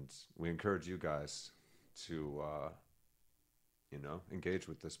 And we encourage you guys to, engage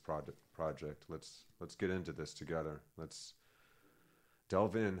with this project. Let's get into this together. Let's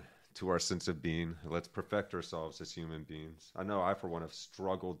delve in to our sense of being. Let's perfect ourselves as human beings. I know I, for one, have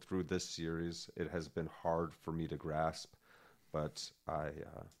struggled through this series. It has been hard for me to grasp, but I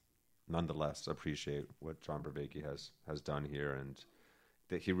nonetheless appreciate what John Vervaeke has done here, and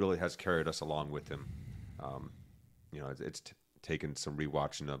that he really has carried us along with him. It's taken some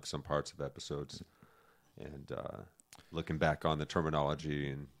rewatching of some parts of episodes and looking back on the terminology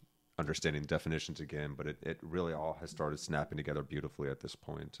and understanding definitions again, but it really all has started snapping together beautifully at this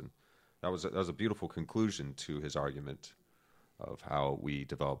point. And that was a beautiful conclusion to his argument of how we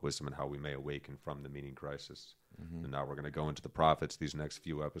develop wisdom and how we may awaken from the meaning crisis. Mm-hmm. And now we're going to go into the prophets these next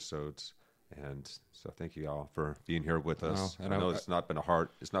few episodes. And so thank you all for being here with us. And I know it's not been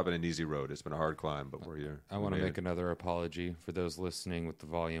an easy road. It's been a hard climb, but we're here. I want to make another apology for those listening with the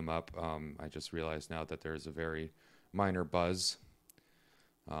volume up. I just realized now that there's a very minor buzz,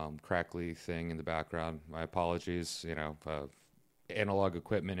 crackly thing in the background. My apologies. Analog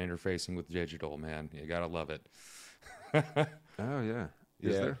equipment interfacing with digital, man. You gotta love it. Oh yeah.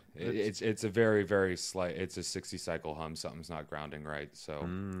 Is there? It's a very, very slight. It's a 60 cycle hum. Something's not grounding right. So,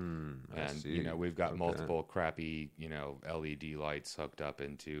 we've got multiple crappy, LED lights hooked up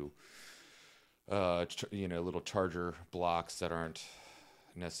into, little charger blocks that aren't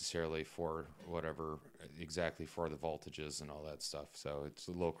necessarily for whatever exactly for the voltages and all that stuff. So it's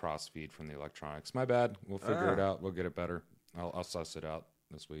a low cross feed from the electronics. My bad. We'll figure it out. We'll get it better. I'll suss it out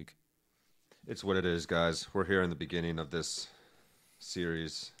this week. It's what it is, guys. We're here in the beginning of this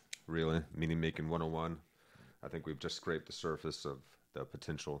series, really, Meaning Making 101. I think we've just scraped the surface of the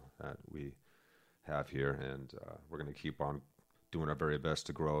potential that we have here, and we're going to keep on doing our very best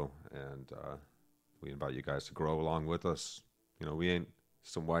to grow, and we invite you guys to grow along with us. We ain't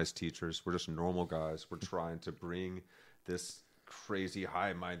some wise teachers. We're just normal guys. We're trying to bring this crazy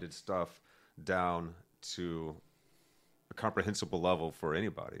high-minded stuff down to a comprehensible level for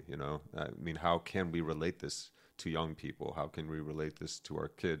anybody. I mean, how can we relate this to young people? How can we relate this to our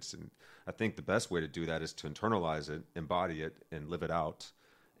kids? And I think the best way to do that is to internalize it, embody it, and live it out,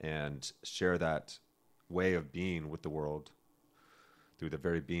 and share that way of being with the world through the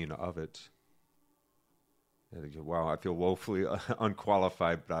very being of it. And wow, I feel woefully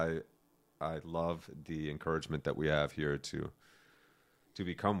unqualified, but I love the encouragement that we have here to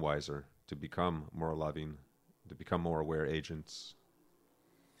become wiser, to become more loving, to become more aware agents.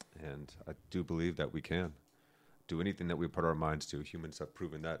 And I do believe that we can do anything that we put our minds to. Humans have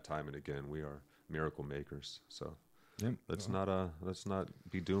proven that time and again. We are miracle makers. So let's not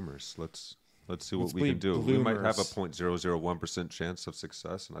be doomers. Let's see what we can do. Bloomers. We might have a 0.001% chance of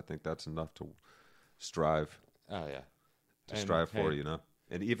success, and I think that's enough to strive. Oh yeah, to strive for, you know.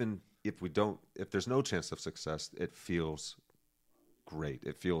 And even if there's no chance of success, it feels great.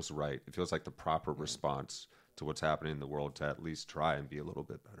 It feels right. It feels like the proper response to what's happening in the world to at least try and be a little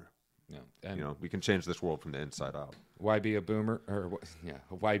bit better. Yeah, and you know, we can change this world from the inside out. Why be a boomer?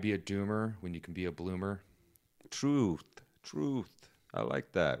 Why be a doomer when you can be a bloomer? Truth. I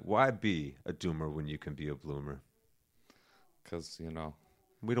like that. Why be a doomer when you can be a bloomer? Because, you know,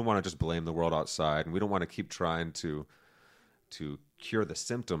 we don't want to just blame the world outside, and we don't want to keep trying to cure the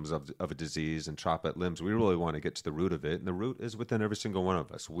symptoms of a disease and chop at limbs. We really want to get to the root of it, and the root is within every single one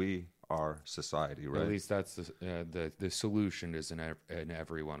of us. We are society, right? At least that's the solution is in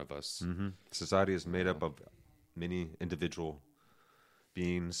every one of us. Mm-hmm. Society is made up of many individual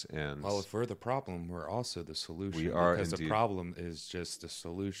beings, and well, if we're the problem, we're also the solution. We are, because indeed. The problem is just a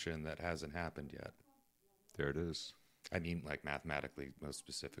solution that hasn't happened yet. There it is. I mean, like mathematically, most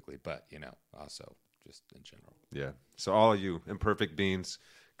specifically, but you know, also just in general. Yeah. So all of you imperfect beings,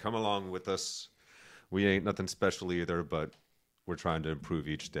 come along with us. We ain't nothing special either, but we're trying to improve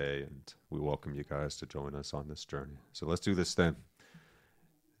each day, and we welcome you guys to join us on this journey. So let's do this then.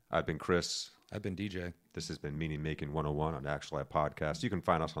 I've been Chris. I've been DJ. This has been Meaning Making 101 on Actual Life Podcast. You can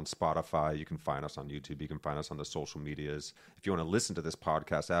find us on Spotify. You can find us on YouTube. You can find us on the social medias. If you want to listen to this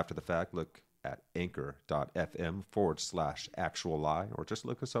podcast after the fact, look at anchor.fm/actual lie, or just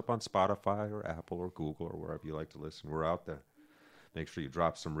look us up on Spotify or Apple or Google or wherever you like to listen. We're out there. Make sure you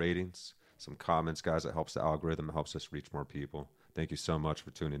drop some ratings, some comments, guys. It helps the algorithm. It helps us reach more people. Thank you so much for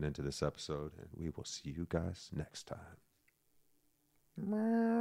tuning into this episode, and we will see you guys next time.